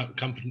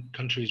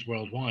countries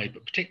worldwide,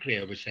 but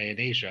particularly I would say in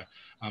Asia,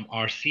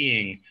 are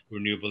seeing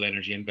renewable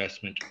energy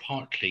investment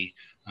partly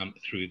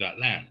through that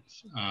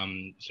lens.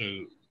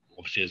 So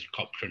obviously as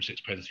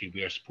COP26 presidency,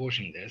 we are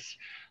supporting this.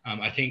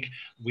 I think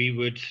we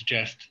would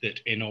suggest that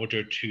in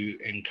order to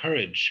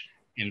encourage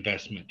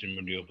investment in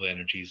renewable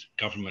energies,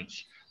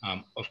 governments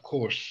of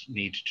course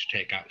need to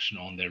take action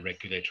on their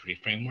regulatory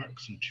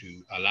frameworks and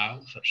to allow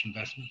such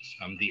investments.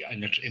 The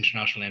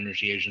International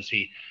Energy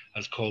Agency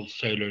has called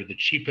solar the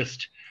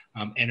cheapest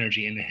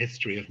energy in the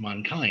history of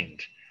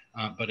mankind.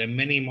 But in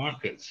many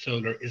markets,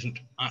 solar isn't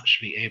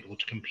actually able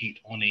to compete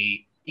on an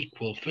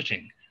equal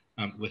footing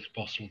with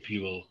fossil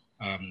fuel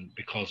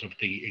because of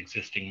the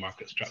existing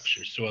market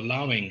structures. So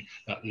allowing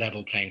that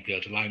level playing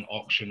field, allowing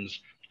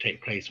auctions to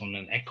take place on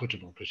an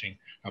equitable footing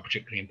are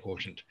particularly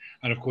important.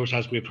 And of course,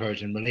 as we've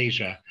heard in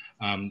Malaysia,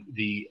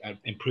 the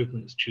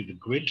improvements to the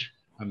grid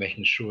and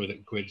making sure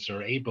that grids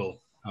are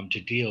able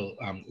to deal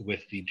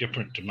with the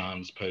different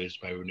demands posed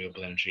by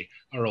renewable energy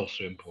are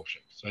also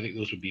important. So I think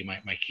those would be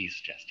my key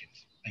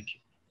suggestions. Thank you.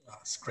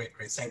 That's great.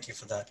 Thank you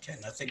for that, Ken.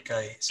 I think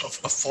sort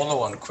of a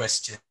follow-on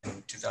question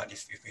to that,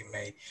 if we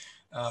may.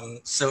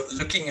 So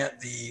looking at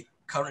the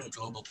current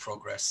global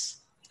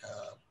progress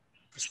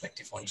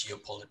perspective on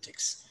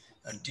geopolitics,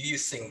 do you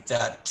think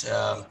that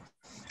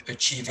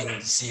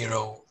achieving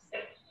zero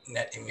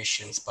net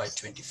emissions by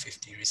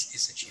 2050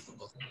 is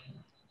achievable?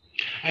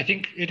 I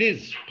think it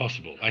is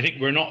possible. I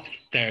think we're not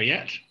there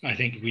yet. I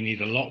think we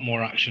need a lot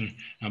more action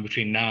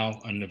between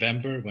now and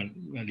November when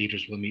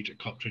leaders will meet at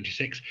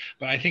COP26.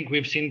 But I think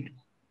we've seen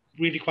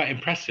really quite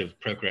impressive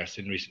progress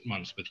in recent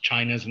months with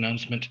China's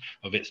announcement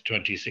of its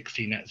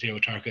 2060 net zero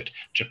target,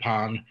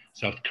 Japan,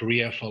 South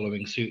Korea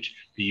following suit,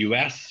 the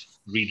US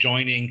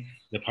rejoining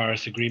the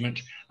Paris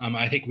Agreement.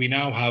 I think we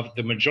now have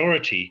the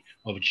majority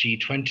of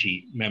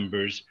G20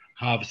 members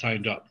have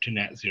signed up to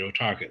net zero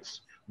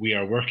targets. We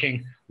are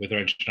working with our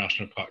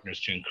international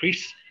partners to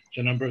increase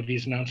the number of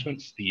these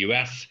announcements. The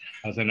US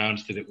has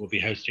announced that it will be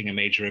hosting a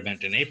major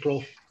event in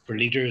April for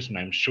leaders, and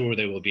I'm sure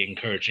they will be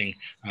encouraging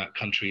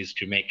countries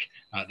to make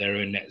their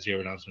own net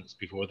zero announcements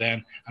before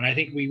then. And I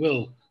think we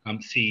will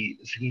see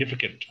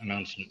significant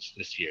announcements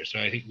this year. So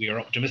I think we are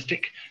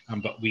optimistic,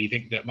 but we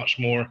think that much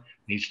more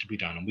needs to be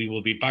done. And we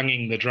will be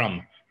banging the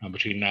drum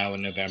between now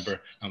and November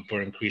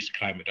for increased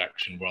climate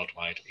action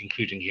worldwide,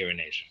 including here in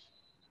Asia.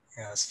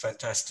 Yeah, it's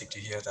fantastic to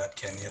hear that,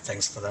 Ken. Yeah,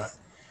 thanks for that.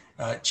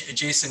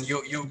 Jason,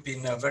 you've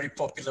been very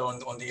popular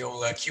on the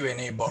old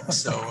Q&A box,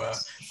 so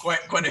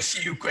quite a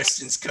few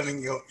questions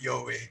coming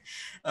your way.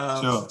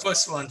 Sure.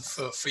 First one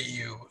for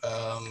you.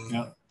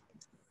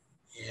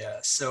 Yeah.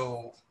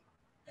 So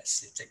let's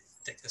see.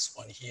 Take this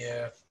one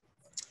here.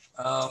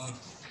 I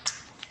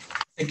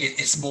think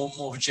it's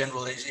more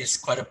general. It's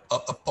quite a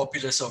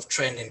popular sort of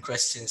trend in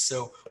questions.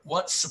 So,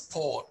 what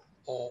support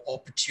or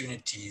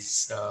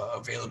opportunities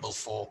available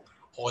for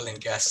oil and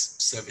gas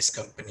service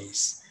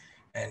companies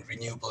and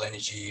renewable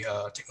energy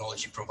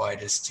technology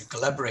providers to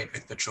collaborate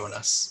with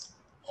PETRONAS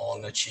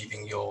on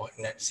achieving your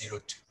net zero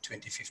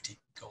 2050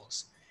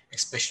 goals,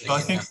 especially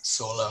in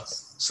solar,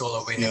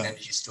 wind, and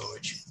energy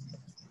storage?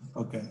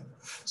 Okay,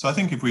 so I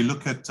think if we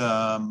look at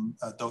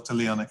Dr.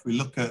 Leon, if we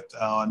look at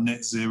our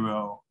net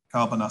zero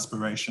carbon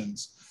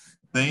aspirations,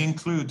 they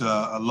include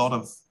a lot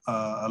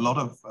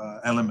of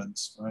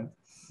elements, right?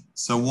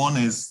 So one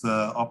is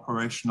the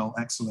operational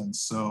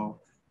excellence.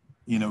 So,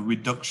 you know,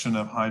 reduction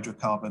of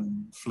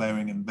hydrocarbon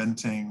flaring and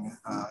venting,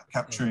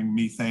 capturing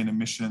methane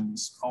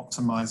emissions,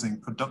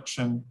 optimizing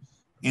production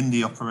in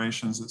the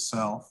operations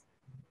itself,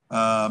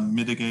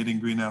 mitigating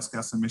greenhouse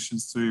gas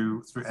emissions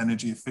through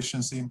energy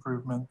efficiency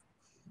improvement,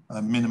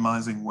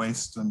 minimizing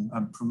waste and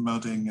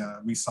promoting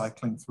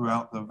recycling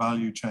throughout the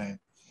value chain.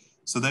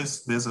 So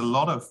there's a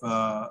lot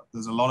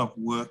of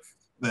work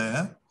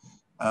there,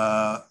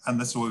 and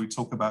that's why we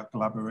talk about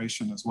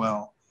collaboration as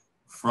well,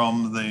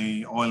 from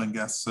the oil and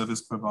gas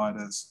service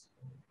providers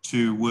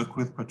to work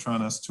with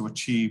PETRONAS to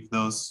achieve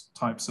those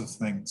types of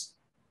things.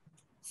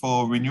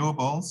 For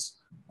renewables,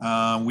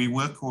 we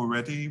work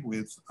already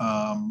with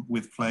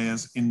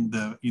players in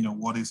the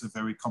what is a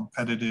very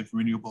competitive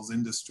renewables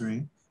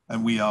industry,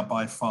 and we are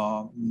by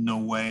far no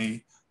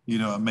way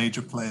a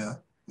major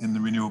player in the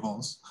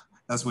renewables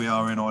as we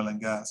are in oil and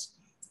gas.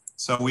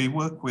 So we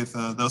work with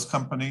those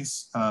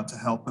companies to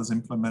help us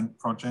implement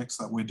projects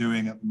that we're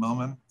doing at the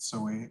moment.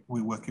 So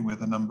we're working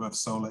with a number of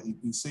solar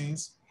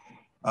EPCs.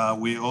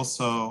 We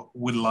also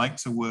would like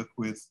to work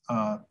with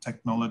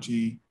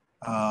technology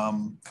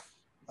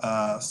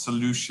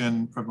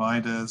solution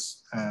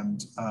providers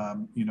and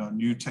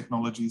new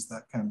technologies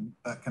that can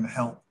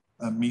help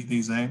meet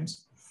these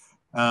aims.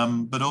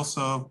 But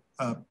also,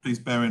 please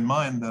bear in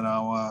mind that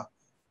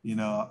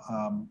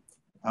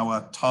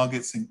our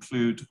targets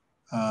include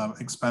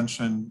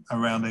expansion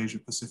around Asia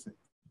Pacific.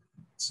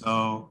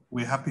 So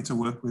we're happy to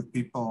work with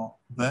people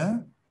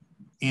there.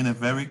 In a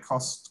very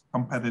cost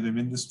competitive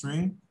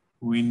industry,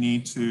 we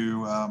need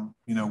to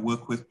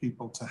work with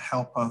people to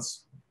help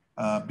us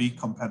be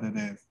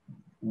competitive,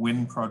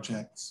 win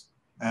projects,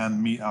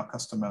 and meet our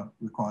customer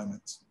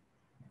requirements.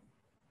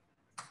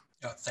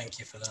 Yeah, thank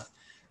you for that.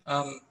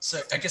 So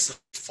I guess a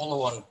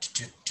follow on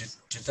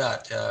to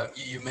that,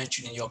 you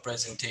mentioned in your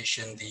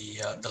presentation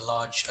the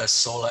large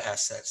solar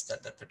assets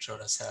that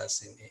PETRONAS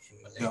has in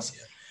Malaysia.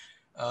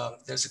 Yeah.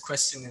 There's a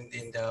question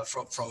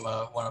from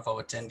one of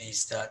our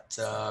attendees that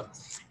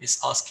is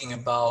asking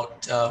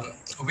about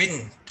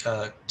wind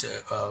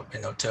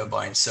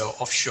turbines, so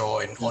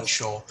offshore and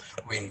onshore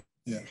wind.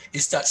 Yeah.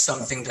 Is that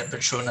something that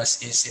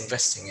PETRONAS is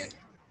investing in?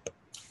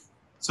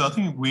 So I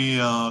think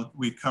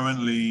we're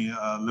currently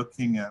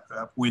looking at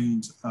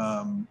wind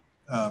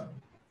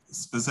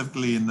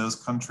specifically in those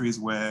countries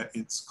where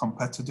it's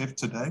competitive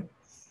today.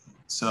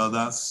 So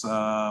that's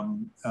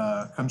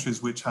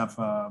countries which have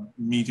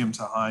medium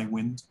to high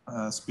wind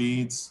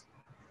speeds,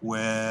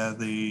 where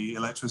the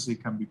electricity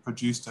can be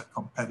produced at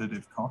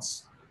competitive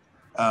costs.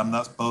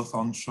 That's both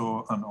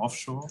onshore and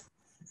offshore.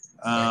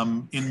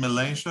 In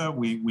Malaysia,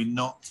 we're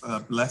not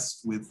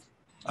blessed with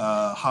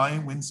high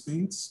wind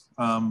speeds.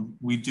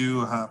 We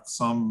do have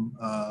some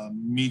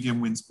medium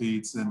wind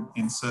speeds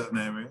in certain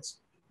areas.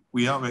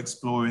 We are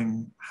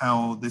exploring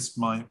how this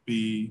might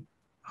be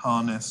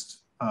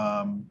harnessed,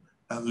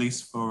 at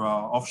least for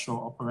our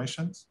offshore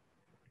operations.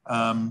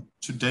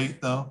 To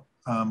date, though,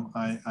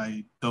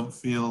 I don't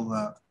feel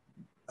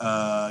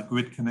that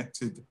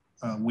grid-connected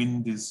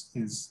wind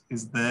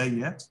is there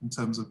yet in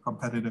terms of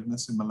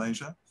competitiveness in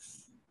Malaysia.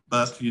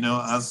 But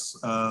as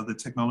the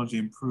technology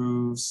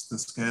improves, the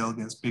scale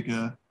gets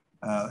bigger,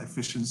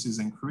 efficiencies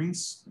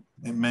increase,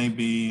 it may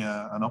be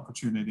an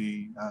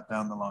opportunity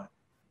down the line.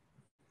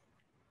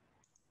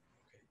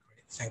 Okay,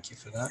 great. Thank you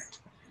for that.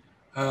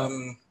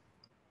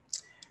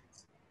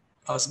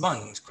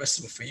 Azman,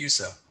 question for you,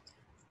 sir.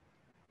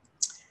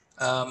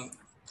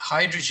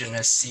 Hydrogen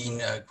has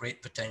seen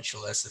great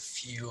potential as a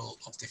fuel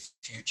of the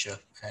future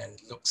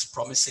and looks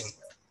promising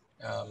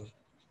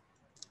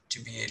to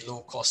be a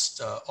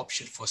low-cost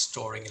option for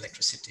storing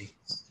electricity,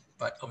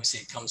 but obviously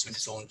it comes with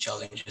its own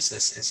challenges,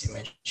 as you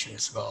mentioned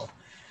as well.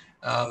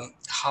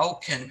 How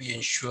can we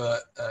ensure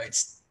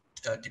its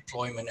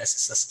deployment as a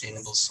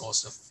sustainable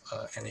source of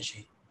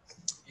energy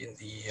in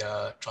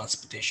the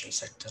transportation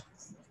sector?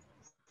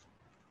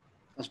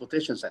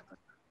 Transportation sector.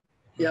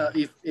 Yeah,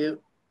 if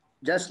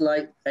just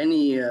like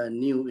any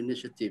new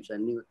initiatives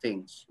and new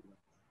things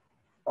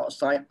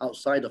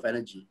outside of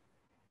energy,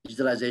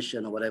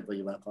 digitalization or whatever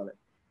you want to call it,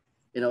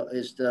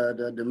 it's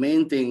the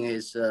main thing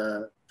is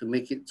to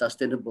make it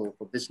sustainable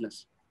for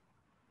business.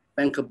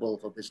 bankable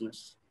for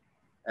business,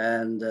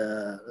 and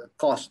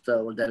cost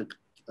will then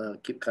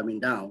keep coming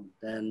down,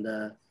 then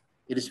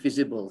it is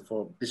feasible for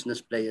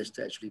business players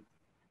to actually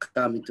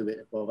come into it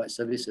and provide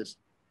services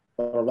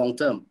for a long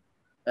term.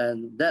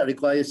 And that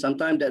requires,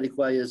 sometimes that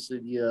requires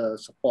the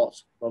support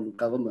from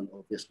government,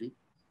 obviously.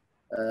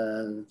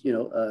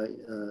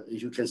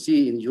 As you can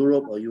see in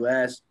Europe or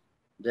US,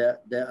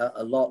 there are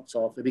a lot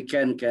of, maybe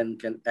Ken can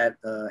add,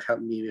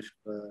 help me with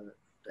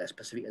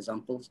specific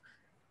examples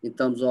in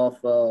terms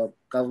of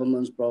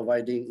governments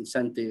providing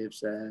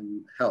incentives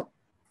and help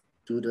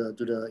to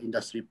the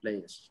industry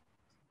players.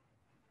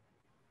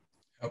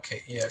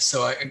 Okay, yeah.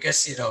 So I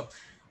guess,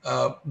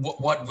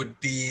 what would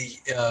be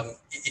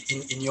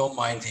in your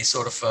mind the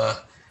sort of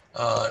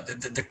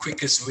the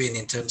quickest win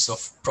in terms of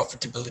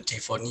profitability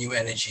for new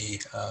energy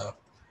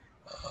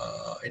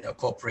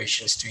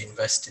corporations to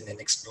invest in and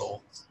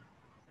explore?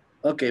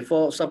 Okay,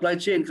 for supply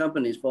chain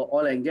companies, for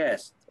oil and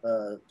gas,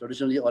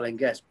 traditionally oil and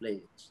gas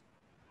players,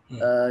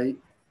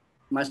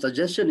 my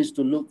suggestion is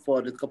to look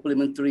for the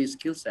complementary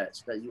skill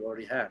sets that you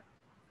already have.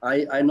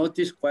 I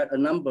noticed quite a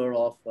number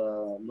of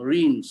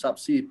marine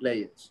subsea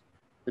players.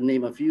 To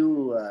name a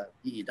few,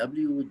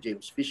 EEW,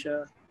 James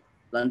Fisher,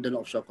 London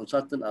Offshore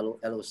Consultant,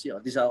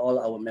 LOC. These are all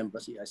our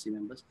members, EIC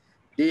members.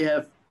 They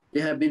have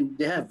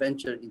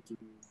ventured into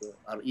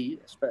RE,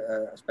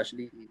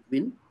 especially in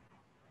wind,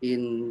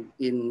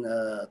 in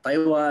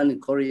Taiwan, in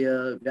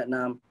Korea,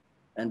 Vietnam,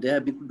 and they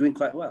have been doing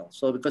quite well.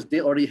 So because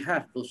they already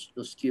have those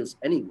skills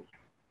anyway,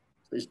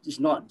 so it's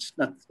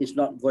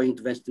not going to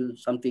invest to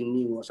something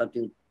new or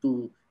something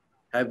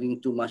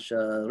having too much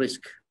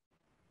risk.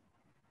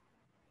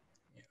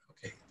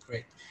 Okay,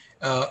 great.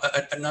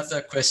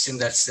 Another question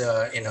that's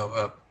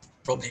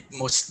probably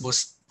most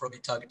probably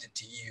targeted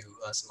to you,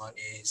 Azman,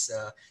 is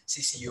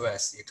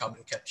CCUS, the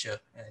carbon capture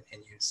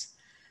and use.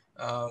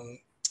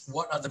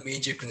 What are the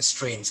major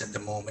constraints at the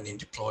moment in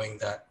deploying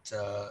that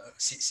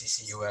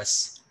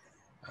CCUS,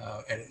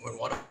 and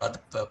what are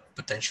the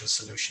potential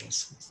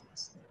solutions?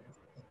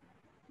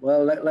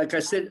 Well, like I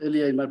said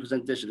earlier in my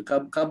presentation,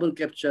 carbon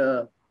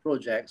capture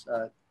projects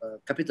are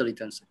capital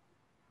intensive,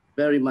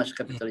 very much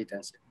capital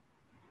intensive.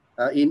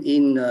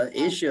 In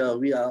Asia,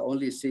 we are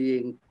only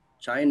seeing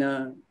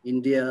China,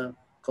 India,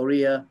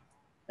 Korea,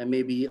 and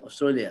maybe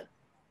Australia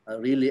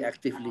really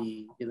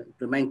actively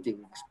implementing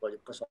this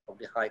project because of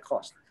the high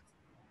cost.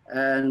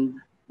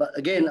 But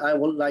again, I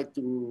would like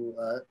to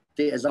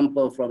take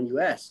example from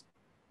US.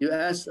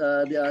 US,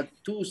 there are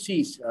two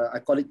C's, I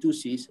call it two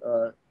C's.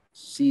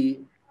 C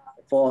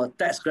for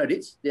tax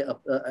credits, the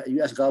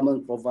US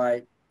government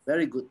provide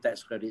very good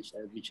tax credits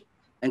which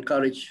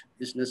encourage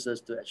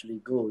businesses to actually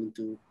go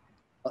into,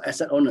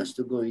 asset owners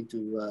to go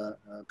into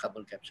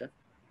carbon capture.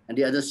 And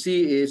the other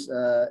C is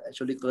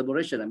actually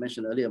collaboration. I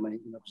mentioned earlier my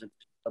presentation,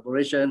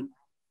 collaboration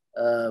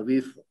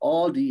with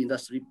all the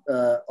industry,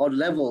 all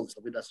levels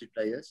of industry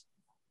players,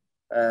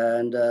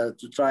 and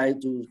to try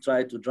to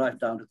drive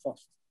down the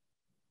cost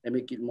and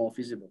make it more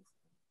feasible.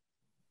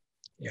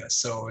 Yeah,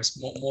 so it's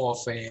more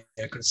of a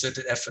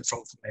concerted effort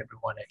from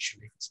everyone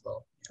actually as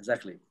well.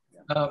 Exactly.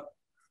 Yeah,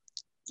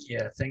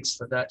 yeah, thanks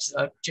for that.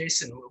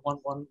 Jason, one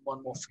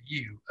more for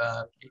you.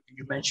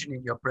 You mentioned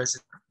in your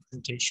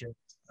presentation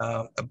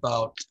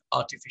about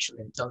artificial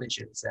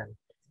intelligence and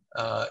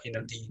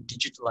the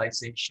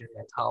digitalization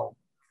and how,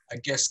 I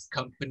guess,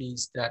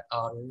 companies that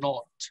are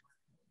not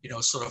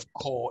sort of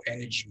core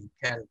energy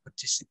can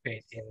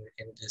participate in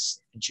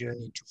this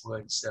journey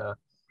towards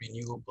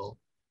renewable.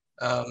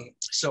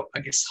 So I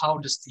guess, how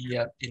does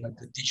the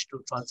the digital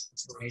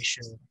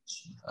transformation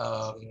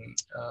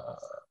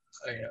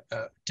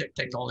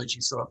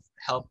technology sort of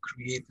help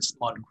create the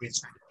smart grids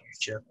for the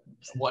future?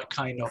 What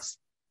kind of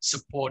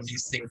support do you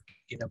think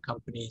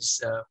companies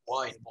who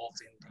are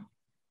involved in the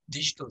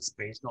digital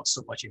space, not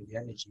so much in the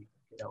energy,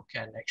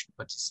 can actually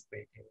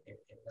participate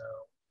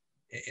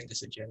in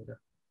this agenda?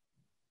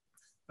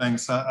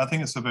 Thanks. I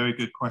think it's a very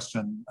good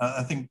question.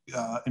 I think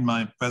in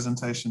my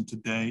presentation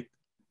today,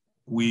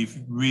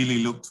 we've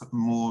really looked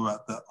more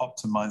at the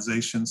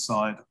optimization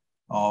side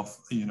of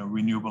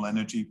renewable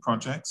energy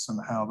projects and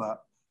how that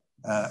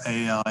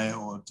AI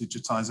or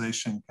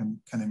digitization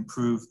can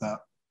improve that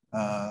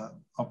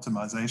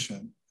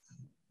optimization.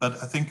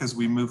 But I think as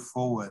we move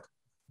forward,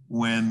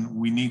 when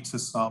we need to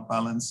start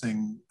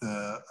balancing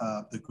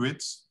the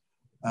grids,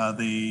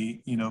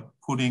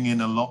 putting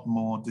in a lot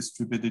more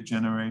distributed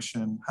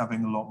generation,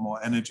 having a lot more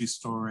energy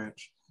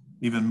storage,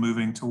 even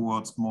moving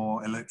towards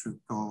more electric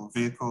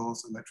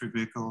vehicles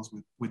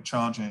with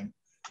charging,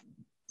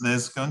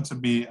 there's going to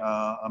be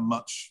a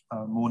much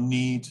more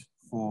need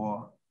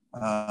for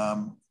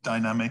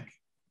dynamic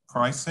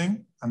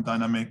pricing and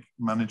dynamic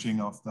managing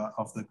of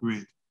the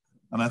grid.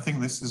 And I think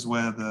this is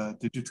where the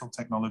digital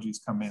technologies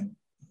come in.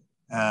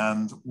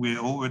 And we're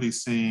already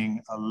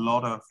seeing a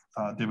lot of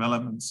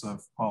developments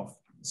of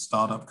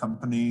startup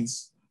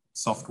companies,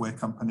 software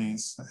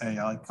companies,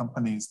 AI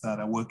companies that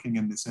are working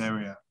in this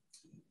area.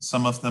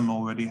 Some of them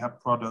already have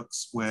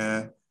products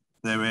where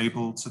they're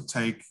able to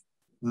take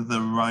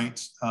the right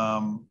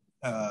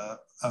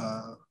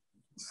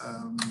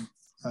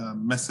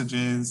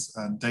messages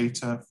and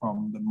data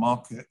from the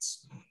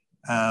markets,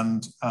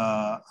 and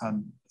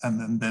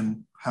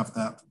then have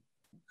that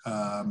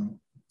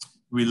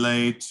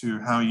relayed to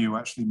how you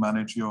actually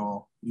manage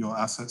your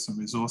assets and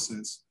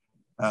resources,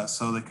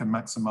 so they can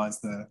maximize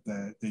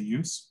their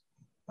use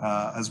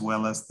as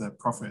well as their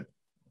profit.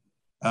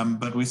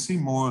 But we see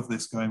more of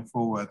this going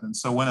forward. And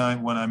so when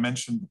I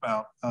mentioned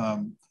about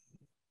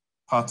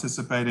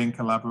participating,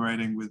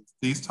 collaborating with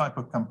these type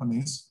of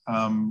companies,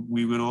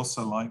 we would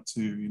also like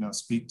to,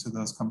 speak to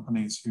those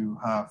companies who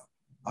have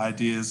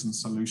ideas and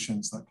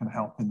solutions that can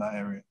help in that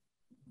area.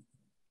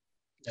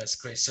 That's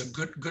great. So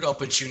good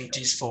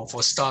opportunities for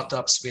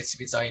startups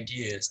with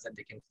ideas that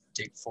they can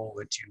take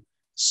forward to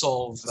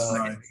solve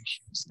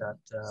issues that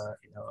are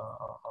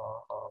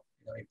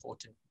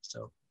important.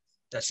 So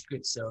that's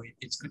good. So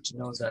it's good to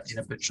know that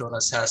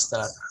PETRONAS has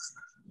that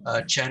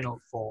channel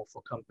for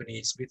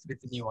companies with the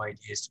new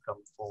ideas to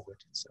come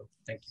forward. So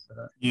thank you for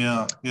that.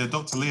 Yeah,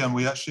 Dr. Leon,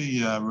 we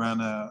actually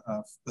ran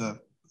a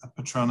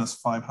PETRONAS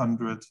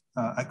 500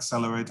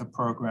 accelerator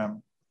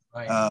program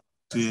this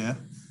year,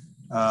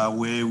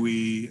 where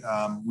we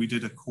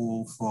did a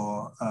call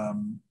for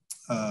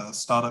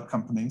startup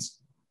companies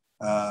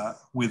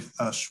with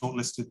a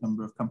shortlisted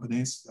number of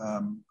companies.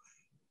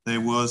 There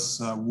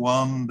was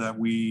one that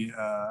we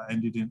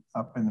ended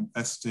up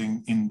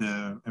investing in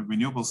the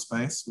renewable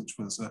space, which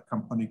was a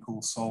company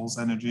called Sols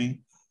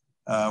Energy,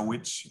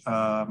 which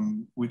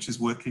is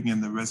working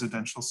in the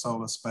residential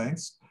solar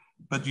space,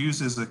 but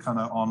uses a kind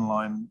of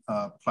online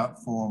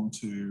platform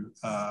to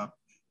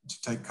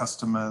take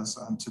customers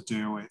and to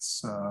do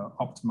its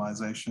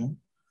optimization.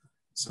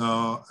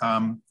 So,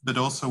 but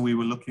also we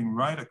were looking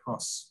right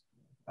across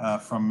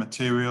from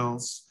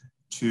materials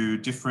to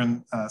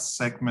different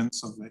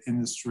segments of the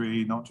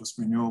industry, not just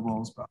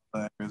renewables, but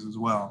other areas as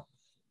well.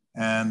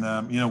 And,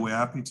 we're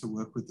happy to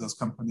work with those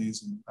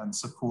companies and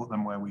support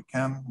them where we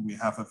can. We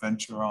have a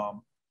venture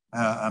arm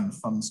and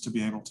funds to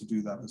be able to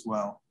do that as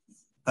well.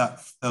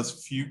 Those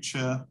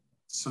future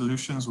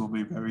solutions will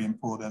be very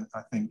important,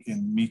 I think,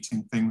 in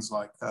meeting things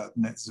like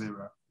net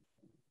zero.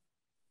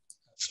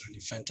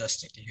 Absolutely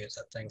fantastic to hear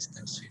that. Thanks,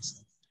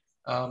 Jason.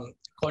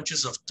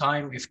 Conscious of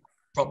time, we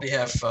probably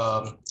have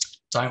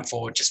time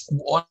for just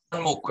one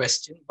more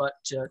question,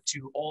 but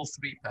to all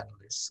three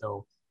panelists.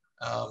 So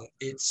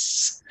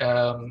it's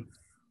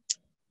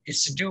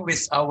to do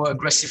with our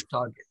aggressive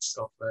targets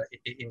of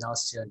in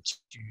ASEAN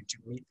to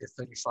meet the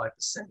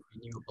 35%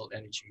 renewable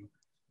energy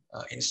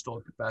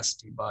installed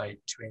capacity by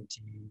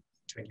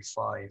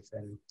 2025,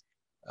 and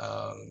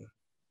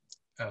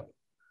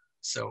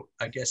so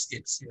I guess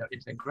it's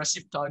it's an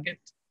aggressive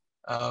target.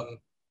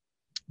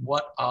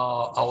 What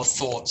are our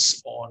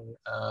thoughts on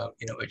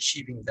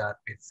achieving that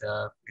with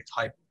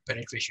high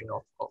penetration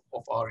of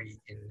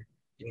RE in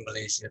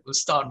Malaysia? We'll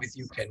start with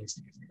you, Ken, if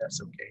that's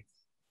okay.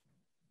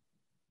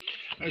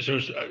 So,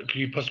 could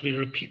you possibly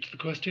repeat the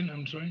question?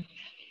 I'm sorry.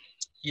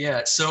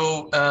 Yeah,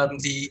 so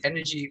the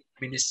energy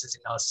ministers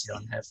in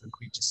ASEAN have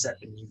agreed to set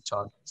a new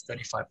target,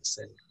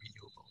 35%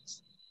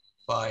 renewables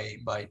by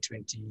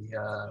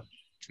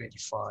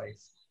 2025.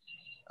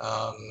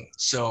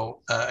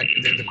 So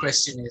the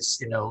question is,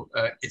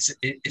 it's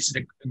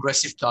an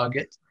aggressive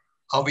target.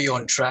 Are we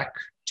on track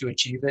to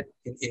achieve it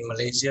in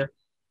Malaysia?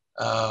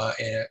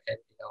 And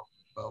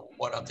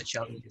what are the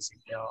challenges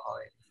if there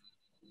are any?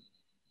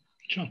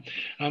 Sure.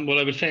 Well,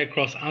 I would say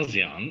across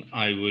ASEAN,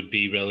 I would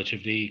be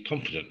relatively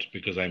confident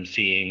because I'm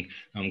seeing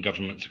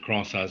governments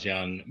across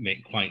ASEAN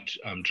make quite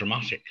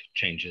dramatic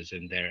changes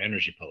in their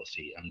energy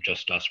policy.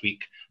 Just last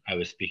week, I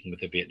was speaking with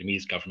the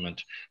Vietnamese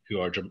government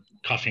who are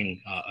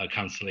cancelling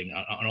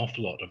an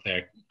awful lot of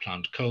their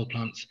planned coal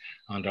plants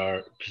and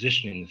are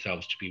positioning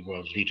themselves to be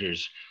world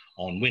leaders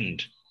on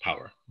wind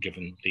power,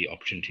 given the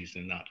opportunities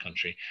in that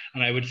country.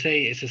 And I would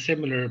say it's a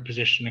similar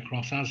position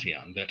across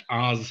ASEAN, that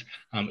as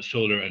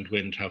solar and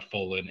wind have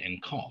fallen in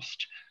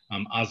cost,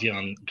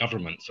 ASEAN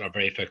governments are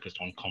very focused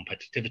on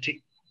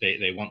competitivity.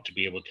 They want to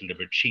be able to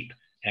deliver cheap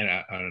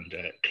and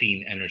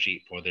clean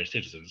energy for their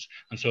citizens.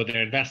 And so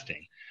they're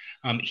investing.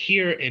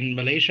 Here in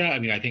Malaysia,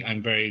 I think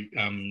I'm very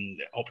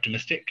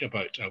optimistic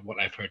about what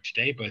I've heard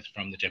today, both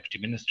from the Deputy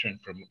Minister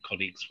and from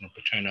colleagues from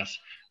PETRONAS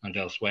and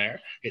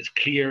elsewhere. It's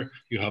clear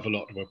you have a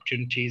lot of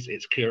opportunities.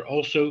 It's clear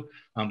also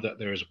that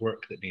there is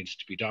work that needs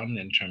to be done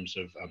in terms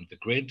of the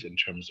grid, in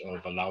terms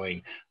of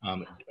allowing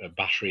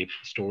battery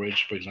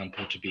storage, for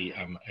example, to be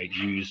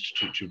used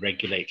to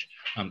regulate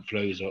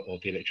flows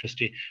of the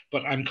electricity.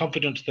 But I'm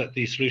confident that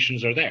the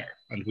solutions are there.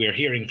 And we're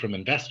hearing from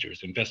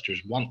investors.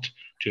 Investors want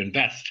to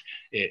invest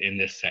in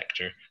this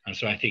sector. And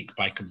so I think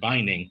by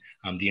combining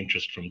the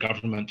interest from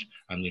government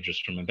and the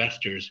interest from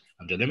investors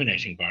and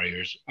eliminating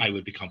barriers, I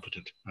would be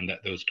confident and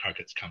that those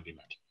targets can be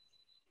met.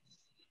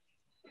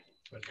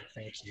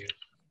 Thank you.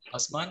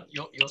 Azman,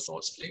 your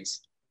thoughts,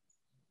 please.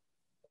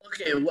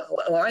 Okay,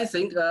 well, I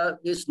think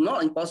it's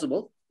not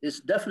impossible. It's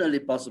definitely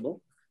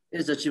possible.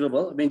 It's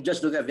achievable.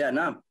 just look at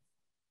Vietnam.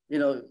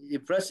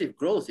 Impressive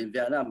growth in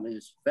Vietnam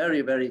is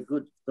very, very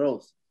good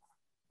growth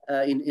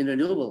in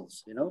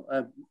renewables.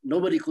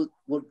 Nobody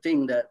would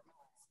think that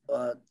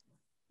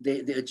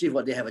they achieve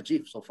what they have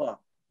achieved so far.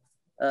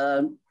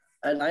 And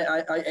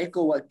I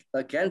echo what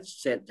Ken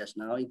said just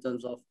now in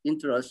terms of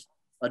interest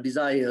or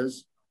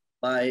desires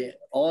by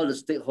all the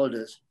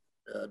stakeholders,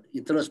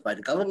 interest by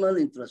the government,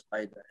 interest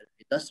by the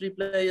industry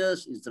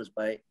players, interest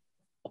by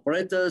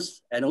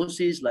operators,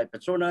 NOCs like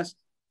PETRONAS.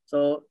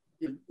 So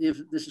if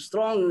there's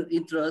strong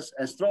interest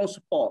and strong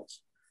support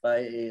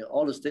by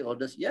all the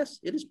stakeholders, yes,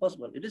 it is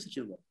possible, it is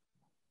achievable.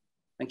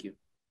 Thank you.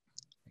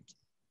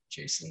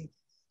 Jason?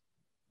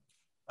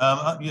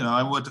 You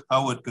know, I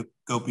would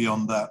go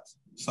beyond that.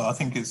 So I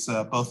think it's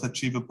both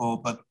achievable,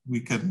 but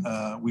we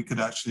could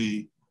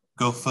actually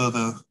go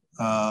further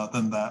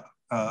than that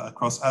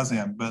across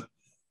ASEAN. But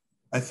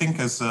I think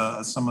as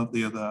some of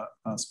the other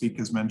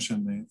speakers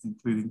mentioned,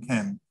 including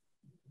Ken,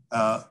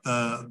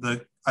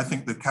 I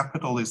think the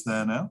capital is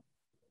there now.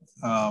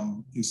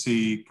 You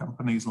see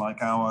companies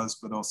like ours,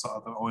 but also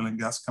other oil and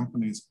gas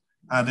companies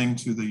adding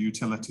to the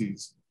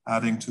utilities,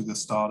 adding to the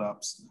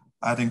startups,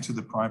 adding to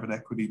the private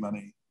equity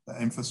money,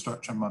 the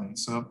infrastructure money.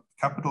 So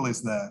capital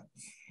is there.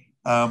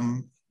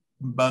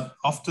 But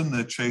often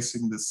they're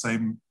chasing the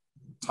same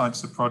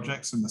types of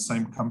projects in the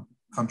same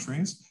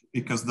countries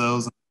because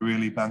those are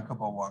really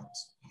bankable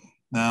ones.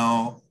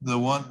 Now,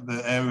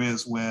 the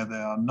areas where they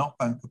are not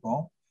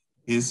bankable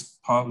is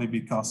partly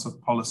because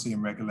of policy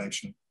and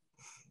regulation.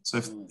 So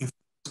if this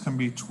can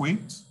be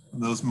tweaked,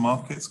 those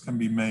markets can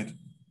be made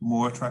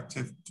more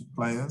attractive to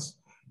players,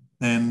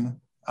 then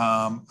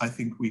I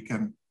think we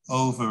can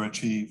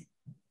overachieve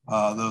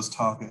those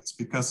targets,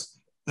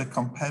 because the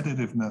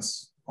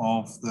competitiveness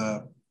of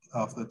the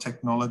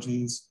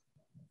technologies,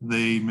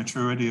 the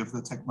maturity of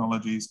the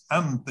technologies,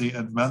 and the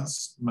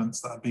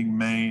advancements that are being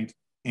made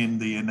in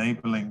the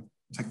enabling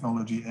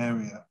technology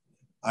area,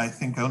 I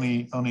think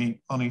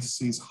only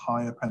sees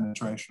higher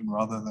penetration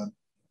rather than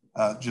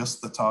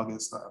just the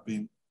targets that have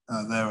been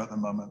there at the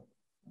moment.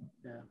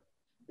 Yeah.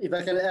 If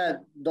I can add,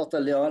 Dr.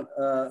 Leon,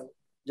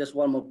 just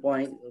one more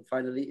point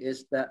finally,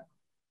 is that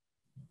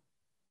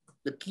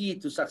the key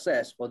to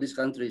success for these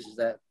countries is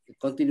that the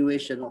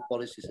continuation of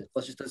policies and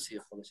consistency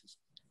of policies.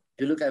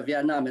 If you look at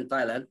Vietnam and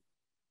Thailand,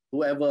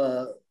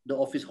 whoever the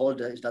office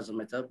holder, it doesn't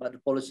matter, but the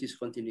policies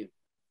continue.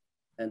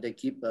 And they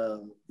keep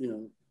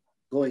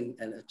going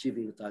and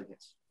achieving the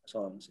targets. That's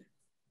all I'm saying.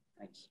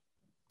 Thanks.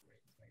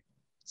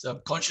 So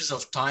I'm conscious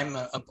of time.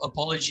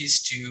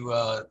 Apologies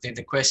to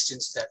the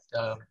questions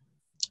that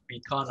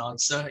we can't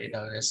answer.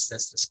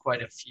 There's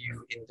quite a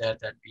few in there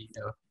that we,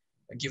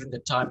 given the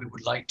time, we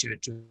would like to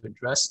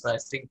address. But I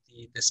think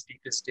the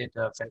speakers did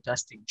a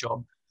fantastic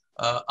job,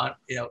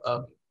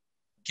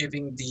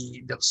 giving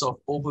the sort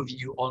of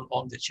overview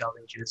on the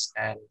challenges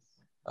and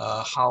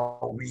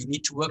how we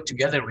need to work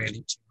together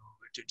really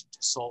to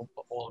solve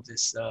all of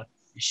these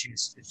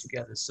issues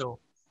together. So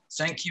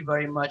thank you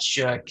very much,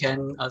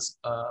 Ken,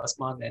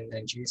 Azman,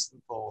 and Jason,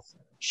 for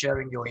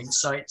sharing your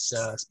insights.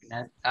 It's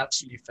been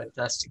absolutely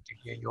fantastic to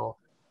hear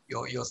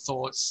your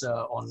thoughts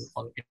on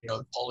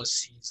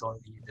policies, on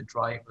the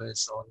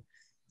drivers, on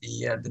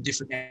the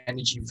different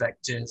energy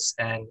vectors,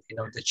 and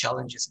the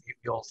challenges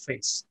we all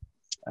face.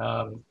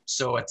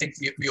 So I think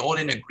we're all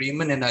in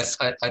agreement, and I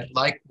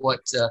like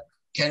what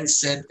Ken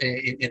said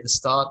in the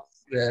start.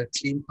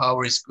 Clean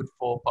power is good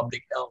for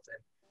public health,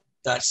 and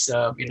that's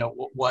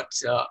what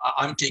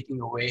I'm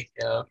taking away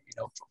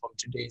from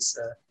today's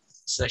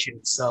session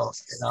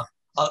itself. And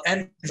I'll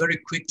end very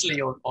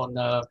quickly on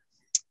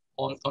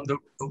the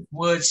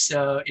words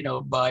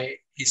by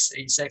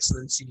His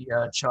Excellency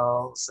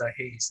Charles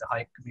Hayes, the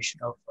High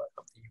Commissioner of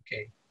the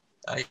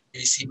UK.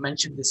 He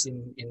mentioned this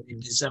in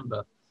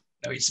December.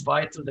 It's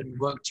vital that we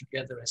work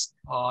together as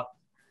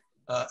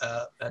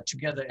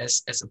together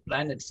as a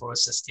planet for a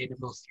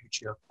sustainable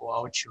future for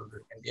our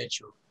children and their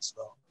children as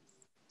well.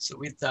 So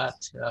with that,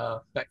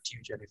 back to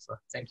you, Jennifer.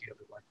 Thank you,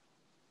 everyone.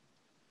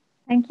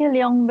 Thank you,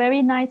 Leong.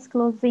 Very nice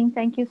closing.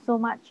 Thank you so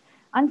much.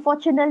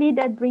 Unfortunately,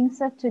 that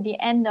brings us to the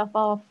end of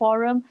our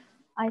forum.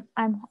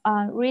 I'm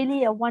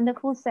really a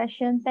wonderful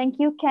session. Thank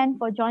you, Ken,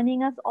 for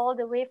joining us all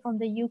the way from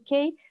the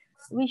UK.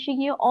 Wishing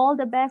you all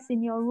the best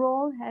in your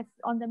role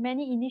on the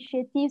many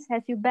initiatives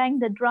as you bang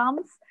the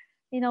drums,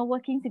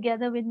 working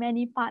together with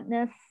many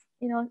partners,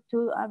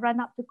 to run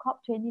up to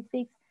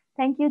COP26.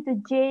 Thank you to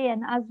Jay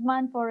and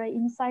Azman for an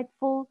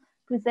insightful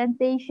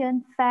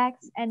presentation,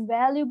 facts, and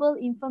valuable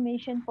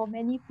information for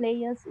many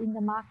players in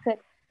the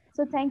market.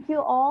 So thank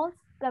you all.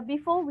 But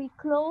before we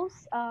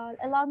close,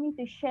 allow me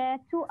to share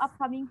 2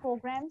 upcoming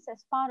programs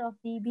as part of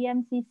the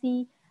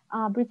BMCC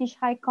British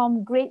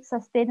HighCom Great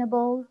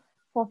Sustainable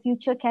for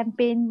Future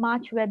campaign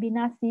March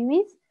webinar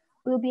series.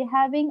 We'll be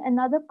having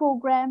another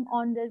program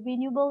on the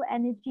renewable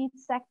energy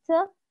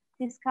sector,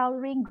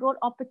 discovering growth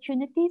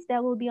opportunities.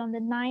 That will be on the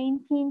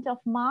 19th of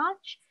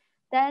March.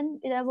 Then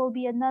there will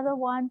be another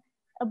one,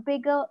 a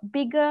bigger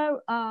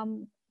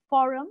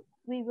forum.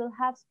 We will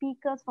have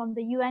speakers from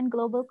the UN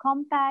Global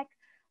Compact,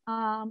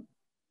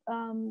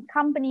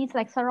 companies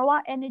like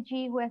Sarawak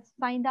Energy, who have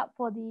signed up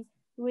for the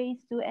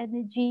Race to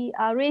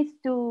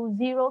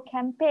Zero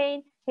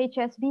campaign,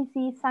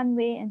 HSBC,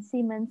 Sunway, and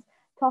Siemens,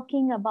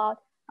 talking about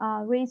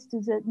race to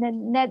the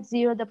net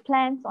zero, the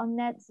plans on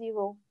net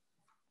zero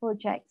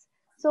projects.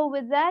 So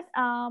with that,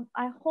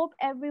 I hope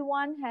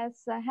everyone has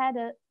had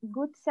a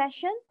good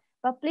session,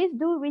 but please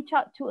do reach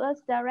out to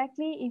us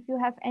directly if you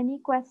have any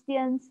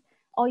questions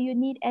or you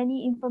need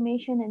any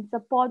information and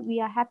support. We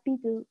are happy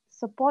to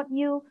support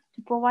you,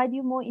 to provide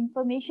you more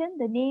information.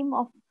 The name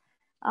of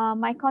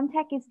my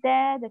contact is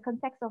there. The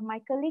contacts of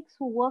my colleagues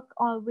who work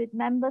with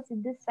members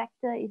in this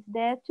sector is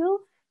there too.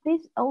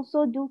 Please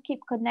also do keep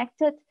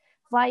connected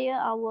via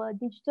our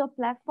digital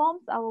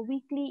platforms, our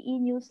weekly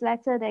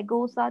e-newsletter that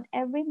goes out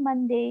every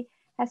Monday,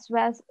 as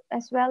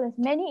well as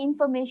many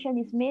information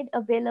is made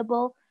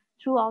available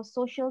through our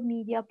social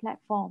media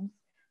platforms.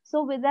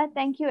 So with that,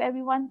 thank you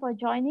everyone for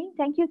joining.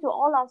 Thank you to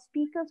all our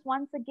speakers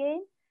once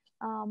again.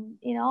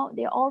 You know,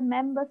 they're all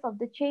members of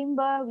the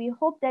chamber. We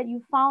hope that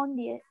you found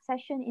the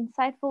session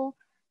insightful.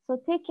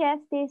 So take care,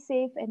 stay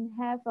safe, and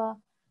have a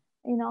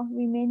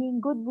remaining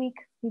good week,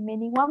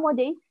 remaining 1 more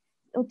day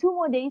or 2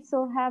 more days.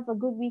 So have a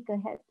good week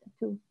ahead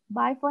too.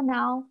 Bye for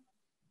now.